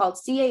protein called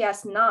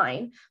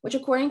Cas9, which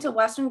according to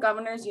Western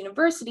Governors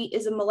University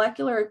is a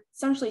molecular,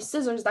 essentially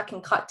scissors that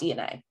can cut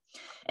DNA.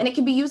 And it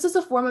can be used as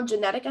a form of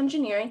genetic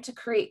engineering to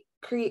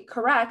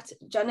correct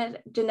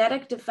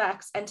genetic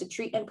defects and to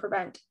treat and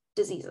prevent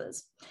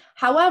diseases.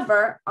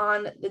 However,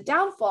 on the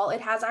downfall, it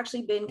has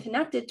actually been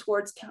connected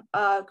towards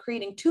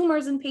creating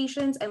tumors in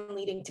patients and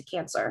leading to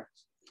cancer.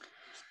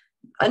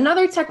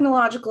 Another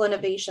technological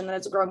innovation that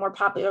has grown more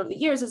popular over the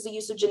years is the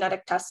use of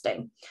genetic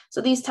testing. So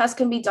these tests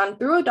can be done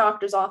through a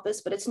doctor's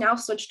office, but it's now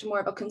switched to more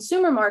of a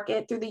consumer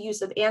market through the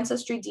use of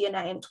Ancestry,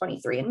 DNA, and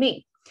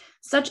 23andMe.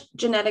 Such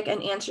genetic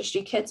and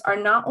ancestry kits are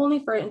not only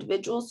for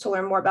individuals to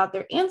learn more about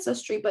their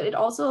ancestry, but it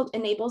also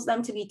enables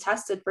them to be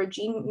tested for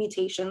gene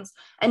mutations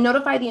and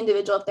notify the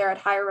individual if they're at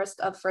higher risk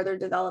of further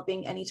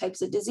developing any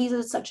types of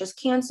diseases such as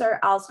cancer,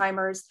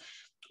 Alzheimer's,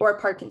 or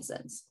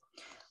Parkinson's.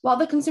 While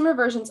the consumer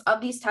versions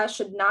of these tests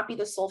should not be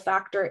the sole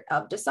factor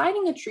of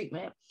deciding a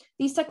treatment,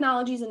 these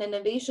technologies and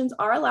innovations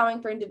are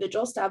allowing for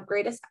individuals to have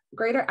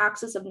greater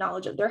access of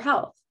knowledge of their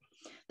health.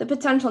 The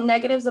potential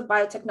negatives of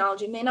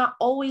biotechnology may not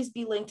always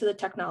be linked to the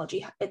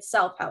technology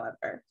itself,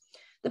 however.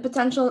 The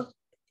potential,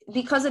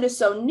 because it is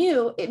so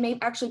new, it may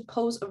actually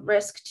pose a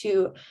risk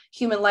to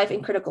human life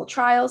in critical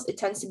trials. It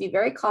tends to be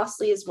very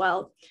costly as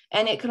well.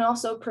 And it can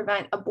also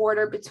prevent a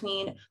border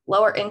between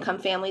lower income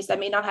families that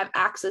may not have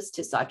access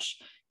to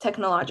such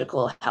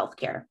technological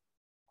healthcare.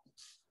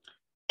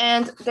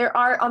 And there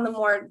are, on the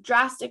more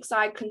drastic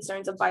side,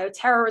 concerns of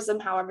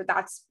bioterrorism. However,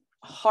 that's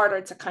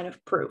harder to kind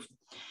of prove.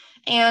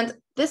 And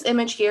this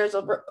image here is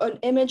an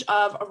image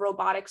of a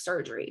robotic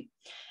surgery.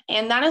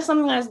 And that is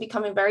something that is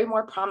becoming very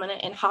more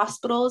prominent in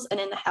hospitals and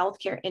in the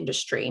healthcare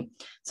industry.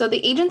 So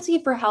the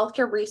Agency for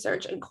Healthcare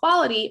Research and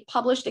Quality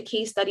published a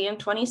case study in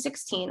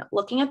 2016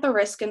 looking at the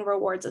risk and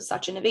rewards of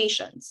such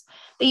innovations.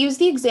 They used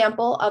the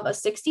example of a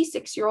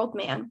 66-year-old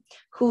man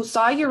who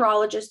saw a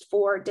urologist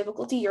for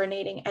difficulty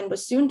urinating and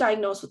was soon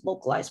diagnosed with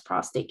localized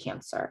prostate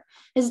cancer.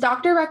 His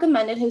doctor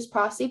recommended his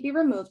prostate be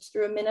removed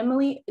through a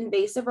minimally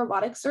invasive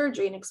robotic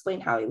surgery and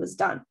explained how it was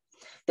done.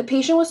 The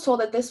patient was told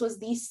that this was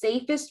the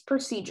safest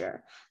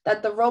procedure,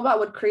 that the robot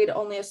would create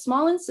only a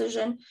small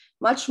incision,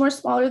 much more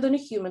smaller than a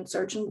human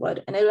surgeon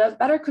would, and it would have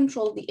better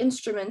control of the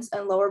instruments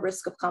and lower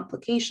risk of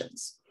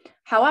complications.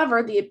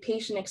 However, the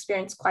patient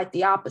experienced quite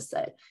the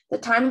opposite. The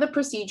time of the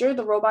procedure,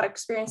 the robot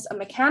experienced a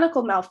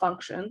mechanical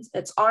malfunction,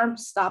 its arm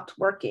stopped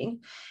working,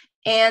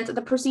 and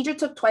the procedure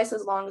took twice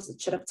as long as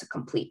it should have to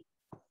complete.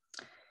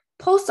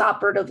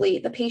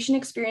 Postoperatively, the patient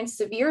experienced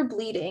severe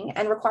bleeding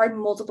and required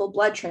multiple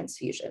blood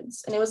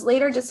transfusions. And it was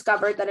later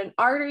discovered that an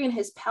artery in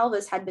his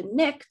pelvis had been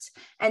nicked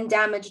and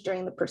damaged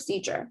during the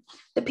procedure.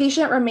 The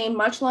patient remained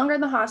much longer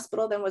in the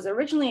hospital than was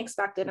originally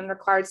expected and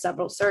required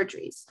several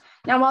surgeries.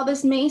 Now, while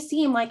this may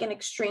seem like an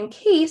extreme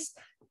case,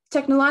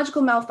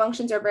 technological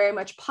malfunctions are very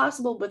much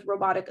possible with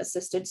robotic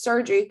assisted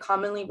surgery,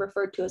 commonly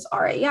referred to as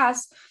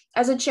RAS,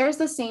 as it shares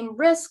the same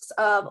risks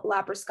of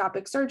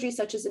laparoscopic surgery,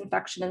 such as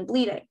infection and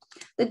bleeding.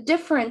 The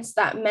difference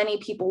that many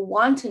people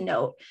want to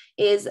note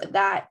is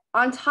that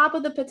on top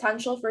of the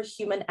potential for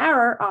human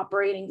error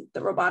operating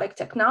the robotic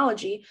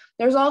technology,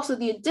 there's also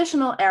the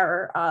additional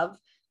error of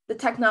the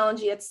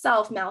technology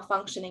itself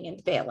malfunctioning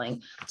and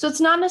failing. So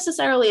it's not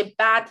necessarily a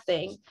bad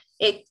thing.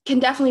 It can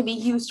definitely be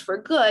used for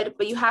good,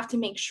 but you have to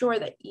make sure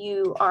that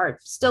you are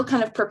still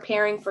kind of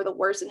preparing for the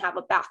worst and have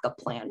a backup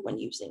plan when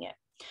using it.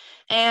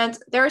 And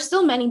there are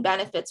still many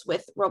benefits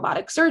with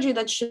robotic surgery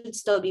that should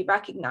still be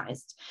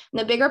recognized. In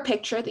the bigger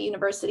picture, the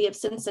University of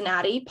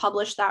Cincinnati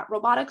published that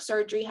robotic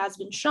surgery has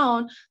been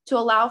shown to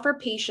allow for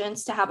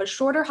patients to have a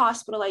shorter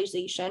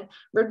hospitalization,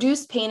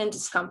 reduced pain and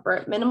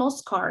discomfort, minimal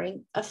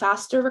scarring, a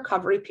faster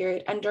recovery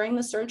period, and during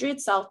the surgery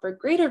itself for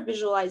greater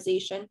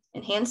visualization,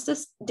 enhanced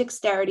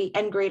dexterity,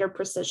 and greater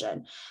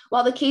precision.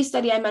 While the case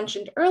study I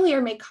mentioned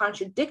earlier may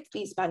contradict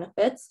these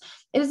benefits,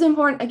 it is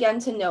important again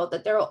to note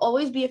that there will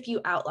always be a few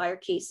outlier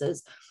cases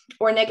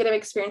or negative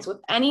experience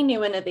with any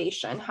new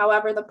innovation.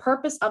 However, the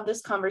purpose of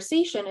this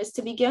conversation is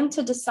to begin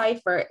to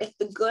decipher if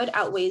the good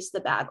outweighs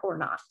the bad or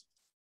not.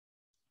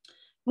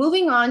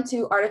 Moving on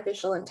to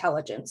artificial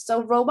intelligence.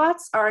 So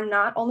robots are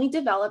not only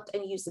developed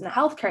and used in the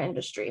healthcare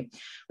industry,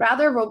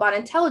 rather robot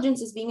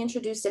intelligence is being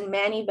introduced in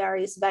many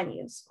various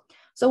venues.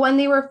 So when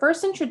they were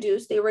first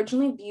introduced, they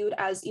originally viewed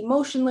as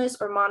emotionless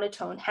or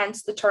monotone,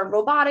 hence the term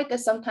robotic,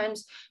 as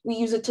sometimes we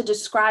use it to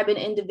describe an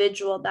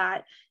individual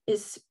that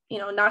is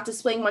not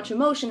displaying much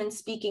emotion and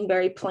speaking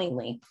very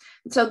plainly.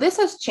 So this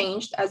has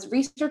changed as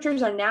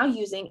researchers are now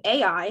using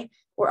AI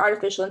or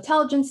artificial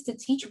intelligence to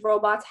teach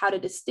robots how to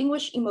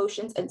distinguish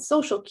emotions and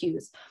social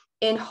cues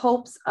in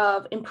hopes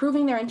of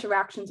improving their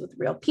interactions with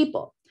real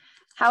people.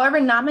 However,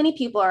 not many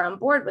people are on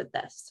board with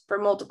this for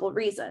multiple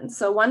reasons.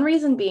 So one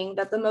reason being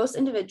that the most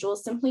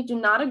individuals simply do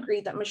not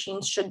agree that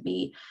machines should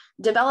be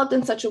developed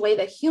in such a way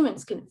that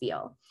humans can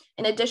feel.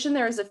 In addition,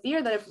 there is a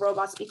fear that if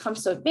robots become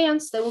so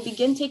advanced, they will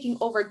begin taking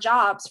over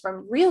jobs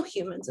from real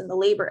humans in the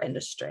labor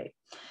industry.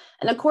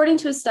 And according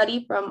to a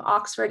study from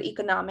Oxford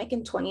Economic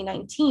in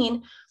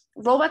 2019,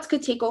 robots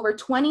could take over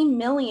 20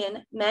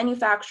 million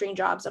manufacturing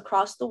jobs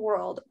across the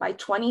world by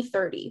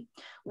 2030,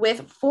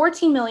 with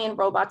 14 million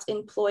robots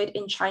employed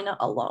in China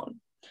alone.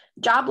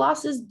 Job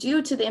losses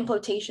due to the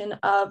implementation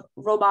of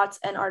robots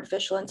and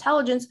artificial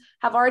intelligence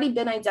have already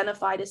been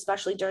identified,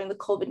 especially during the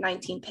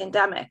COVID-19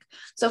 pandemic.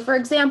 So for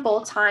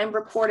example, Time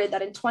reported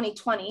that in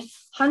 2020,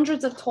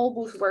 hundreds of toll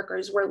booth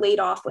workers were laid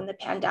off when the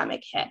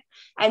pandemic hit.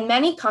 And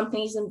many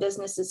companies and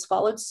businesses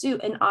followed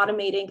suit in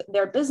automating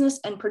their business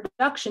and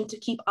production to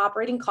keep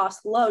operating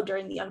costs low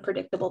during the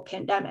unpredictable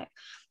pandemic.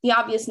 The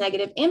obvious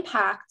negative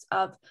impact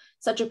of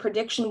such a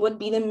prediction would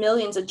be the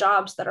millions of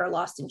jobs that are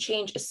lost in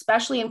change,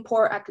 especially in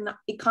poor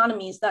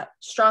economies that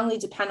strongly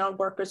depend on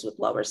workers with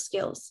lower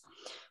skills.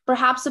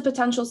 Perhaps a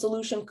potential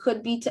solution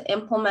could be to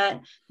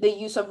implement the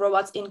use of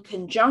robots in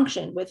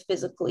conjunction with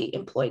physically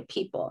employed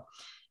people.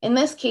 In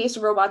this case,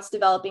 robots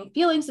developing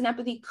feelings and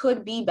empathy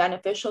could be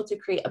beneficial to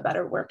create a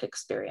better work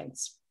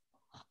experience.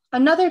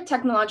 Another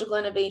technological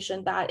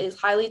innovation that is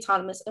highly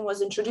autonomous and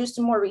was introduced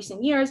in more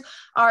recent years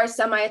are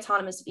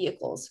semi-autonomous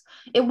vehicles.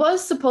 It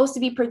was supposed to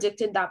be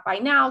predicted that by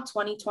now,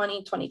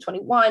 2020,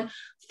 2021,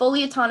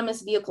 fully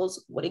autonomous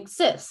vehicles would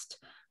exist.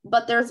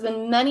 But there's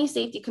been many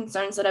safety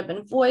concerns that have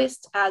been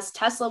voiced, as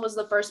Tesla was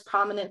the first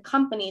prominent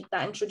company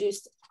that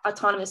introduced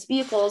autonomous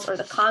vehicles, or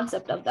the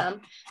concept of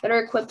them, that are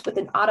equipped with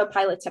an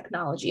autopilot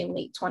technology in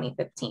late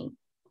 2015.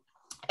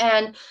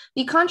 And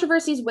the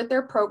controversies with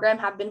their program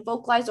have been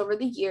vocalized over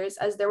the years,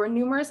 as there were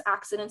numerous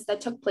accidents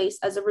that took place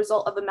as a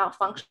result of a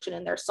malfunction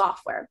in their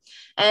software.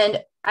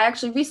 And I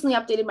actually recently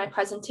updated my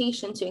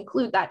presentation to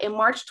include that in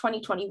March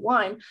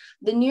 2021,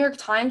 the New York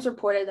Times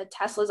reported that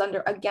Tesla is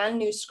under again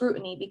new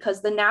scrutiny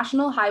because the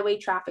National Highway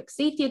Traffic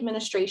Safety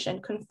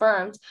Administration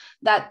confirmed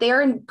that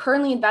they're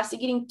currently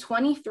investigating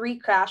 23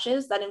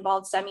 crashes that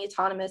involved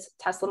semi-autonomous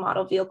Tesla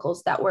model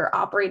vehicles that were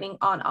operating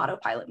on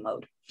autopilot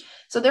mode.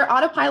 So their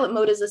autopilot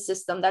mode is a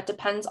system that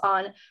depends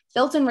on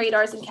built-in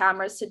radars and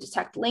cameras to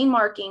detect lane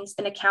markings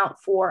and account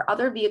for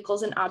other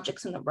vehicles and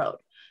objects in the road.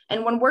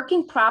 And when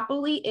working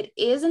properly, it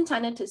is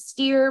intended to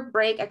steer,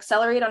 brake,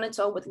 accelerate on its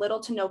own with little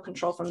to no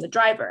control from the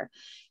driver.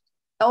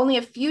 Only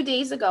a few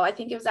days ago, I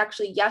think it was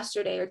actually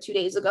yesterday or 2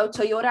 days ago,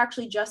 Toyota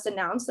actually just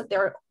announced that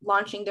they're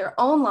launching their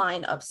own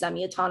line of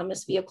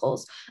semi-autonomous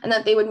vehicles and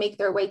that they would make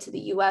their way to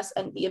the US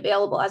and be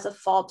available as of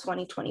fall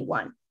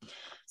 2021.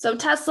 So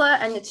Tesla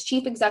and its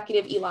chief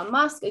executive, Elon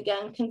Musk,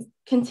 again,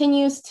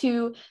 continues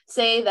to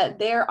say that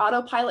their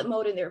autopilot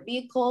mode in their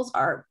vehicles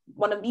are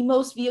one of the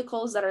most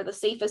vehicles that are the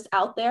safest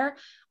out there,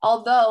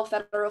 although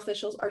federal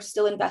officials are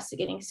still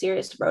investigating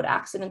serious road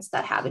accidents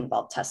that have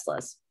involved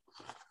Teslas.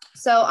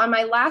 So on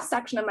my last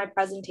section of my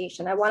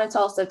presentation, I wanted to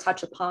also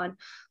touch upon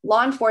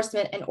law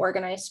enforcement and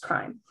organized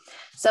crime.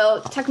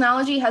 So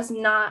technology has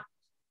not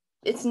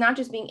it's not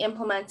just being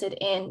implemented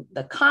in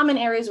the common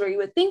areas where you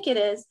would think it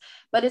is,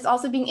 but it's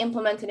also being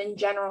implemented in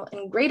general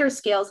in greater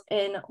scales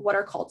in what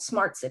are called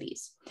smart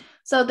cities.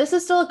 So this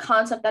is still a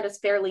concept that is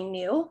fairly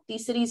new.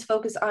 These cities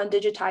focus on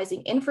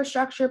digitizing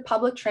infrastructure,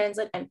 public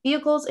transit, and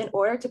vehicles in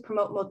order to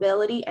promote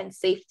mobility and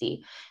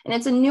safety. And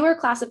it's a newer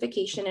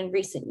classification in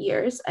recent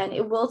years, and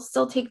it will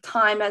still take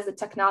time as the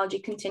technology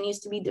continues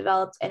to be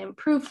developed and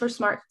improved for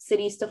smart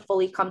cities to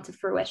fully come to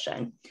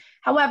fruition.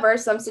 However,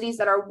 some cities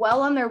that are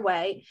well on their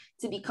way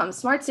to become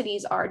smart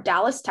cities are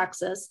Dallas,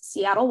 Texas,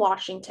 Seattle,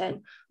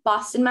 Washington,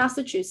 Boston,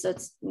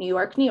 Massachusetts, New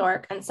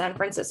York, and San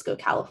Francisco,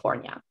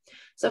 California.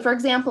 So for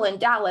example, in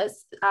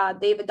Dallas,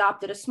 they've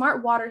adopted a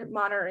smart water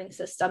monitoring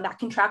system that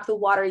can track the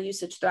water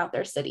usage throughout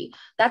their city.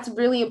 That's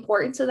really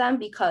important to them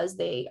because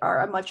they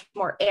are a much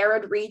more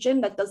arid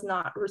region that does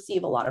not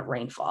receive a lot of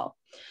rainfall.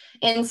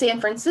 In San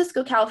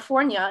Francisco,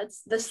 California,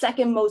 it's the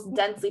second most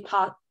densely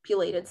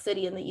populated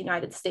city in the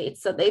United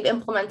States. So they've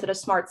implemented a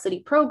smart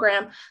city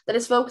program that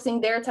is focusing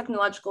their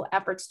technological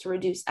efforts to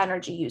reduce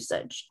energy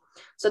usage.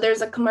 So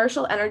there's a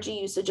commercial energy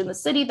usage in the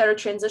city that are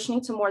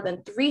transitioning to more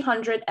than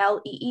 300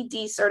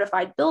 LEED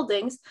certified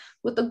buildings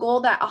with the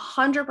goal that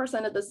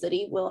 100% of the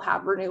city will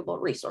have renewable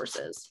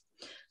resources.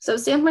 So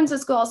San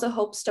Francisco also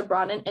hopes to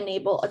broaden and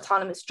enable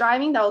autonomous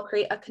driving that will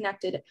create a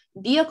connected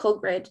vehicle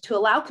grid to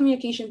allow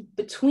communication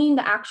between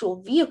the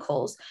actual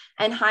vehicles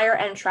and higher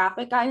end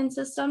traffic guidance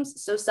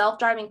systems so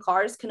self-driving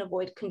cars can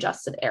avoid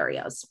congested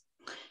areas.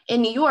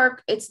 In New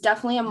York, it's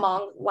definitely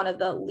among one of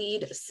the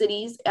lead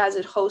cities as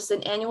it hosts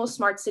an annual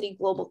Smart City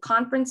Global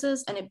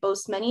Conferences, and it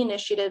boasts many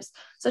initiatives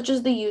such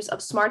as the use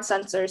of smart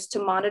sensors to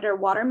monitor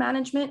water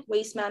management,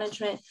 waste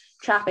management,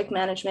 traffic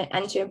management,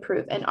 and to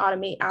improve and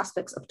automate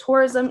aspects of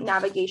tourism,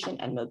 navigation,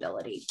 and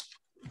mobility.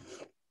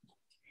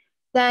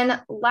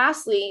 Then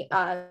lastly,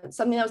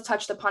 something that was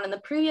touched upon in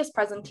the previous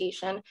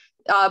presentation,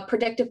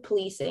 predictive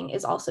policing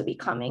is also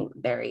becoming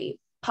very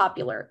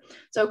popular.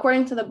 So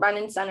according to the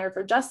Brennan Center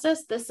for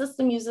Justice, this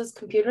system uses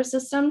computer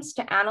systems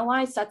to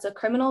analyze sets of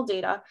criminal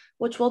data,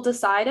 which will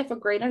decide if a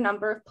greater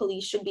number of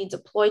police should be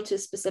deployed to a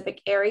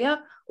specific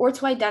area or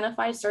to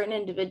identify certain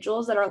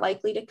individuals that are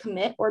likely to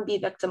commit or be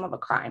victim of a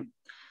crime.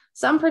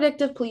 Some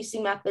predictive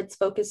policing methods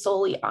focus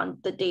solely on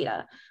the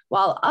data,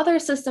 while other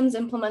systems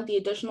implement the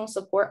additional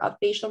support of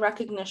facial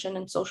recognition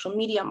and social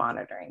media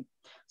monitoring.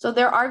 So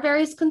there are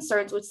various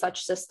concerns with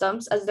such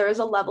systems, as there is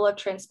a level of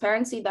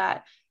transparency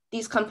that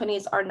these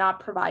companies are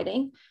not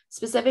providing,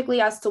 specifically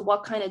as to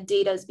what kind of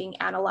data is being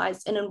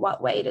analyzed and in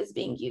what way it is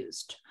being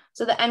used.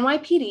 So the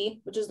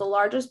NYPD, which is the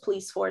largest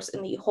police force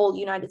in the whole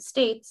United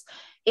States,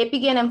 it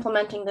began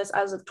implementing this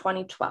as of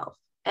 2012.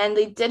 And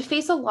they did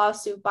face a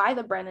lawsuit by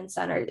the Brennan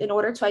Center in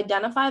order to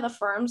identify the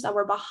firms that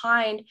were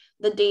behind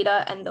the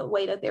data and the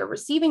way that they're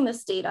receiving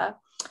this data.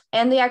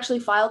 And they actually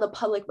filed a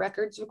public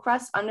records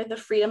request under the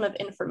Freedom of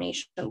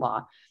Information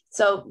Law.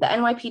 So the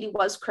NYPD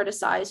was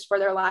criticized for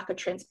their lack of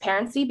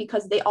transparency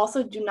because they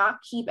also do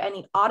not keep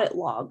any audit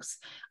logs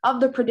of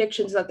the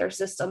predictions that their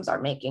systems are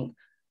making.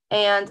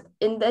 And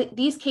in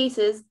these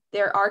cases,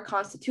 there are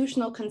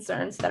constitutional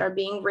concerns that are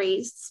being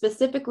raised,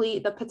 specifically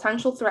the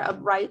potential threat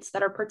of rights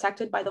that are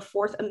protected by the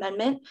Fourth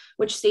Amendment,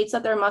 which states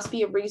that there must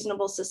be a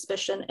reasonable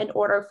suspicion in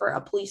order for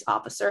a police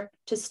officer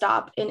to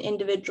stop an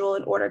individual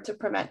in order to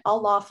prevent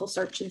unlawful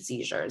search and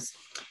seizures.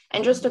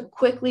 And just to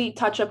quickly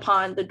touch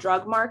upon the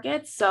drug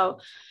market. So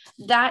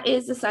that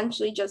is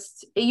essentially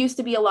just, it used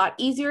to be a lot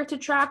easier to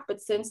track,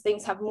 but since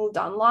things have moved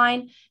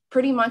online,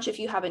 pretty much if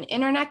you have an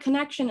internet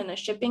connection and a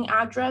shipping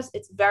address,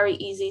 it's very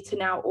easy to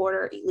now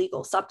order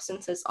illegal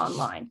substances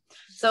online.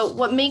 So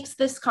what makes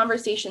this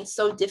conversation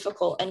so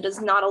difficult and does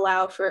not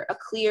allow for a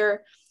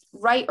clear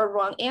right or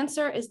wrong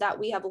answer is that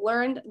we have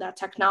learned that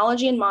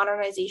technology and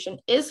modernization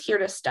is here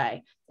to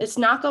stay. It's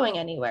not going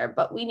anywhere,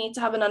 but we need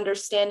to have an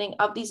understanding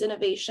of these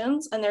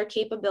innovations and their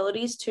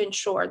capabilities to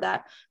ensure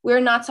that we're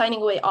not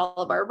signing away all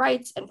of our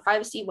rights and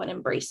privacy when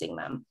embracing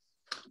them.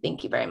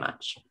 Thank you very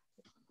much.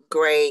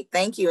 Great.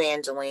 Thank you,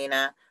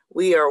 Angelina.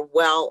 We are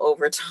well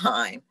over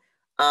time.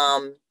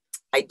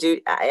 I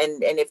do,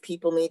 and if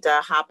people need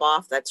to hop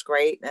off, that's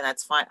great, and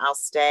that's fine. I'll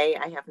stay.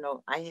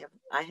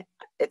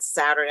 It's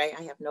Saturday.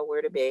 I have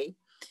nowhere to be.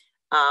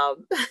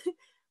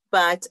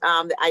 But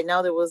I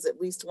know there was at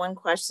least one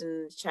question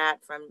in the chat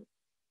from,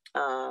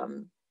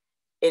 and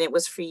it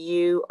was for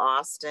you,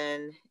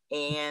 Austin.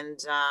 And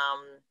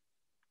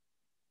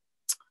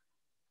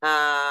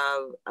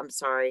I'm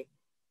sorry.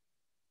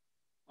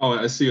 Oh,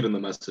 I see it in the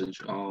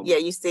message. Yeah,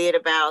 you see it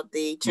about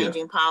the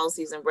changing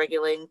policies and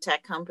regulating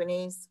tech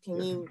companies.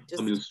 Can you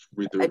just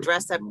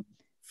address that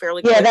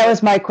fairly quickly? Yeah, that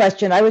was my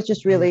question. I was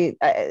just really,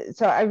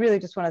 so I really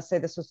just want to say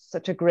this was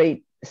such a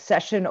great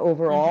session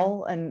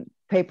overall, and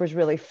papers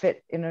really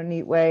fit in a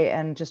neat way,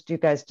 and just you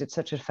guys did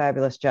such a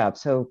fabulous job.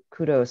 So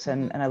kudos,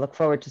 and I look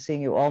forward to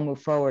seeing you all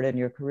move forward in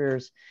your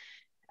careers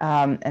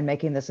and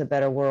making this a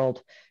better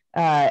world.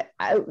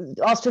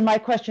 Austin, my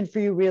question for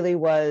you really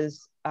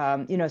was,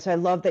 so I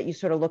love that you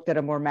sort of looked at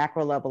a more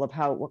macro level of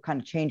what kind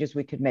of changes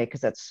we could make,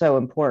 because that's so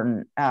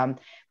important.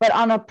 But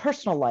on a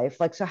personal life,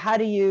 like, so how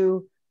do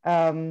you,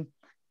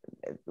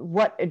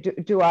 what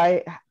do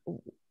I,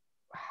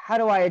 how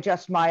do I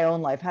adjust my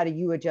own life? How do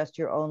you adjust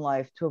your own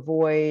life to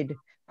avoid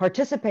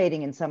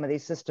participating in some of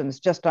these systems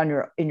just in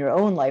your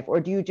own life? Or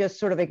do you just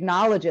sort of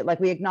acknowledge it?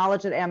 Like we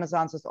acknowledge that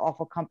Amazon's this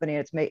awful company,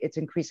 it's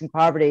increasing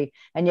poverty,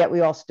 and yet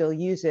we all still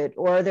use it.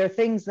 Or are there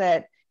things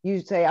that you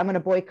say, I'm going to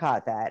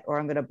boycott that, or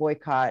I'm going to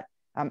boycott,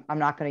 I'm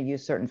not going to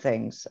use certain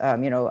things.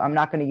 I'm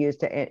not going to use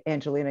to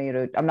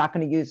Angelina, I'm not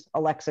going to use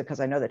Alexa because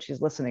I know that she's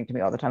listening to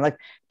me all the time. Like,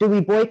 do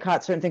we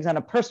boycott certain things on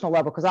a personal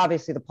level? Because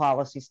obviously the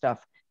policy stuff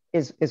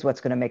is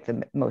what's going to make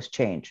the most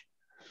change.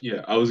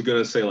 Yeah, I was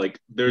going to say, like,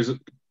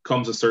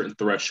 comes a certain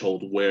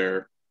threshold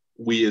where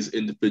we as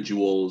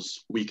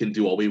individuals, we can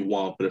do all we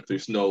want, but if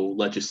there's no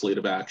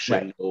legislative action,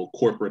 right, no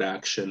corporate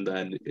action,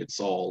 then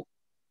it's all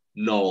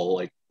null.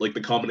 Like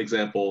the common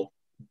example,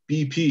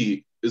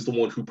 BP is the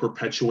one who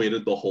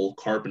perpetuated the whole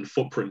carbon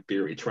footprint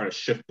theory, trying to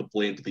shift the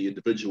blame to the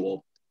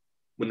individual,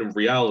 when in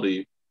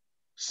reality,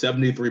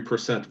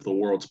 73% of the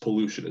world's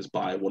pollution is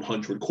by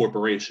 100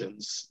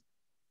 corporations.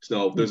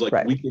 So there's like,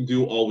 right, we can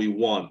do all we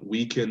want.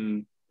 We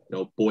can,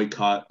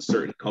 boycott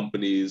certain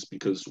companies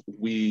because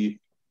we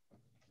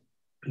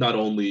not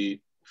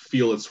only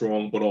feel it's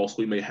wrong, but also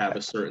we may have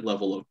a certain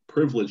level of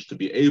privilege to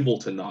be able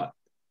to not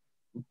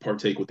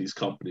partake with these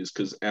companies,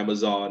 because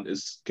Amazon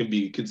can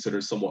be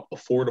considered somewhat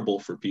affordable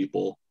for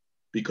people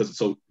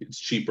because it's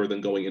cheaper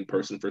than going in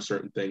person for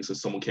certain things. If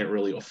someone can't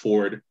really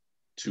afford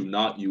to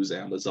not use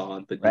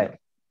Amazon, then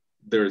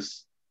right,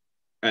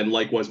 and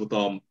likewise with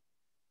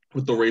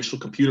the racial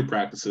computer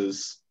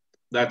practices,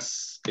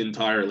 that's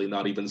entirely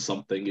not even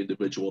something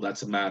individual.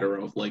 That's a matter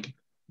of like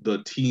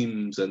the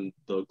teams and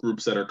the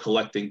groups that are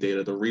collecting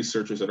data, the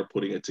researchers that are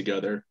putting it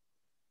together.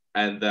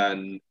 And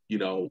then,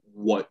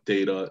 what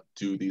data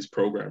do these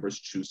programmers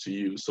choose to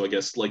use? So I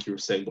guess, like you were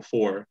saying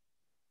before,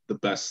 the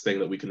best thing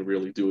that we can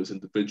really do as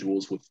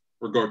individuals with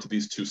regard to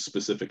these two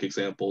specific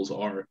examples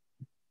are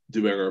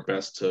doing our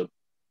best to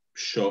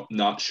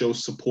not show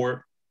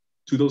support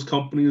to those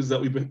companies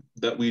that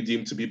we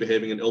deem to be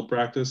behaving in ill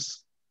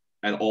practice,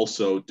 and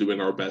also doing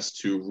our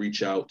best to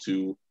reach out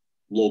to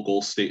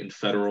local, state, and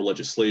federal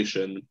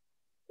legislation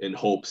in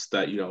hopes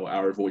that,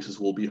 our voices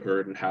will be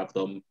heard and have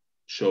them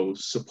show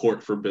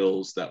support for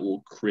bills that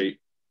will create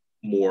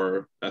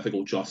more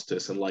ethical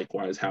justice, and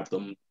likewise have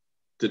them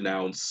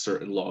denounce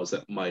certain laws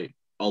that might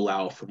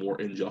allow for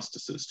more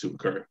injustices to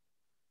occur.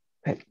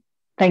 Right.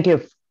 Thank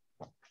you.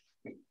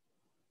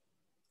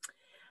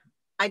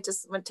 I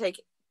just want to take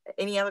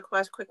any other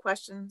quick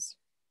questions.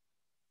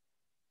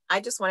 I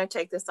just want to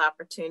take this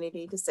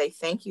opportunity to say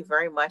thank you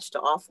very much to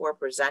all four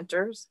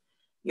presenters.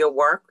 Your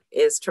work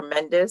is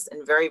tremendous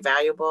and very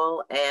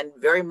valuable and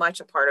very much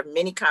a part of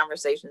many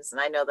conversations, and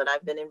I know that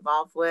I've been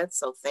involved with.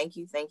 So thank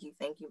you, thank you,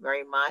 thank you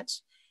very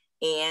much.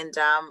 And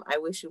I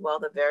wish you all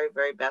the very,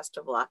 very best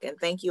of luck. And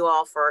thank you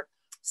all for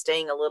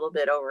staying a little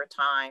bit over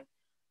time.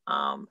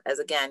 As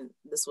again,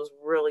 this was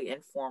really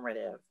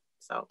informative.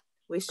 So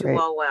wish you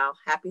all well.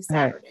 Happy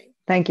Saturday. Right.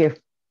 Thank you.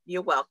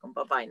 You're welcome.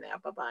 Bye-bye now.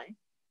 Bye-bye.